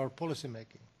into our policy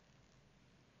making.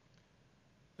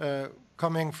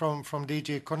 Coming from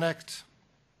DG Connect,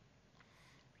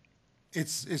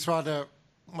 it's rather,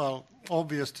 well,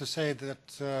 obvious to say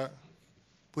that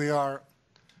we are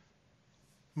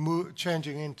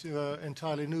changing into an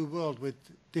entirely new world with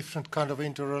different kind of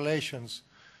interrelations,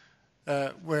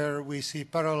 where we see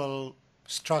parallel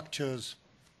structures,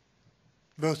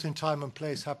 both in time and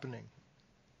place, happening.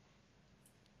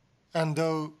 And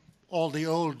though all the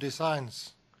old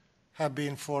designs have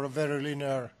been for a very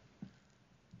linear,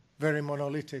 very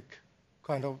monolithic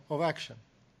kind of action.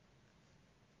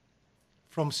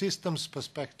 From systems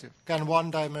perspective, can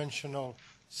one-dimensional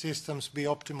systems be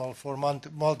optimal for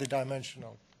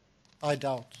multi-dimensional? I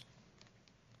doubt.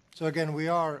 So again, we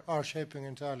are shaping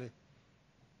entirely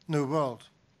new world.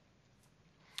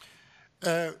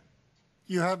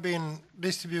 You have been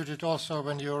distributed also,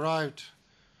 when you arrived,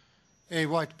 a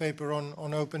white paper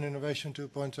on Open Innovation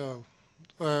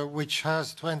 2.0, which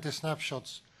has 20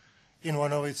 snapshots in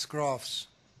one of its graphs.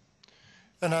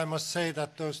 And I must say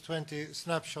that those 20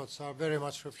 snapshots are very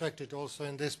much reflected also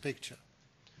in this picture.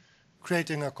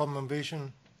 Creating a common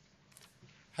vision,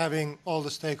 having all the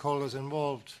stakeholders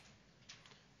involved,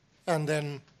 and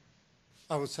then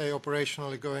I would say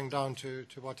operationally going down to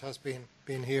what has been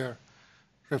here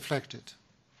reflected.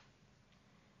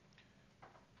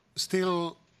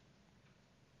 Still,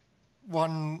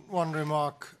 one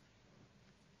remark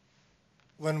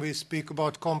when we speak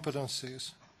about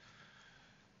competencies.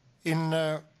 In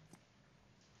the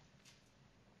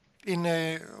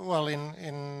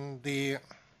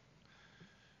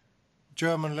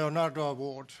German Leonardo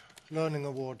Award, Learning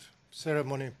Award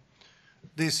ceremony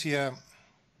this year,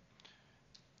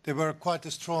 there were quite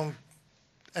a strong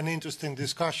and interesting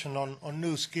discussion on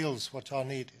new skills, what are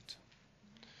needed.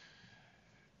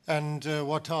 And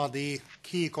what are the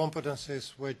key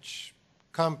competencies which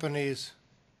companies,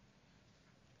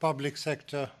 public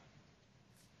sector,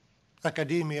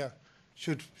 academia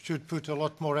should put a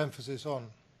lot more emphasis on.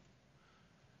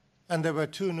 And there were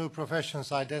two new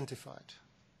professions identified.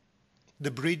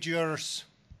 The bridgers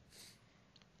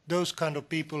those kind of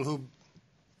people who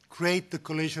create the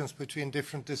collisions between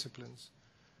different disciplines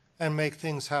and make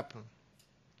things happen,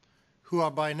 who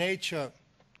are by nature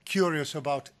curious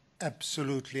about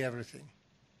absolutely everything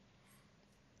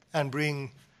and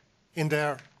bring in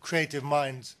their creative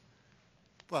minds,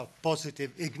 well,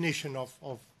 positive ignition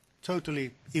of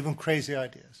totally even crazy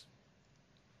ideas.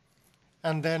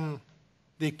 And then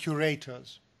the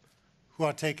curators who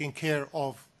are taking care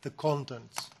of the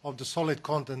contents, of the solid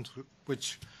content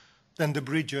which then the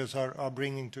bridgers are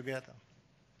bringing together.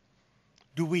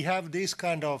 Do we have these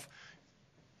kind of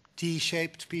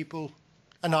T-shaped people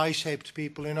and I-shaped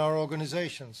people in our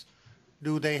organizations?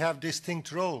 Do they have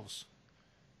distinct roles?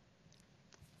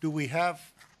 Do we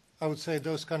have, I would say,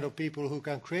 those kind of people who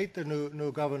can create the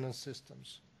new governance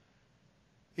systems?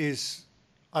 Is,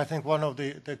 I think, one of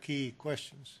the key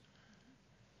questions.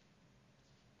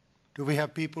 Do we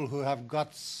have people who have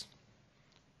guts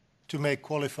to make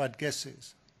qualified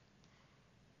guesses?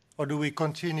 Or do we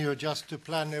continue just to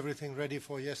plan everything ready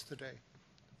for yesterday,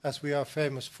 as we are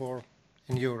famous for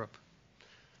in Europe?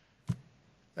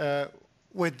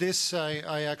 With this,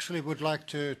 I actually would like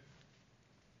to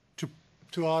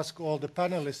ask all the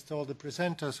panelists, all the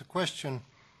presenters a question.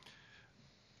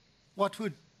 What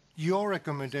would your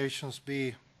recommendations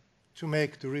be to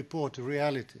make the report a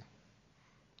reality?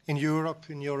 In Europe,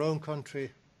 in your own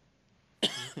country,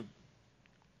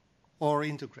 or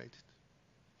integrated?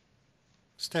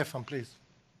 Stefan, please.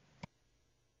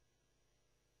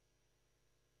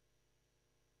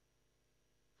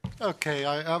 Okay,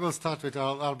 I will start with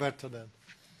Alberto then.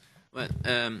 Well,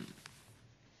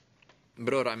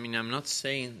 Bro, I mean, I'm not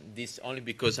saying this only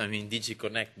because I'm in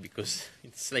DigiConnect, because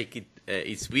it's like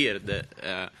it's weird.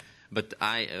 But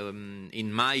I,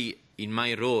 in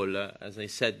my role, as I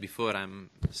said before, I'm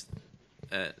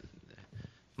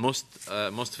most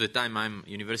of the time I'm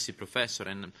university professor,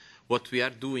 and what we are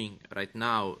doing right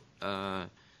now,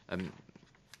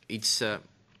 it's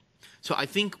so I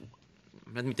think.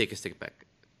 Let me take a step back.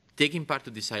 Taking part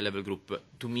of this high-level group,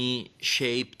 to me,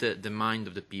 shaped the mind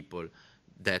of the people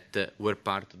that were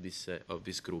part of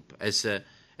this group.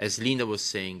 As Linda was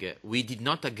saying, we did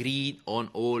not agree on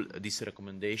all these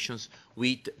recommendations.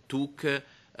 We took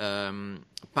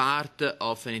part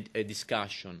of a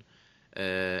discussion,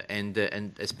 and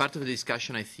as part of the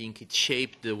discussion, I think it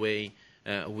shaped the way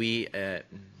we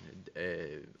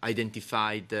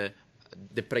identified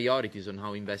the priorities on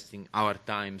how investing our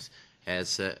times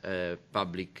as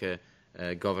public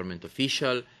government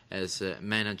official, as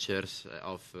managers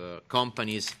of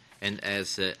companies, and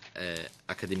as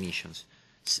academicians.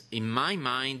 In my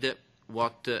mind,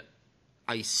 what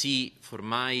I see for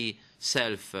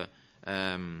myself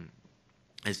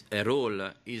as a role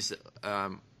is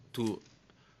to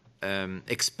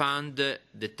expand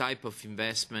the type of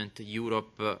investment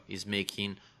Europe is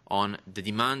making on the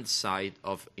demand side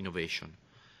of innovation.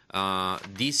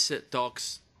 This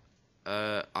talks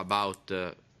about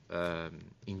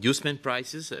inducement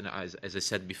prices, and as I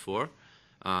said before,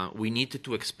 we need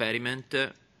to experiment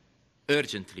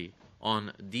urgently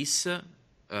on this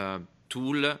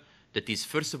tool that is,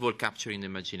 first of all, capturing the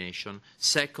imagination.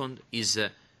 Second, is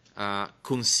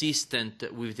consistent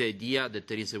with the idea that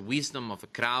there is a wisdom of a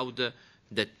crowd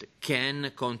that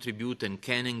can contribute and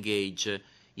can engage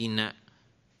in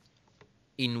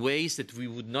ways that we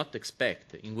would not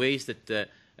expect, in ways that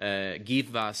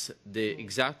give us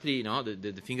exactly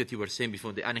the thing that you were saying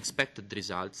before, the unexpected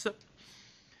results,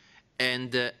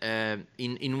 and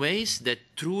in ways that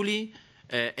truly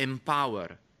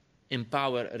empower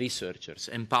researchers,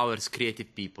 empowers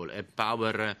creative people,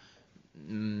 empower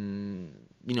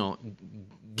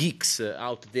geeks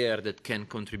out there that can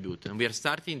contribute. And we are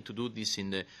starting to do this in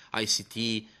the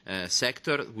ICT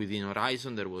sector. Within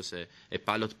Horizon, there was a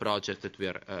pilot project that we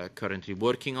are currently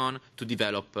working on to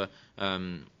develop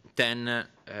 10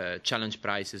 challenge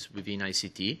prizes within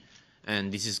ICT.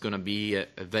 And this is going to be a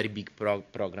very big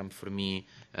program for me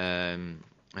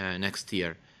next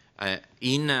year.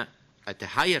 At a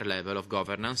higher level of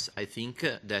governance, I think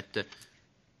that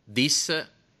this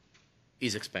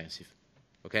is expensive.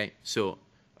 Okay, so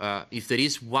if there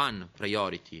is one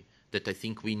priority that I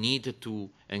think we need to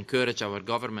encourage our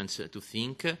governments to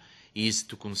think, is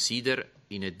to consider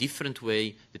in a different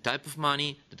way the type of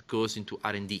money that goes into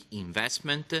R&D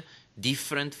investment,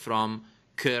 different from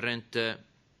current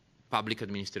public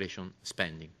administration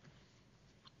spending.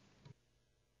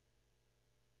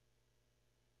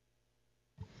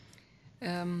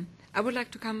 I would like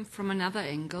to come from another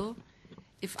angle.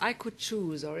 If I could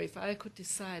choose, or if I could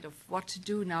decide of what to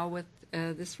do now with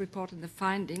this report and the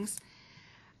findings,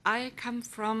 I come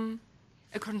from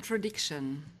a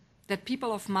contradiction that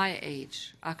people of my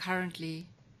age are currently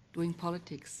doing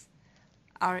politics,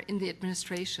 are in the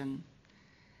administration.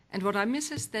 And what I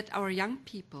miss is that our young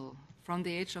people from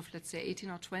the age of, let's say, 18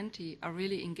 or 20 are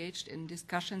really engaged in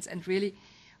discussions and really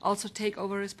also take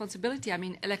over responsibility. I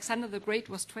mean, Alexander the Great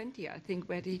was 20, I think,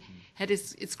 where he had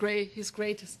his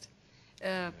greatest,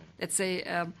 let's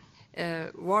say,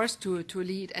 wars to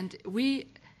lead. And we,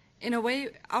 in a way,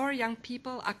 our young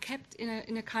people are kept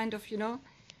in a kind of,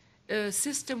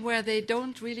 system where they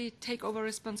don't really take over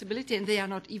responsibility and they are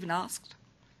not even asked.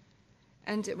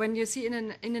 And when you see in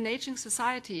an aging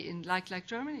society, like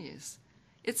Germany is,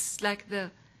 it's like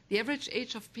the average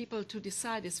age of people to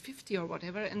decide is 50 or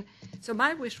whatever. And so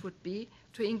my wish would be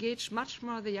to engage much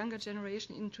more the younger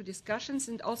generation into discussions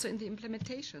and also in the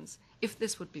implementations, if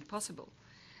this would be possible.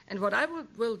 And what I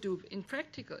will do in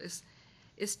practical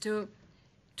is to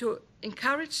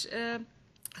encourage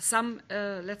some,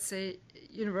 let's say,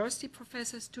 university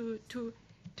professors to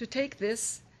take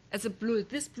this as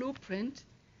this blueprint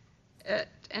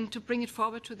and to bring it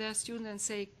forward to their students and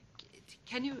say,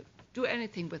 can you do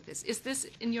anything with this? Is this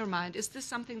in your mind? Is this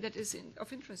something that is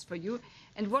of interest for you?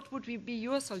 And what would be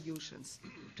your solutions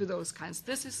to those kinds?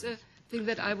 This is a thing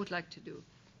that I would like to do.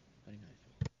 Very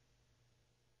nice.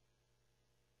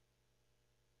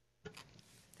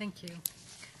 Thank you.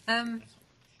 I'm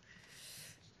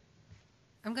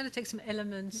going to take some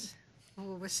elements of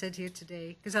what was said here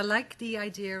today, because I like the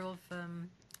idea of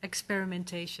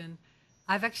experimentation.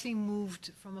 I've actually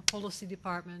moved from a policy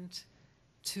department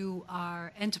to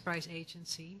our enterprise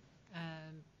agency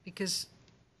because,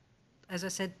 as I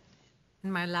said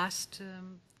in my last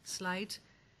slide,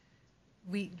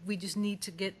 we just need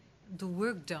to get the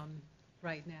work done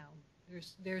right now.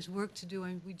 There's work to do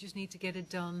and we just need to get it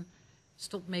done.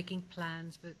 Stop making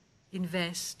plans, but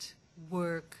invest,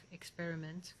 work,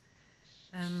 experiment.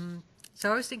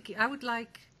 So I was thinking I would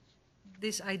like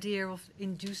this idea of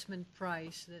inducement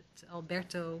price that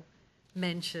Alberto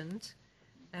mentioned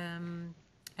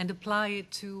and apply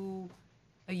it to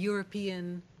a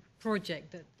European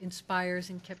project that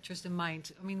inspires and captures the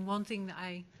mind. I mean, one thing that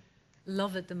I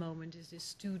love at the moment is this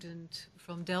student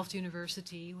from Delft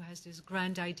University who has this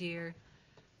grand idea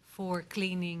for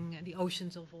cleaning the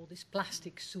oceans of all this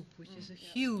plastic soup, which is a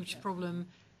huge problem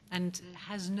and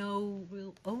has no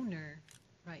real owner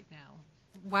right now.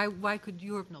 Why could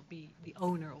Europe not be the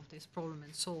owner of this problem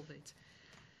and solve it?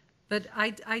 But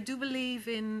I do believe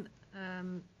in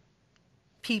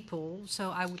people, so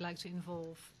I would like to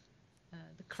involve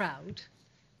the crowd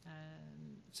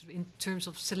sort of in terms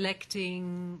of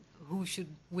selecting who should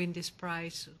win this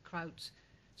prize, crowd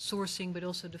sourcing, but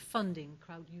also the funding,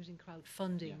 using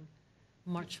crowdfunding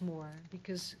much more,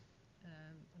 because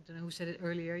I don't know who said it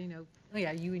earlier,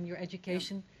 you in your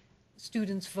education,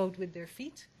 students vote with their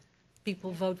feet,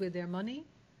 people vote with their money,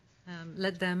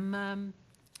 let them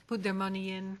put their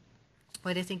money in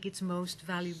where they think it's most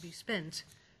valuably spent.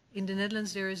 In the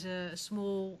Netherlands there is a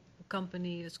small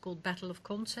company that's called Battle of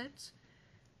Concepts,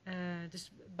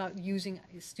 just about using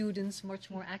students much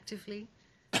more actively.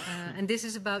 And this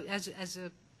is about, as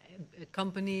a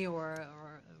company or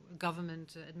a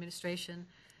government administration,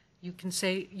 you can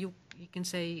say you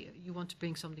want to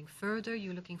bring something further,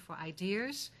 you're looking for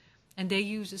ideas, and they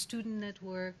use a student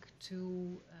network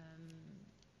to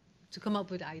come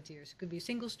up with ideas. It could be a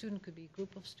single student, could be a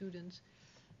group of students.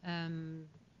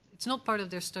 It's not part of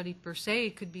their study per se,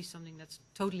 it could be something that's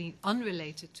totally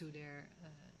unrelated to their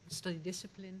study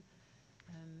discipline.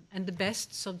 And the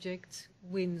best subject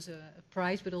wins a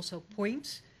prize, but also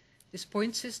points. This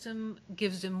point system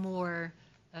gives them more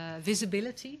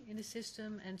visibility in the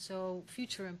system, and so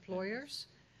future employers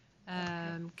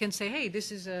can say, hey,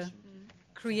 this is a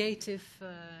creative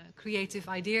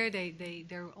idea.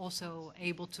 They're also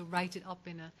able to write it up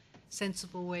in a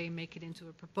sensible way, make it into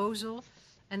a proposal.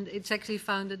 And it's actually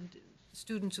found that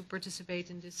students who participate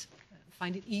in this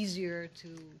find it easier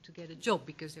to get a job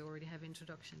because they already have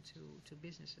introduction to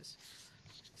businesses.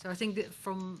 So I think that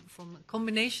from a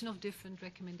combination of different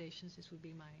recommendations, this would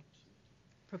be my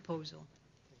proposal.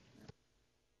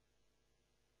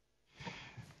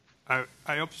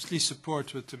 I obviously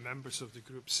support what the members of the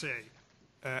group say.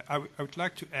 I would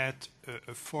like to add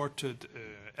a fourth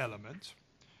element.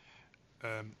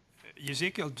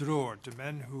 Ezekiel Droor, the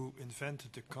man who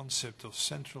invented the concept of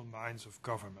central minds of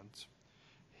government,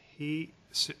 he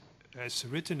has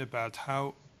written about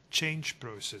how change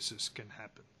processes can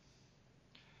happen.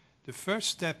 The first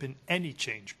step in any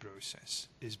change process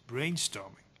is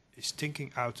brainstorming, is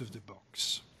thinking out of the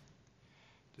box.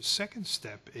 The second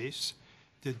step is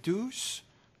that those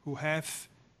who have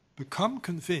become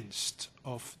convinced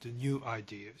of the new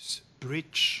ideas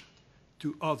bridge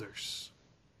to others.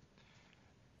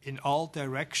 in all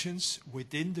directions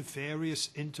within the various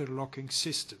interlocking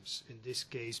systems, in this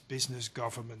case business,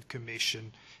 government,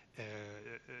 commission,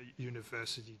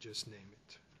 university, just name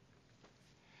it.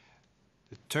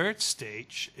 The third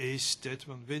stage is that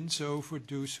one wins over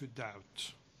those who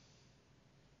doubt.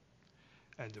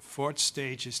 And the fourth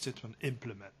stage is that one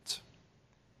implement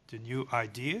the new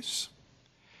ideas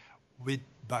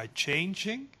by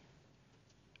changing,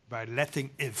 by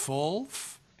letting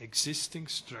evolve existing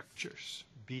structures,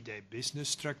 be they business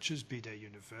structures, be they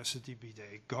university, be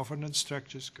they governance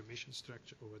structures, commission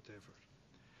structure, or whatever.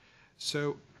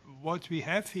 So what we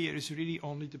have here is really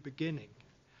only the beginning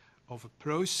of a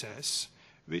process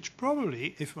which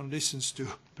probably, if one listens to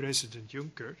President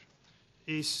Juncker,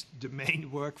 is the main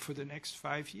work for the next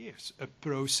 5 years. A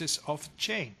process of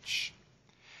change,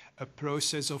 a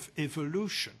process of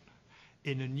evolution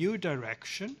in a new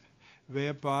direction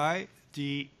whereby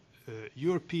the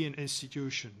European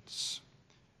institutions,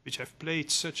 which have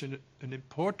played such an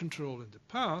important role in the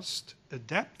past,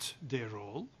 adapt their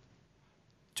role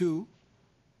to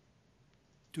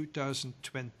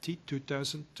 2020,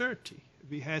 2030.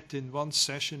 We had in one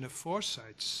session a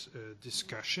foresight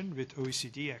discussion with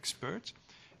OECD experts,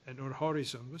 and our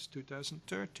horizon was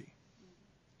 2030.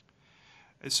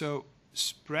 And so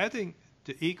spreading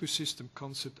the ecosystem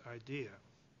concept idea,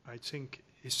 I think,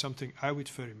 is something I would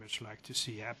very much like to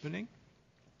see happening.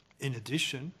 In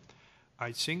addition,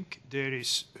 I think there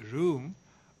is room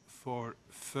for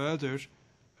further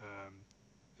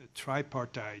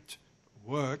tripartite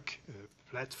work,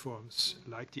 platforms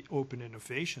like the Open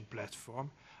Innovation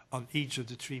Platform on each of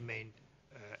the three main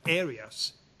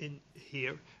areas in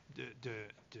here,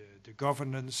 the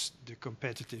governance, the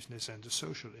competitiveness, and the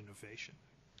social innovation.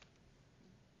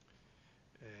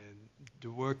 And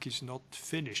the work is not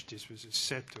finished. This was a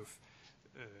set of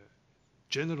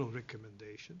general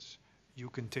recommendations. You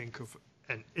can think of,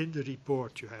 and in the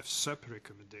report you have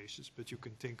sub-recommendations, but you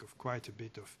can think of quite a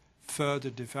bit of further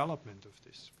development of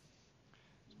this.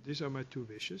 These are my two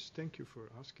wishes. Thank you for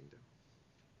asking them.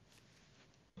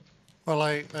 Well,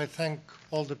 I thank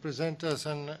all the presenters,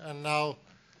 and now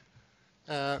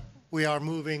we are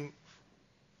moving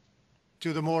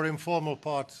to the more informal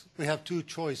part. We have two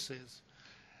choices,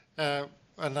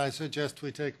 and I suggest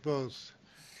we take both.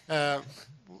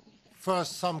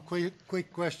 First, some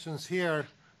quick questions here,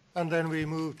 and then we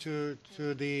move to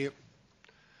the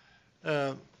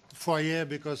foyer,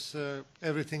 because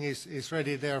everything is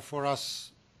ready there for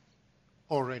us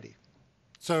already.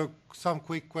 So some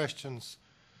quick questions.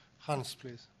 Hans,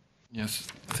 please. Yes,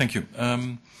 thank you.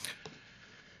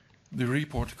 The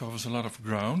report covers a lot of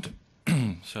ground,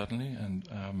 certainly, and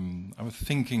I was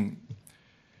thinking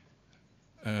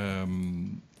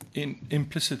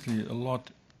implicitly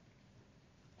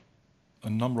a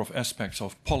number of aspects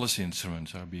of policy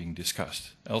instruments are being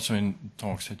discussed, also in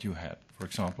talks that you had, for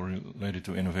example, related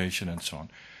to innovation and so on.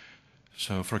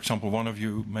 So, for example, one of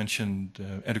you mentioned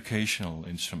educational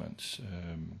instruments,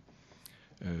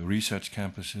 research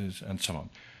campuses, and so on.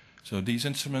 So these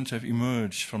instruments have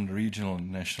emerged from the regional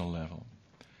and national level.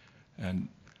 And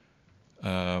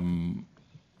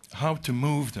how to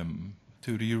move them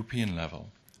to the European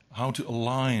level, how to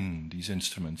align these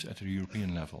instruments at the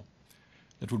European level.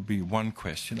 That would be one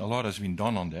question. A lot has been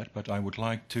done on that, but I would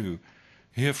like to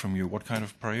hear from you what kind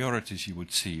of priorities you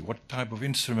would see, what type of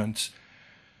instruments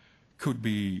could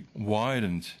be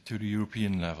widened to the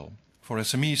European level. For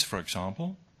SMEs, for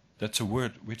example, that's a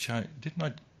word which I did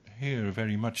not hear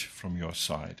very much from your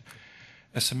side.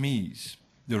 SMEs,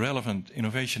 the relevant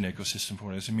innovation ecosystem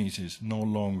for SMEs is no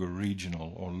longer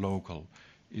regional or local,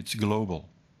 it's global.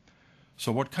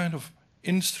 So what kind of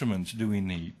instruments do we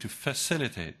need to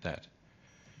facilitate that?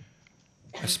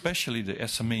 Especially the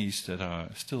SMEs that are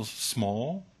still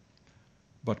small,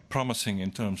 but promising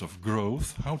in terms of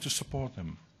growth, how to support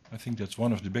them? I think that's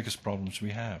one of the biggest problems we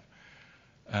have.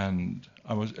 And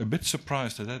I was a bit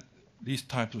surprised that these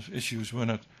types of issues were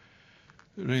not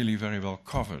really very well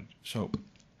covered. So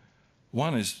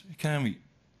one is, can we,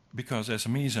 because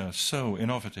SMEs are so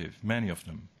innovative, many of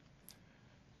them,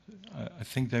 I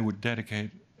think they would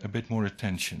dedicate a bit more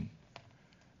attention.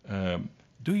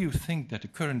 Do you think that the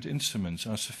current instruments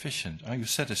are sufficient? Are you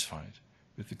satisfied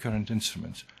with the current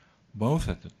instruments, both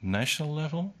at the national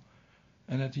level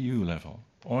and at the EU level?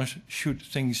 Or should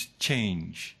things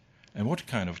change? And what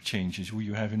kind of changes will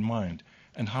you have in mind?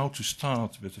 And how to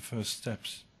start with the first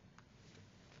steps?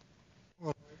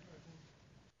 Well,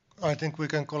 I think we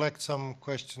can collect some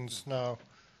questions now.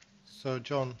 So,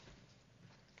 John.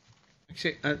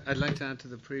 Actually, I'd like to add to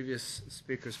the previous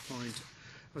speaker's point.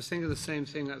 I was thinking the same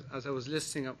thing as I was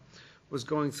listening up. was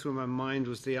going through my mind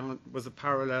was the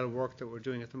parallel work that we're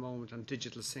doing at the moment on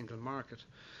digital single market.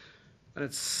 And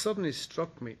it suddenly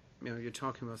struck me, you know, you're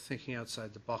talking about thinking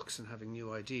outside the box and having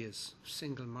new ideas.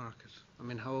 Single market. I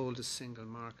mean, how old is single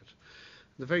market?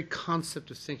 The very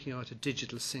concept of thinking out a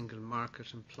digital single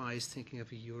market implies thinking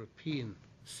of a European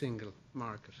single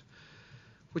market,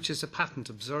 which is a patent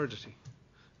absurdity.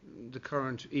 The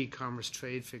current e-commerce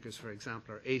trade figures, for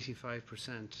example, are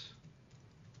 85%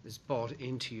 is bought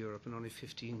into Europe and only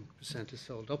 15% is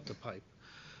sold up the pipe.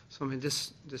 So, I mean,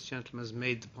 this gentleman has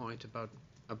made the point about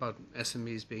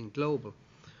SMEs being global.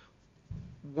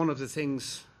 One of the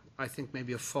things I think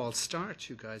maybe a false start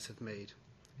you guys have made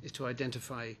is to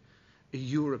identify a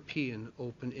European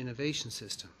open innovation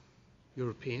system.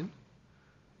 European?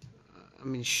 I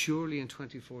mean, surely in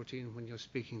 2014, when you're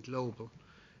speaking global,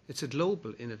 it's a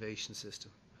global innovation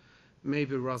system.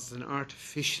 Maybe rather than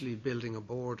artificially building a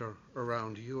border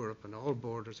around Europe, and all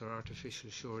borders are artificial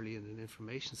surely in an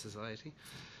information society,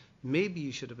 maybe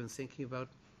you should have been thinking about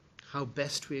how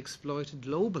best we exploit a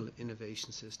global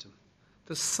innovation system.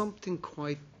 There's something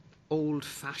quite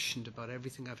old-fashioned about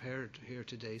everything I've heard here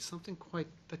today, something quite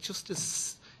that just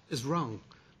is wrong.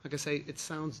 Like I say, it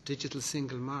sounds digital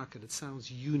single market, it sounds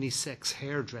unisex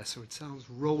hairdresser, it sounds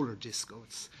roller disco.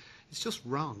 It's just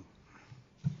wrong.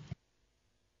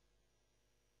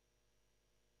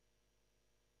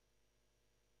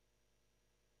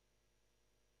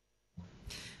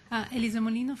 Elisa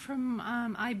Molino from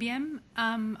IBM.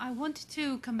 I wanted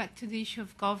to come back to the issue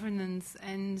of governance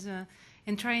and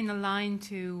try and align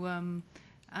to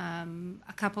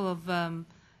a couple of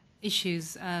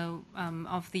issues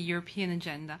of the European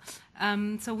agenda.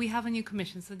 So we have a new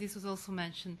commission, so this was also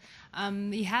mentioned.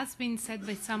 It has been said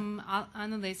by some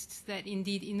analysts that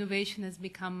indeed innovation has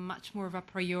become much more of a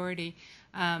priority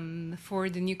for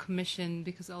the new commission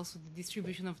because also the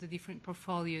distribution of the different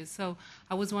portfolios. So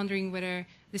I was wondering whether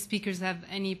the speakers have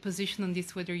any position on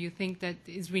this, whether you think that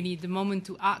is really the moment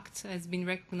to act has been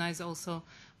recognized also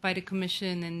by the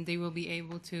commission and they will be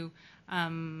able to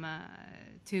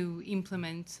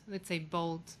implement, let's say,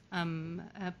 bold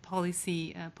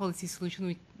policy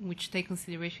solution which take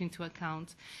consideration into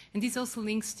account. And this also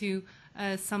links to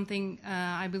something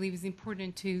I believe is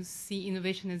important to see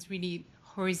innovation as really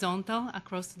horizontal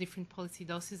across the different policy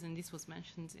dossiers, and this was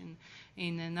mentioned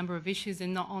in a number of issues,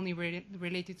 and not only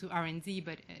related to R&D,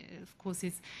 but of course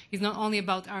it's not only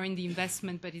about R&D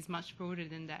investment, but it's much broader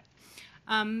than that.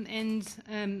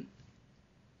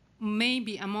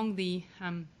 Maybe among the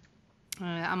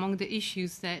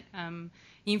issues that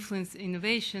influence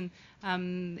innovation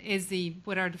is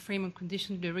what are the framework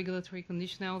conditions, the regulatory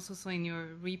conditions. I also saw in your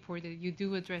report that you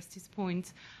do address this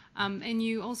point. And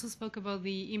you also spoke about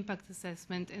the impact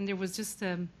assessment, and there was just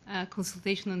a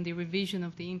consultation on the revision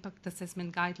of the impact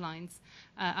assessment guidelines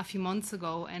a few months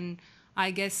ago, and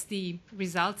I guess the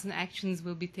results and actions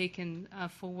will be taken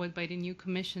forward by the new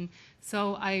commission.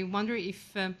 So I wonder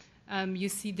if you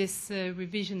see this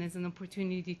revision as an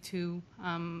opportunity to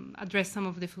address some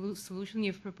of the solutions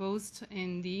you've proposed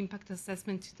in the impact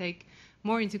assessment to take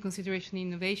more into consideration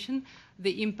innovation,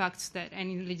 the impacts that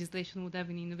any legislation would have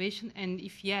in innovation, and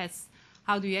if yes,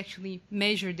 how do you actually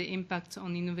measure the impact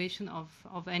on innovation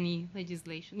of any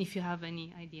legislation, if you have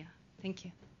any idea? Thank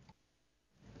you.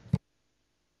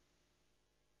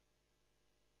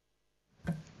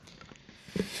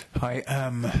 Hi,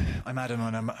 I'm Adam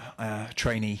and I'm a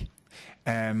trainee.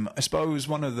 I suppose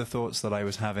one of the thoughts that I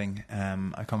was having,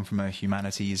 I come from a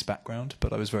humanities background,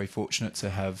 but I was very fortunate to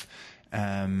have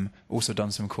also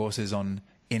done some courses on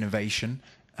innovation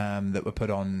that were put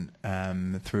on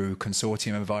through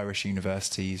consortium of Irish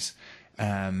universities,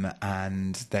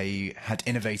 and they had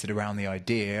innovated around the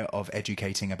idea of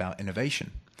educating about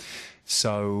innovation.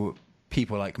 So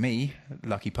people like me,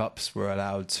 lucky pups, were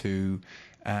allowed to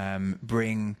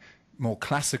bring more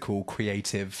classical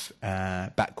creative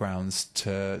backgrounds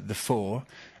to the fore,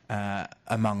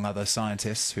 among other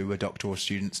scientists who were doctoral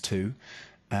students too.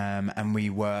 And we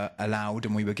were allowed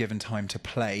and we were given time to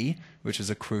play, which is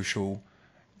a crucial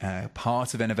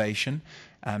part of innovation.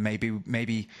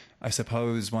 Maybe I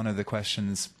suppose one of the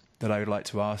questions that I would like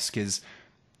to ask is,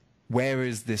 where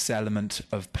is this element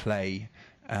of play?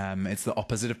 It's the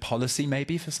opposite of policy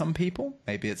maybe for some people,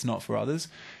 maybe it's not for others.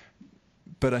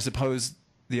 But I suppose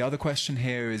the other question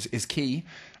here is key,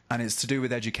 and it's to do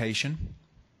with education.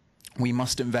 We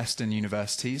must invest in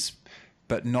universities,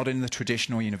 but not in the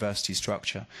traditional university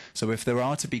structure. So if there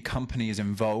are to be companies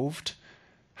involved,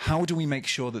 how do we make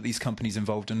sure that these companies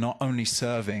involved are not only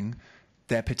serving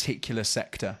their particular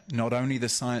sector, not only the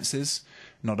sciences,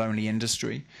 not only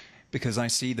industry, because I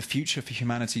see the future for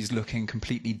humanities looking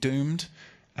completely doomed,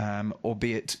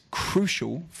 albeit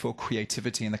crucial for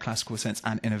creativity in the classical sense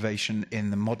and innovation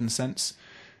in the modern sense.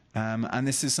 And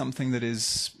this is something that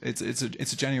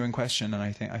it's a genuine question, and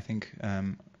I think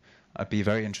I'd be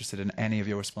very interested in any of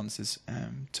your responses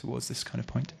towards this kind of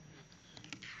point.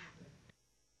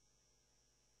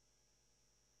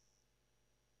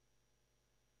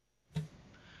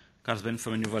 Carlos Ben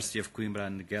from University of Coimbra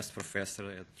and guest professor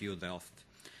at U Delft.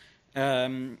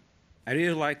 I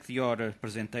really liked your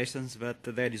presentations, but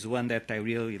there is one that I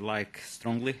really like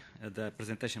strongly, the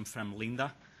presentation from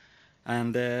Linda,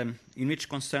 and in which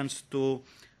concerns to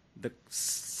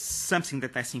something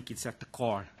that I think is at the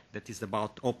core, that is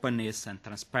about openness and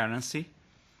transparency.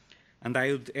 And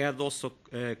I would add also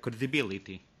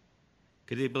credibility.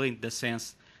 Credibility in the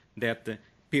sense that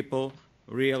people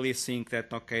really think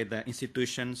that, okay, the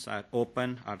institutions are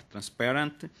open, are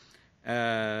transparent,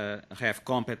 have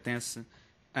competence,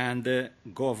 and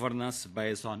governance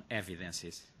based on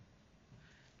evidences.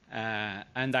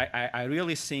 And I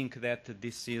really think that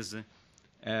this is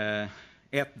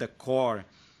at the core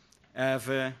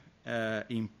of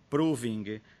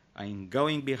improving and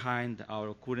going behind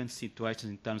our current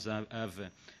situation in terms of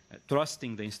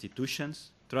trusting the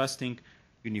institutions, trusting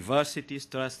universities,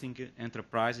 trusting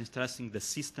enterprises, trusting the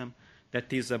system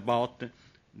that is about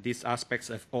these aspects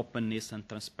of openness and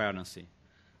transparency.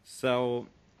 So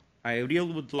I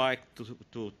really would like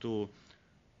to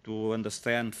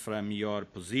understand from your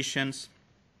positions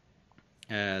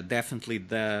definitely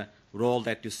the role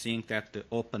that you think that the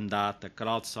open data,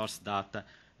 crowdsourced data,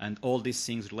 and all these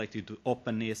things related to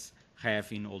openness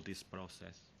have in all this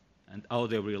process, and how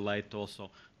they relate also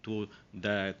to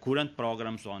the current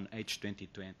programs on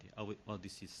H2020, how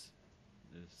this is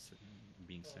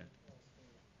being said.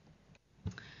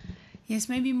 Yes,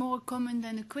 maybe more a comment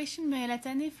than a question. Mariela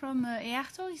Tenne from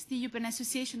EARTO, is the European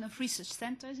Association of Research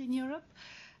Centers in Europe.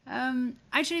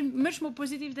 Actually, much more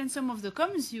positive than some of the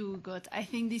comments you got. I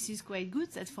think this is quite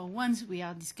good that for once we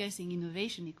are discussing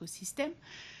innovation ecosystem.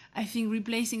 I think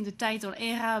replacing the title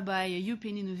ERA by a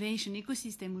European innovation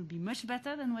ecosystem would be much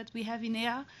better than what we have in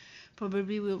ERA.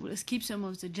 Probably we'll skip some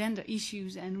of the gender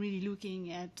issues and really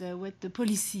looking at what the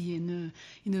policy and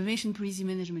innovation policy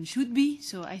management should be.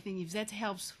 So I think if that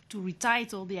helps to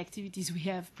retitle the activities we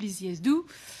have, please yes do.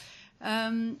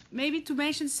 Maybe to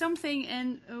mention something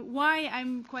and why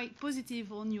I'm quite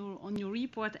positive on your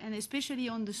report and especially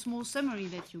on the small summary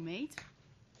that you made.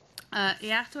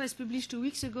 EARTO has published 2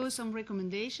 weeks ago some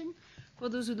recommendation. For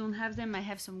those who don't have them, I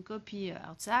have some copy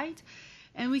outside.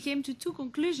 And we came to 2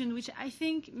 conclusions, which I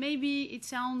think maybe it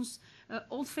sounds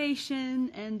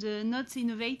old-fashioned and not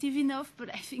innovative enough, but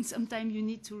I think sometimes you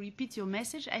need to repeat your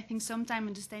message. I think sometimes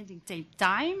understanding takes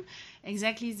time.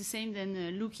 Exactly the same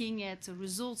than looking at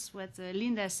results, what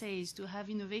Linda says, to have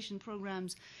innovation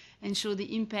programs and show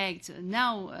the impact.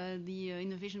 Now the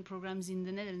innovation programs in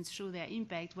the Netherlands show their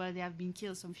impact while they have been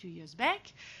killed some few years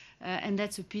back. And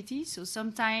that's a pity. So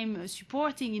sometimes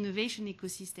supporting innovation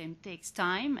ecosystem takes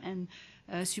time, and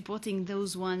supporting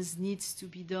those ones needs to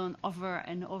be done over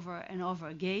and over and over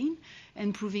again.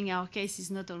 And proving our case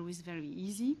is not always very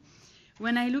easy.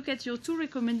 When I look at your 2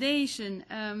 recommendations,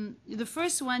 the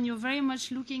first one, you're very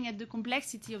much looking at the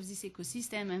complexity of this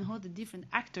ecosystem and how the different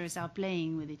actors are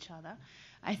playing with each other.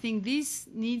 I think this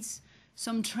needs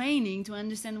some training to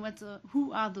understand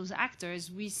who are those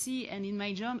actors. We see, and in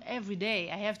my job every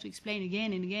day, I have to explain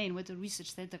again and again what a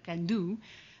research center can do,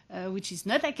 which is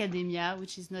not academia,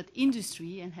 which is not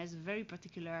industry, and has a very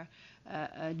particular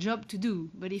job to do.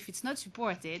 But if it's not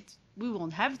supported, we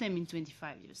won't have them in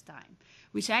 25 years' time,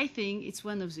 which I think it's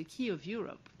one of the key of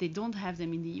Europe. They don't have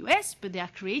them in the US, but they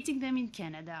are creating them in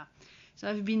Canada. So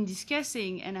I've been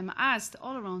discussing, and I'm asked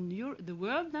all around the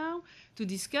world now to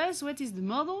discuss what is the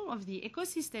model of the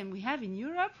ecosystem we have in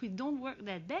Europe. We don't work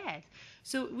that bad.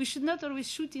 So we should not always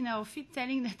shoot in our feet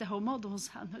telling that our models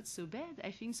are not so bad.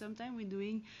 I think sometimes we're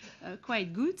doing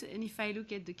quite good. And if I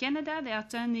look at Canada, they are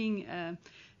turning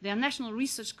their National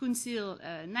Research Council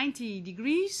 90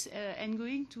 degrees and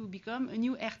going to become a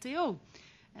new RTO.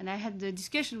 And I had the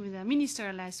discussion with our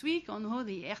minister last week on how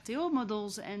the RTO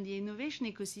models and the innovation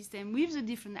ecosystem with the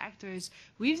different actors,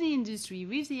 with the industry,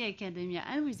 with the academia,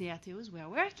 and with the RTOs were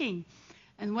working,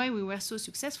 and why we were so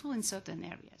successful in certain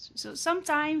areas. So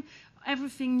sometimes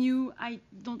everything new, I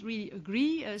don't really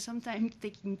agree. Sometimes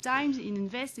taking time in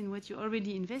invest in what you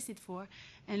already invested for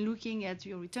and looking at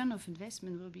your return of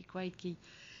investment will be quite key.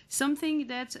 Something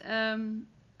that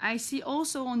I see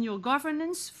also on your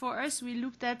governance. For us, we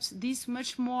looked at this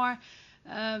much more,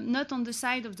 not on the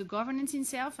side of the governance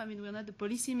itself. I mean, we're not the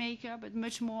policy maker, but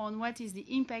much more on what is the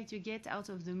impact you get out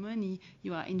of the money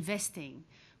you are investing.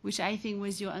 which I think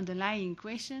was your underlying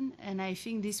question. And I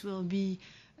think this will be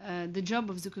the job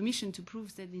of the Commission to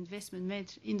prove that the investment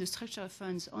made in the structural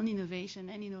funds on innovation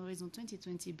and in Horizon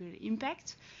 2020 will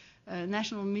impact.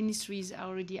 National ministries are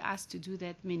already asked to do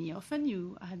that many often.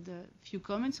 You had a few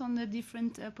comments on the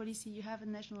different policy you have at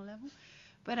national level.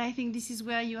 But I think this is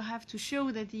where you have to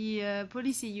show that the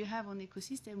policy you have on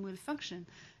ecosystem will function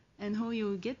and how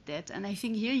you get that. And I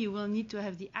think here you will need to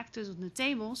have the actors on the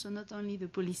table, so not only the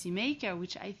policy maker,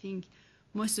 which I think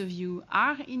most of you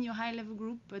are in your high-level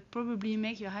group, but probably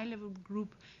make your high-level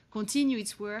group continue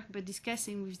its work, but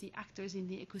discussing with the actors in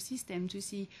the ecosystem to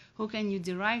see how can you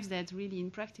derive that really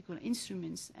in practical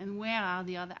instruments and where are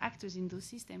the other actors in those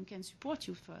systems can support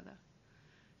you further.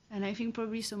 And I think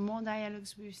probably some more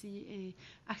dialogues with the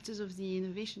actors of the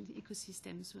innovation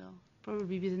ecosystems will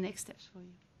probably be the next steps for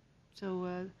you.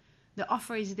 So the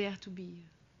offer is there to be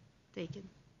taken.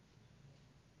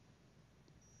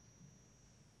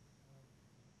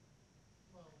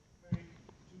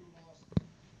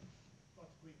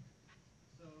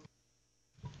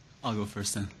 I'll go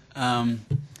first then.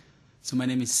 So my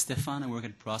name is Stefan. I work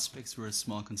at Prospects. We're a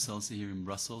small consultancy here in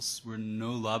Brussels. We're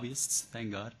no lobbyists,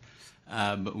 thank God,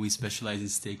 but we specialize in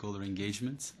stakeholder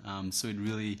engagement. So it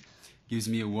really gives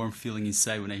me a warm feeling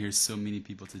inside when I hear so many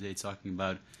people today talking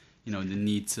about, the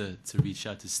need to reach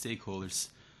out to stakeholders.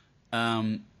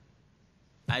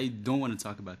 I don't want to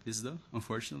talk about this though,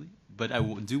 unfortunately, but I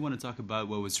do want to talk about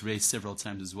what was raised several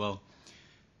times as well.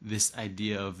 This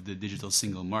idea of the digital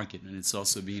single market, and it's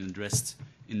also being addressed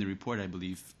in the report, I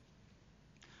believe.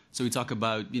 So we talk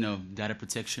about, data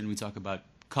protection, we talk about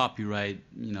copyright.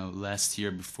 Last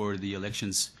year before the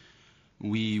elections,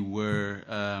 we were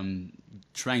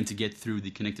trying to get through the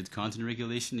connected content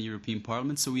regulation in the European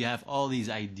Parliament. So we have all these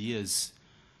ideas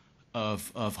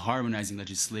of harmonizing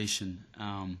legislation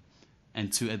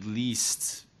and to at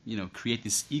least, create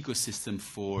this ecosystem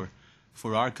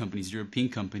for our companies, European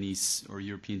companies or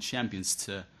European champions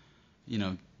to,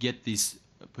 get this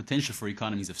potential for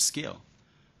economies of scale.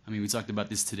 I mean, we talked about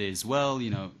this today as well.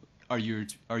 Our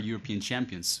European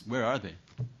champions, where are they?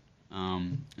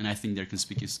 And I think they're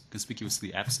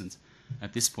conspicuously absent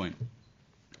at this point.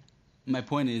 My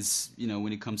point is,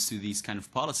 when it comes to these kind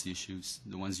of policy issues,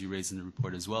 the ones you raised in the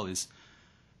report as well, is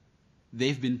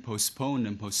they've been postponed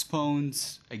and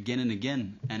postponed again and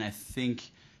again. And I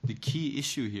think the key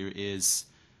issue here is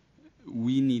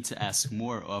we need to ask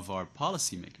more of our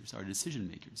policymakers, our decision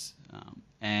makers.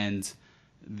 And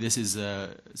this is,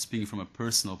 speaking from a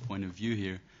personal point of view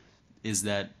here, is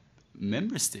that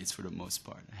member states, for the most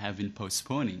part, have been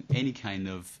postponing any kind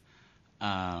of,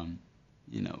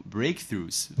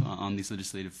 breakthroughs on these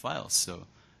legislative files. So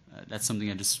that's something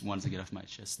I just wanted to get off my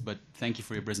chest. But thank you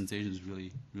for your presentation. It was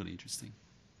really, really interesting.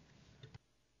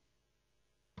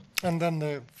 And then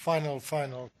the final.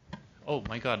 Oh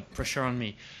my God, pressure on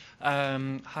me.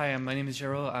 Hi, my name is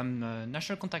Jero. I'm a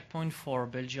national contact point for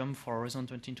Belgium for Horizon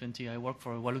 2020. I work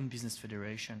for Walloon Business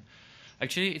Federation.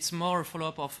 Actually, it's more a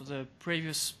follow-up of the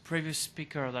previous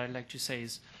speaker that I'd like to say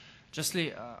is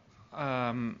justly,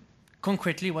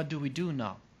 concretely, what do we do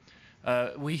now?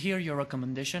 We hear your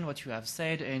recommendation, what you have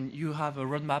said, and you have a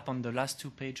roadmap on the last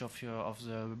 2 pages of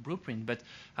the blueprint. But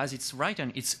as it's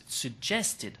written, it's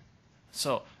suggested.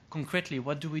 So concretely,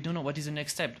 what do we do now? What is the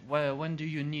next step? When do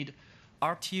you need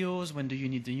RTOs? When do you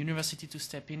need the university to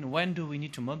step in? When do we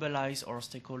need to mobilize our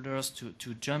stakeholders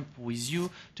to jump with you,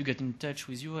 to get in touch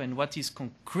with you? And what is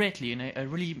concretely, and I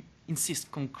really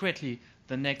insist concretely,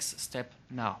 the next step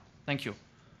now? Thank you.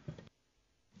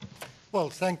 Well,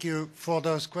 thank you for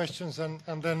those questions. And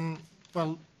then,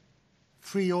 well,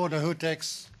 free order, who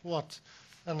takes what?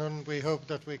 And then we hope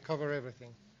that we cover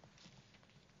everything.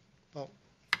 Well.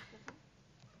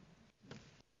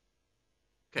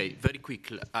 Okay, very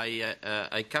quickly.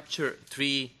 I capture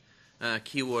 3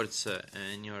 keywords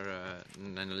in your,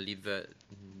 and I'll leave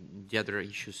the other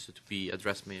issues to be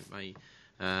addressed by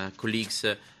my colleagues.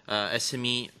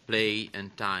 SME, play,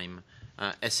 and time.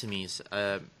 SMEs.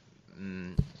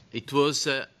 It was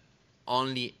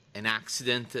only an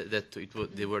accident that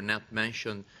they were not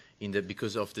mentioned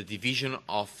because of the division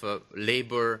of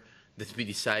labor that we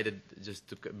decided just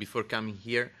before coming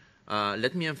here.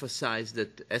 Let me emphasize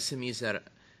that SMEs are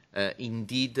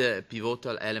indeed a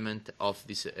pivotal element of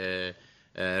these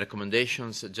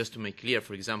recommendations. Just to make clear,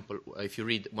 for example, if you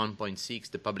read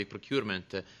 1.6, the public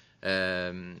procurement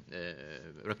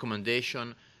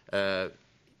recommendation,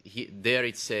 there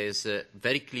it says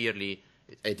very clearly,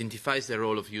 identifies the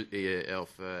role of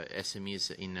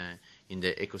SMEs in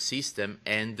the ecosystem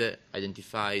and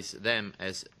identifies them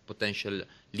as potential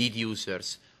lead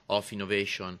users of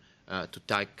innovation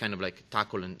kind of like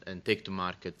tackle and take to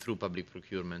market through public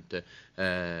procurement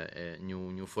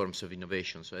new forms of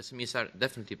innovation. So SMEs are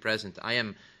definitely present. I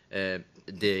am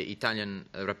the Italian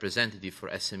representative for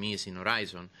SMEs in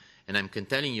Horizon, and I can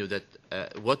telling you that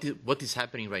what is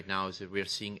happening right now is that we are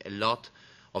seeing a lot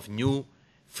of new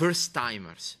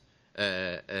first-timers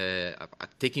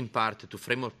taking part to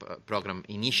framework program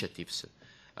initiatives.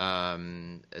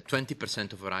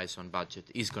 20% of Horizon budget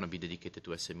is going to be dedicated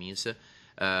to SMEs.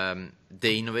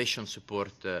 The innovation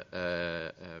support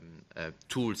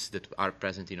tools that are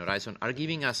present in Horizon are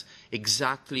giving us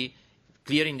exactly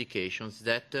clear indications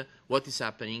that what is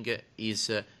happening is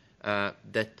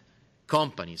that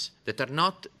companies that are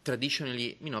not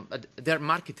traditionally, they're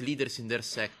market leaders in their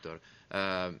sector,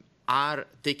 are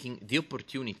taking the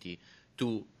opportunity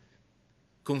to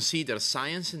consider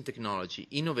science and technology,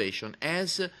 innovation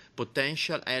as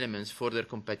potential elements for their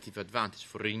competitive advantage,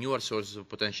 for renewal sources of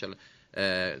potential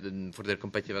for their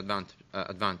competitive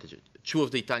advantage. Two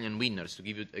of the Italian winners, to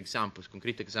give you examples,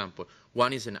 concrete example,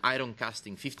 one is an iron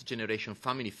casting 5th generation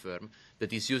family firm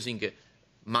that is using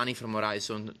money from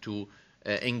Horizon to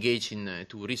engage in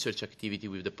to research activity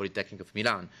with the Polytechnic of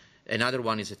Milan. Another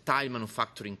one is a tile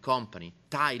manufacturing company,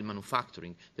 tile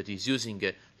manufacturing, that is using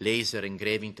laser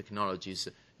engraving technologies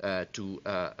to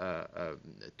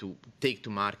take to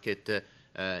market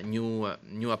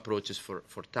new approaches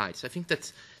for tiles. I think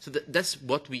that's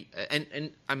what we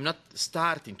and I'm not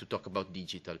starting to talk about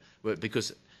digital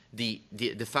because the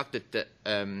fact that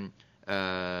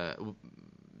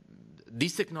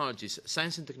these technologies,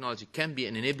 science and technology, can be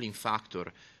an enabling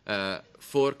factor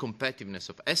for competitiveness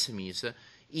of SMEs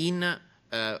in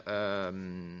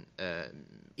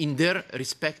their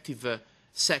respective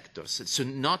sectors. So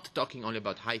not talking only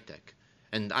about high tech.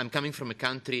 And I'm coming from a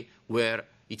country where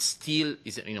it still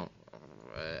is,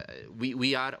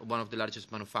 we are one of the largest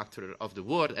manufacturers of the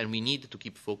world, and we need to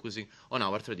keep focusing on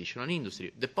our traditional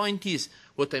industry. The point is,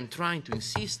 what I'm trying to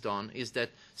insist on is that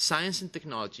science and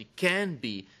technology can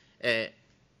be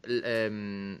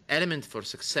an element for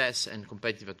success and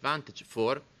competitive advantage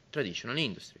for traditional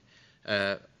industry.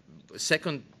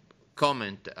 Second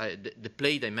comment, the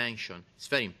play dimension is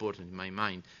very important in my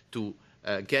mind to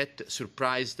get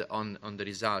surprised on the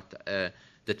result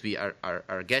that we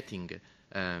are getting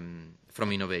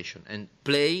from innovation. And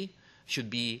play should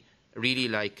be really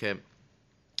like a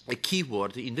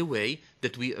keyword in the way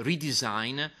that we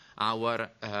redesign our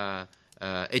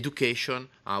education,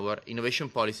 our innovation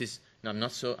policies. I'm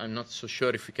not so sure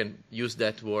if we can use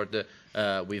that word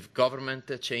with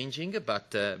government changing,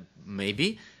 but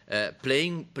maybe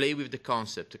play with the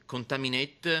concept,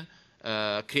 contaminate,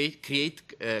 create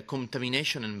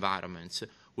contamination environments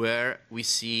where we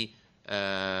see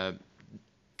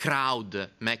crowd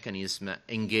mechanism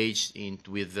engaged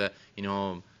with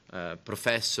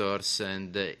professors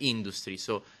and industry.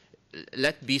 So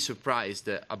let's be surprised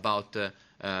about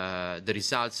the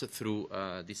results through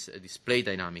this play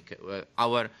dynamic.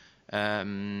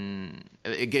 Again,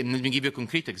 let me give you a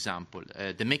concrete example.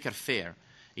 The Maker Faire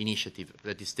initiative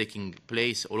that is taking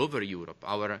place all over Europe.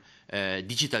 Our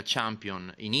digital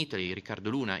champion in Italy, Riccardo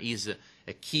Luna, is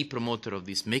a key promoter of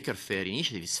this Maker Faire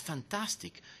initiative. It's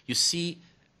fantastic. You see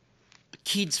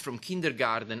kids from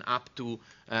kindergarten up to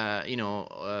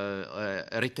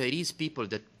retirees, people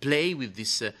that play with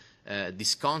this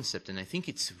concept, and I think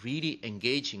it's really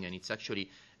engaging, and it's actually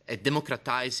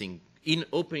democratizing in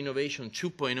open innovation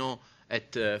 2.0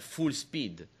 at full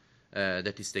speed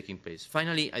that is taking place.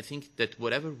 Finally, I think that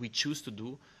whatever we choose to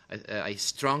do, I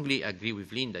strongly agree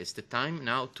with Linda. It's the time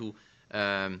now to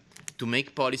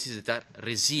make policies that are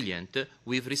resilient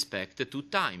with respect to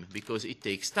time, because it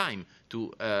takes time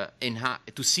to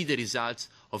see the results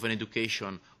of an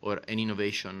education or an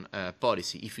innovation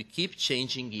policy. If we keep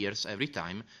changing gears every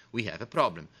time, we have a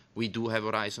problem. We do have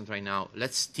Horizon right now.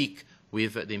 Let's stick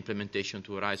with the implementation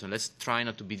to Horizon. Let's try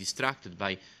not to be distracted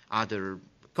by other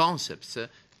concepts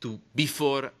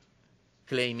before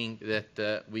claiming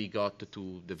that we got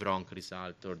to the wrong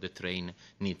result or the train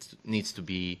needs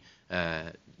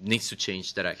to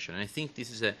change direction. And I think this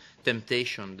is a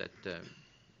temptation that,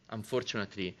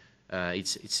 unfortunately,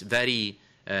 it's very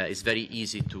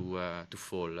easy to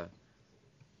fall.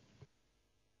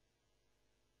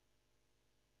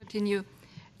 Continue.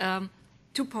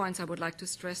 2 points I would like to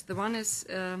stress. The one is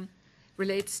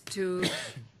relates to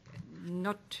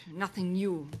nothing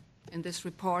new in this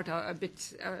report, a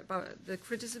bit about the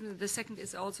criticism. The second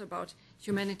is also about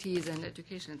humanities and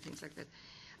education and things like that.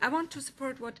 I want to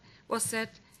support what was said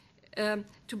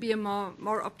to be a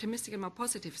more optimistic and more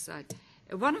positive side.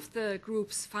 One of the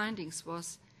group's findings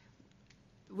was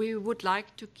we would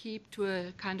like to keep to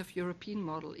a kind of European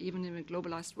model, even in a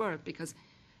globalized world, because,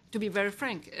 to be very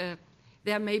frank,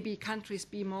 there may be countries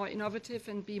be more innovative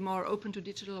and be more open to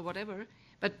digital or whatever,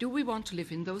 but do we want to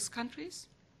live in those countries?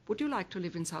 Would you like to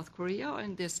live in South Korea or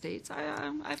in the States? I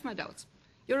have my doubts.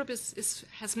 Europe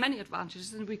has many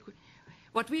advantages, and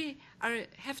what we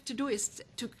have to do is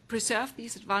to preserve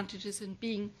these advantages in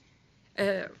being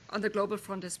on the global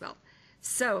front as well.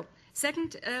 So,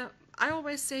 second, I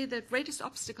always say the greatest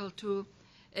obstacle to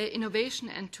innovation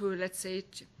and to, let's say,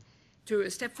 to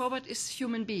step forward is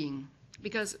human being.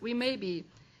 Because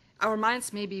our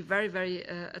minds may be very, very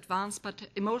advanced, but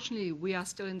emotionally we are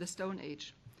still in the Stone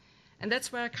Age. And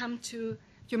that's where I come to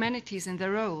humanities and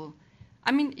their role.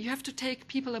 I mean, you have to take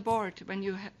people aboard when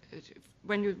you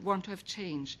want to have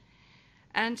change.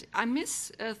 And I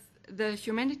miss the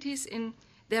humanities in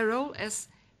their role as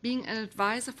being an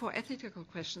advisor for ethical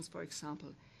questions, for example.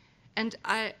 And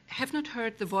I have not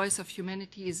heard the voice of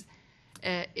humanities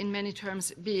in many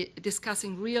terms be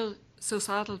discussing real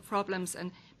societal problems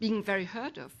and being very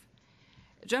heard of.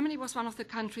 Germany was one of the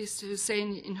countries to say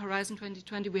in Horizon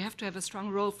 2020 we have to have a strong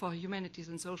role for humanities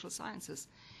and social sciences.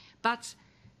 But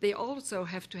they also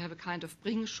have to have a kind of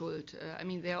Bringschuld. I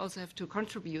mean, they also have to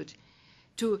contribute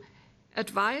to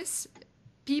advise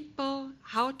people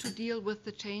how to deal with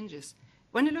the changes.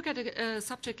 When you look at a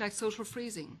subject like social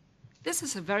freezing, this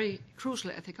is a very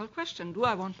crucial ethical question. Do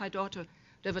I want my daughter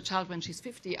to have a child when she's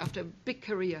 50 after a big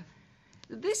career?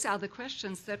 These are the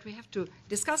questions that we have to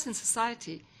discuss in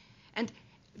society. And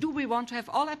do we want to have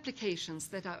all applications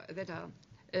that are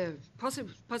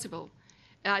possible?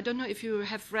 I don't know if you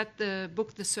have read the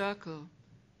book The Circle.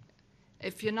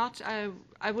 If you're not,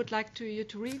 I would like you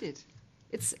to read it.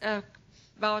 It's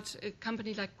about a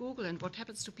company like Google and what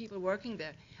happens to people working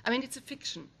there. I mean, it's a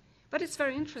fiction, but it's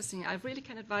very interesting. I really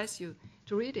can advise you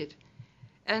to read it.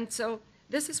 And so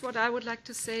this is what I would like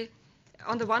to say.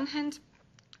 On the one hand,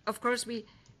 of course,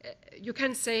 you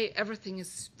can say everything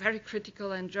is very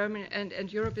critical and Germany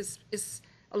and Europe is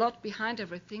a lot behind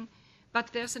everything,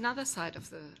 but there's another side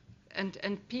of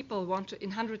and people want to, in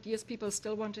 100 years, people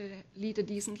still want to lead a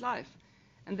decent life.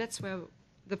 And that's where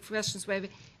the questions where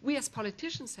we as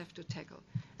politicians have to tackle.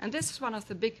 And this is one of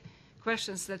the big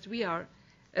questions that we are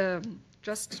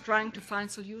just trying to find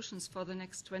solutions for the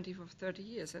next 20 or 30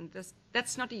 years. And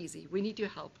that's not easy. We need your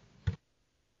help.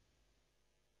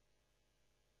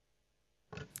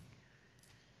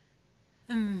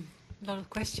 A lot of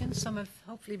questions. Some have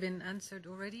hopefully been answered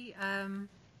already.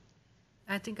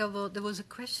 I think there was a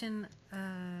question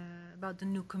about the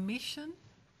new commission.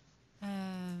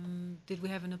 Did we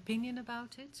have an opinion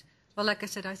about it? Well, like I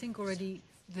said, I think already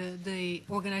the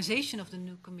organization of the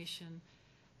new commission,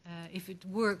 if it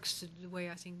works the way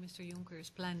I think Mr. Juncker has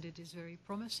planned it, is very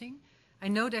promising. I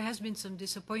know there has been some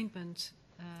disappointment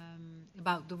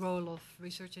about the role of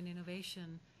research and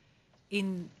innovation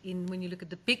in when you look at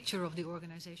the picture of the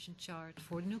organization chart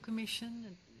for the new commission,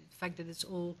 and the fact that it's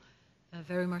all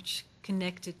very much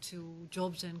connected to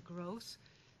jobs and growth.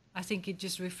 I think it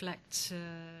just reflects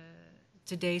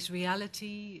today's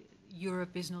reality.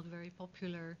 Europe is not a very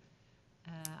popular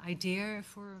idea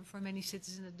for many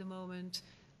citizens at the moment.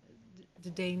 The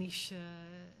Danish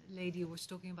lady was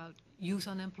talking about youth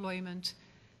unemployment,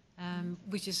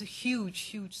 which is a huge,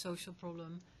 huge social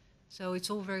problem. So it's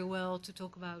all very well to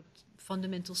talk about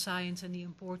fundamental science and the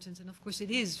importance, and of course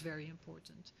it is very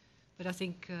important. But I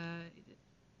think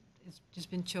it's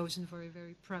just been chosen for a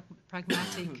very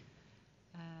pragmatic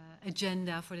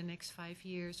agenda for the next 5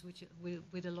 years, which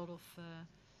with a lot of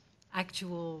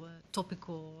actual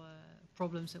topical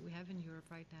problems that we have in Europe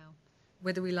right now,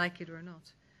 whether we like it or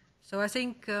not. So I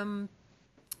think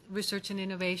research and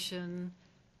innovation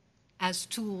as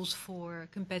tools for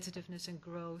competitiveness and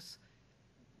growth,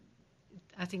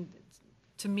 I think,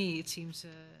 to me, it seems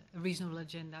a reasonable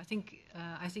agenda. I think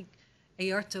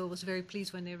EARTO was very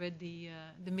pleased when they read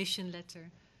the mission letter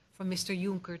from Mr.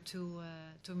 Juncker to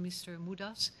Mr.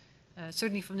 Mudas.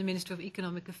 Certainly from the Minister of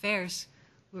Economic Affairs,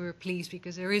 we were pleased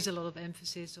because there is a lot of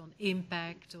emphasis on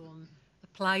impact, on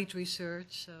applied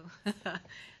research. So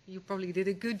you probably did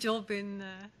a good job in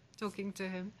talking to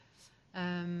him.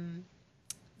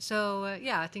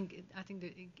 Yeah, I think that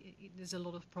there's a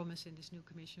lot of promise in this new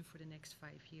commission for the next 5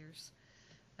 years.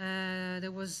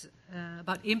 There was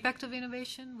about impact of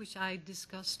innovation, which I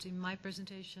discussed in my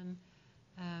presentation.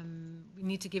 We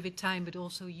need to give it time, but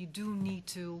also you do need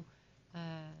to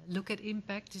look at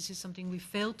impact. This is something we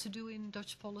failed to do in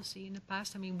Dutch policy in the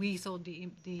past. I mean, we thought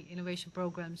the innovation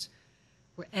programs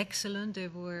were excellent. They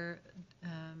were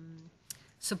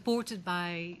supported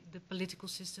by the political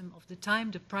system of the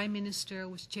time. The Prime Minister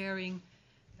was chairing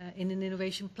in an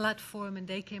innovation platform, and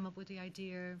they came up with the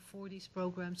idea for these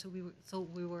programs. So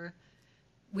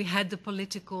we had the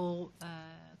political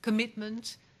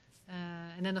commitment,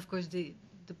 and then of course the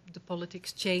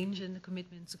politics change and the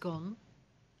commitment's gone.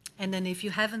 And then if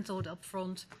you haven't thought up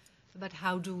front about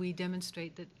how do we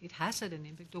demonstrate that it has had an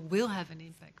impact or will have an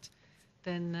impact,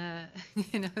 then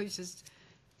it's just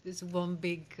this one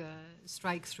big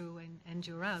strike through and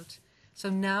you're out. So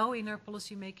now in our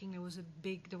policy making, there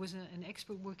was an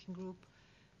expert working group,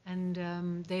 and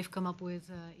they've come up with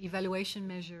evaluation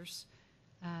measures,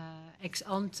 ex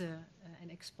ante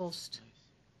and ex post,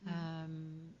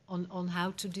 on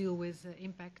how to deal with the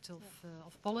impact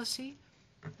of policy.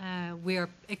 We are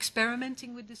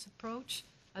experimenting with this approach.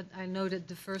 I know that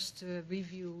the first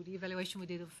review, the evaluation we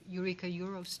did of Eureka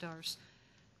Eurostars,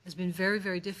 has been very,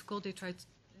 very difficult. They tried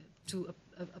to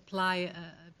apply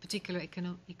a particular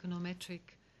econometric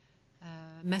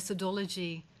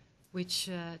methodology, which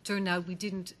turned out we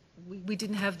didn't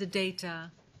have the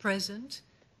data present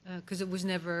because it was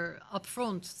never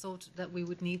upfront thought that we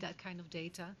would need that kind of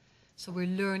data. So we're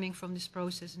learning from this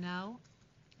process now,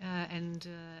 and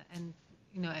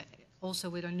also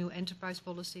with our new enterprise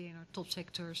policy in our top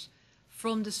sectors.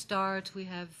 From the start, we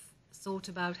have thought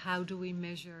about how do we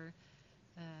measure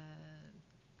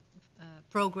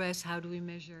progress, how do we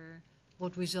measure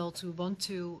what results we want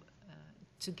to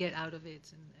get out of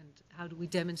it, and how do we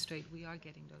demonstrate we are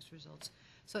getting those results.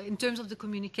 So in terms of the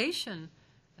communication,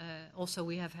 also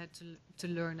we have had to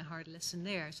learn a hard lesson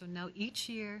there. So now each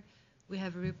year we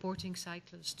have a reporting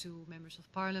cyclus to members of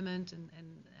parliament and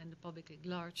the public at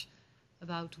large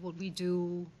about what we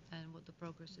do and what the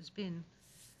progress has been.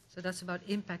 So that's about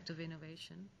impact of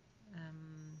innovation.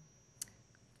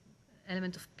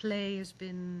 Element of play has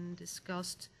been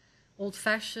discussed.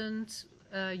 Old-fashioned,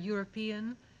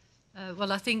 European.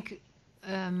 Well, I think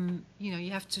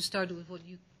you have to start with what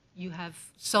you have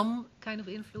some kind of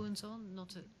influence on,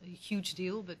 not a huge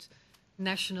deal, but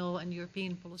national and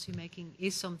European policy making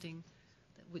is something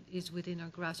that is within our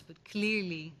grasp, but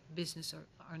clearly business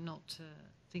are not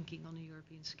thinking on a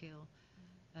European scale.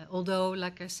 Although,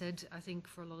 like I said, I think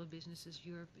for a lot of businesses,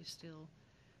 Europe is still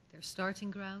their starting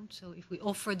ground. So if we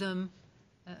offer them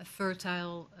a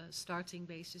fertile starting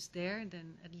basis there,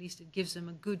 then at least it gives them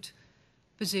a good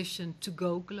position to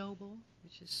go global,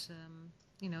 which is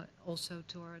also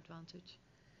to our advantage.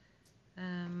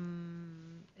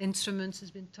 Instruments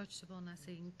has been touched upon, I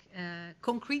think.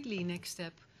 Concretely, next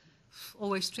step,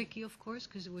 always tricky, of course,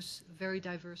 because it was a very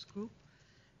diverse group.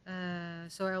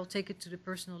 So I'll take it to the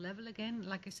personal level again.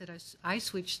 Like I said, I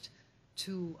switched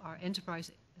to our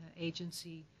enterprise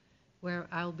agency, where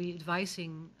I'll be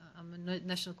advising. I'm a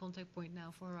national contact point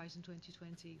now for Horizon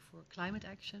 2020 for climate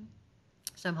action.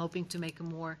 So I'm hoping to make a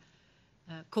more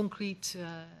concrete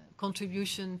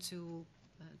contribution to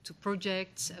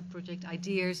projects, project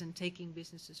ideas, and taking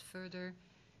businesses further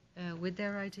with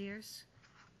their ideas.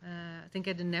 I think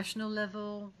at the national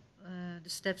level, the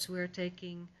steps we're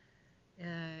taking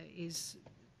is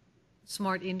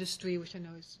smart industry, which I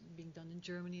know is being done in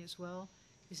Germany as well,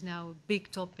 is now a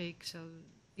big topic. So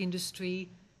industry,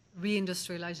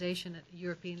 reindustrialization at the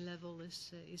European level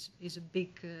is a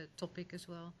big topic as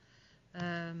well.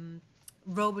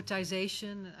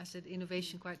 Robotization, I said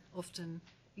innovation quite often,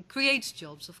 it creates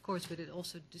jobs, of course, but it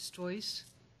also destroys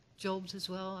jobs as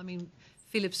well. I mean,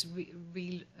 Philips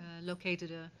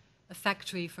relocated a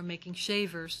factory for making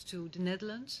shavers to the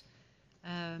Netherlands.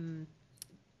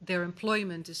 Their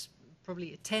employment is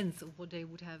probably a tenth of what they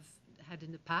would have had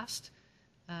in the past,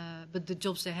 but the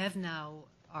jobs they have now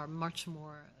are much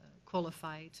more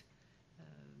qualified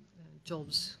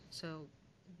jobs. So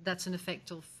that's an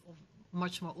effect of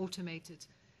much more automated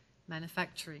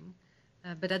manufacturing.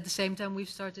 But at the same time, we've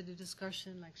started a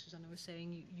discussion, like Susanna was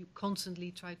saying, you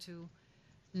constantly try to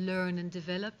learn and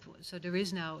develop. So there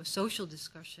is now a social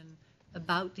discussion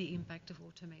about the impact of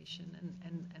automation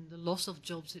and the loss of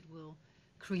jobs it will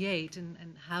create,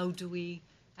 and how do we,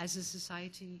 as a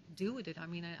society, deal with it. I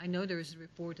mean, I know there is a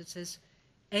report that says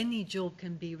any job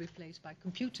can be replaced by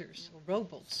computers or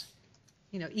robots.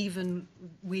 Even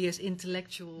we as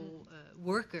intellectual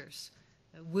workers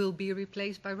will be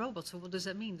replaced by robots. So what does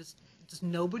that mean? Does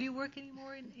nobody work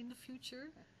anymore in the future?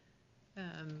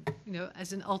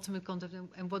 As an ultimate concept,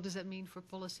 and what does that mean for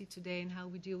policy today and how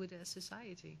we deal with it as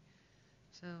society?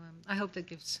 So I hope that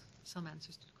gives some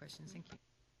answers to the questions. Thank you.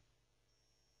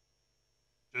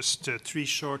 Just 3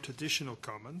 short additional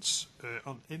comments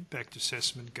on impact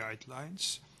assessment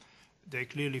guidelines. They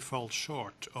clearly fall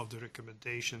short of the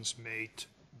recommendations made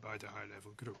by the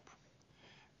high-level group.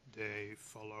 They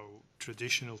follow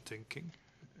traditional thinking,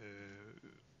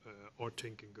 or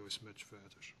thinking goes much further.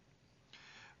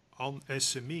 on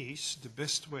SMEs, the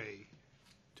best way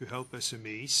to help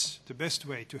SMEs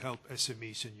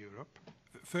in Europe.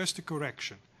 First, a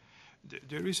correction.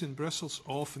 There is in Brussels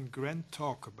often grand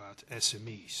talk about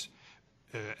SMEs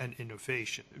and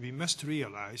innovation. We must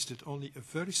realize that only a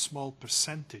very small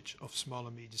percentage of small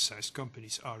and medium-sized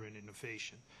companies are in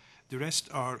innovation. The rest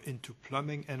are into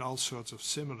plumbing and all sorts of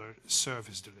similar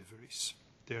service deliveries.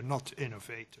 They are not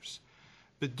innovators.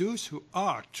 But those who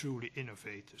are truly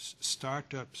innovators,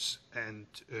 startups and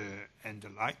the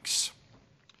likes,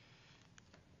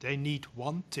 they need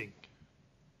one thing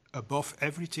above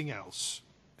everything else,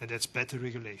 and that's better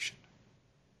regulation.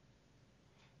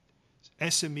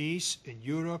 SMEs in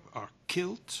Europe are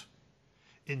killed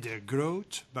in their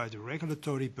growth by the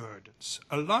regulatory burdens.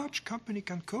 A large company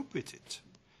can cope with it.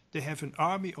 They have an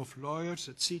army of lawyers,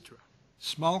 etc.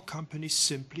 Small companies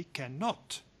simply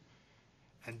cannot.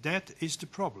 And that is the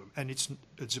problem. And it's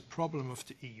a problem of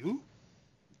the EU,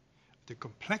 the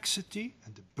complexity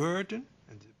and the burden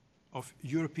of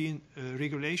European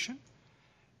regulation.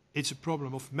 It's a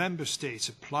problem of member states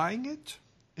applying it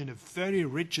in a very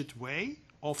rigid way,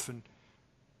 often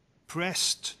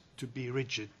pressed to be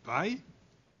rigid by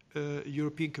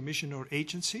European Commission or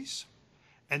agencies.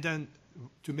 And then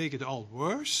to make it all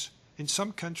worse, in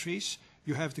some countries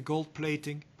you have the gold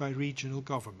plating by regional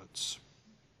governments.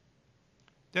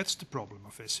 That's the problem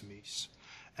of SMEs.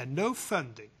 And no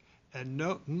funding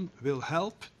will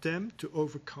help them to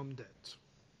overcome that.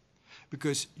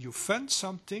 Because you fund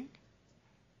something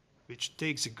which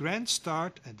takes a grand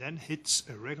start and then hits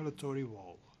a regulatory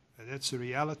wall. And that's a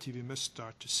reality we must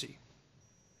start to see.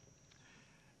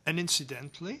 And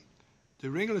incidentally, the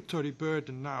regulatory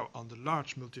burden now on the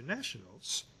large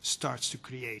multinationals starts to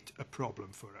create a problem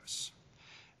for us.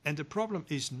 And the problem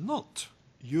is not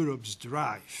Europe's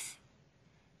drive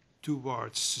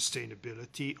towards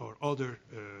sustainability or other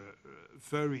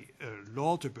very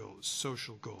laudable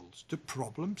social goals. The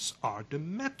problems are the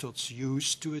methods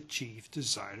used to achieve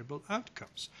desirable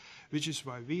outcomes, which is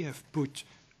why we have put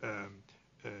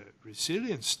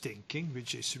resilience thinking,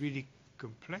 which is really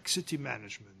complexity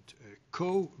management,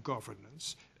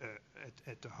 co-governance,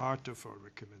 at the heart of our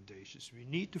recommendations. We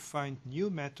need to find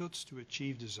new methods to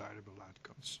achieve desirable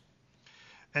outcomes.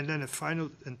 And then a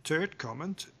final and third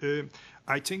comment.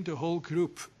 I think the whole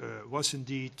group was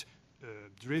indeed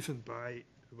driven by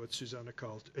what Susanna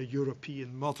called a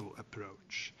European model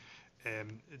approach.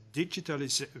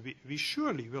 We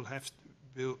surely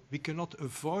we cannot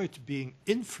avoid being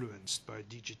influenced by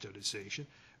digitalization,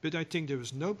 but I think there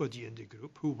was nobody in the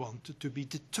group who wanted to be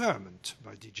determined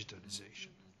by digitalization.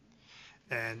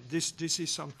 And this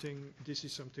is something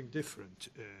different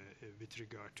with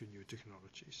regard to new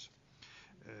technologies.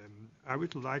 I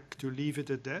would like to leave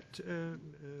it at that,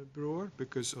 Broer,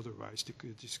 because otherwise the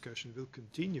discussion will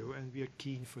continue and we are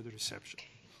keen for the reception.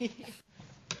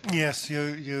 Yes,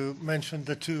 you mentioned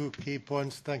the two key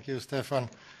points. Thank you, Stefan.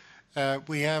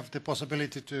 We have the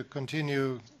possibility to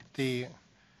continue the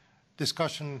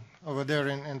discussion over there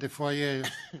in the foyer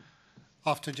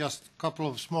after just a couple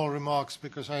of small remarks,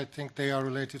 because I think they are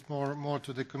related more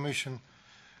to the Commission.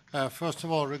 First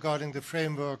of all, regarding the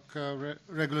framework,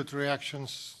 regulatory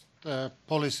actions,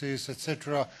 policies,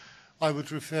 etc., I would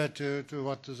refer to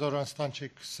what Zoran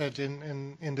Stančić said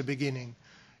in the beginning.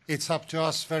 It's up to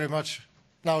us very much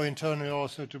now internally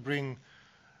also to bring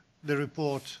the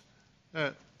report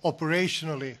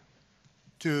operationally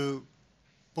to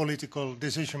political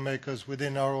decision makers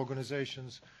within our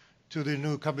organizations, to the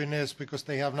new cabinets, because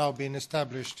they have now been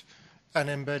established, and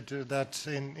embed that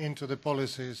into the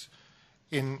policies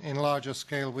in larger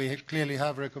scale. We clearly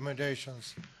have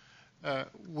recommendations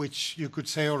which you could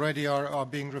say already are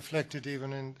being reflected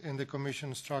even in the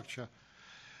Commission structure.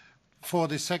 For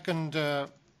the second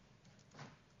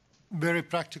very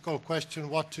practical question,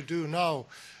 what to do now,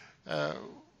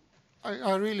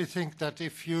 I really think that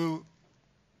if you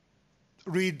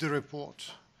read the report,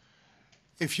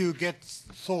 if you get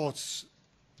thoughts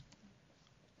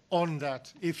on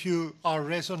that, if you are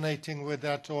resonating with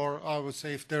that, or I would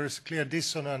say if there is clear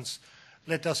dissonance,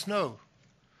 let us know.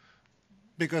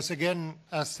 Because again,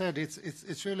 as said,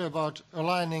 it's really about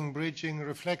aligning, bridging,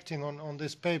 reflecting on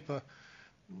this paper.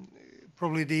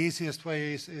 Probably the easiest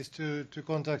way is to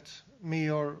contact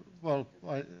me, or, well,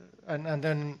 and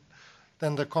then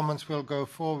the comments will go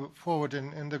forward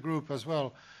in the group as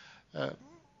well.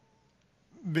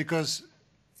 Because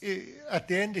at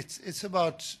the end, it's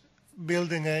about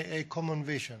building a common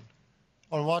vision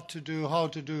on what to do, how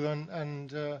to do,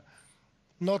 and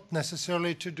not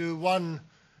necessarily to do one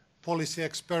policy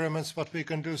experiments, but we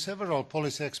can do several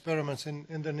policy experiments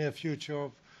in the near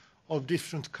future of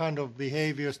different kind of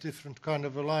behaviors, different kind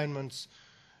of alignments,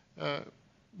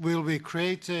 Will we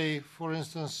create for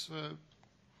instance,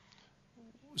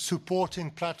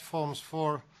 supporting platforms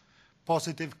for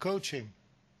positive coaching?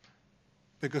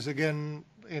 Because again,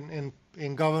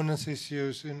 in governance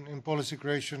issues, in policy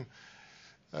creation,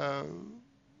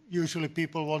 usually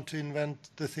people want to invent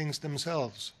the things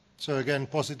themselves. So again,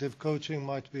 positive coaching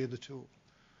might be the tool.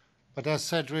 But as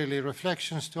said, really,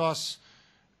 reflections to us,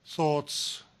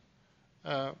 thoughts,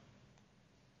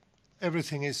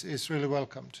 everything is really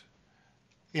welcomed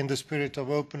in the spirit of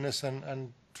openness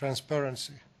and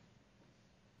transparency.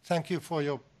 Thank you for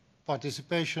your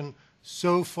participation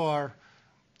so far,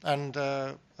 and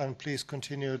please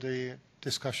continue the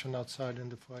discussion outside in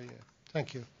the foyer.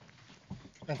 Thank you.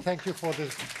 And thank you for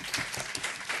the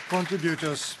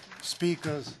contributors,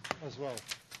 speakers as well.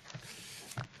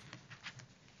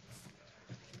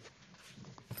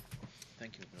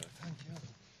 Thank you. Thank you.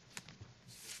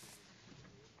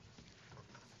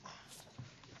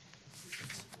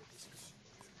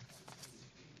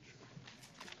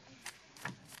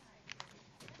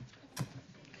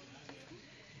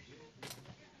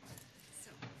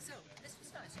 So this was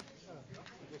nice.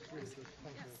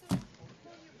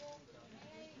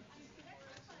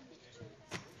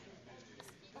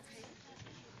 Okay.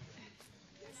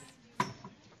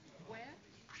 Where?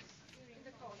 In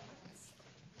the corner.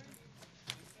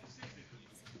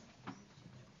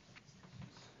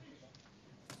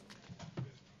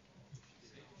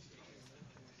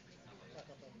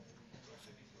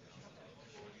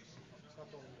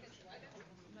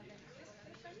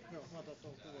 No, not at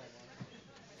all.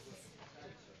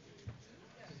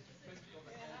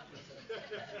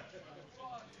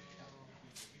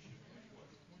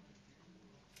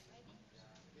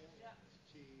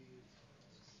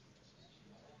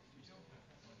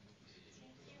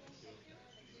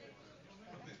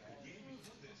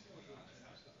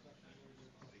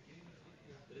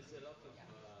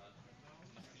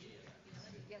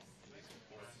 Yes. Yeah.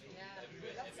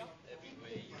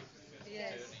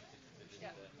 Yes.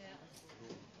 Yeah. Yeah.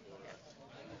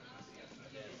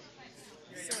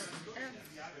 So, yes.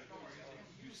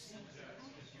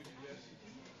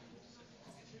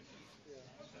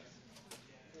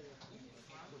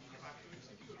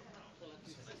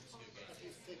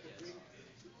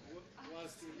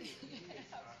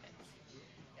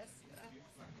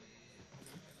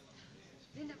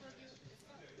 Linda, will you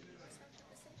start the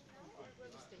session now, or will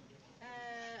you stay?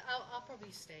 I'll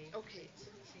probably stay. Okay.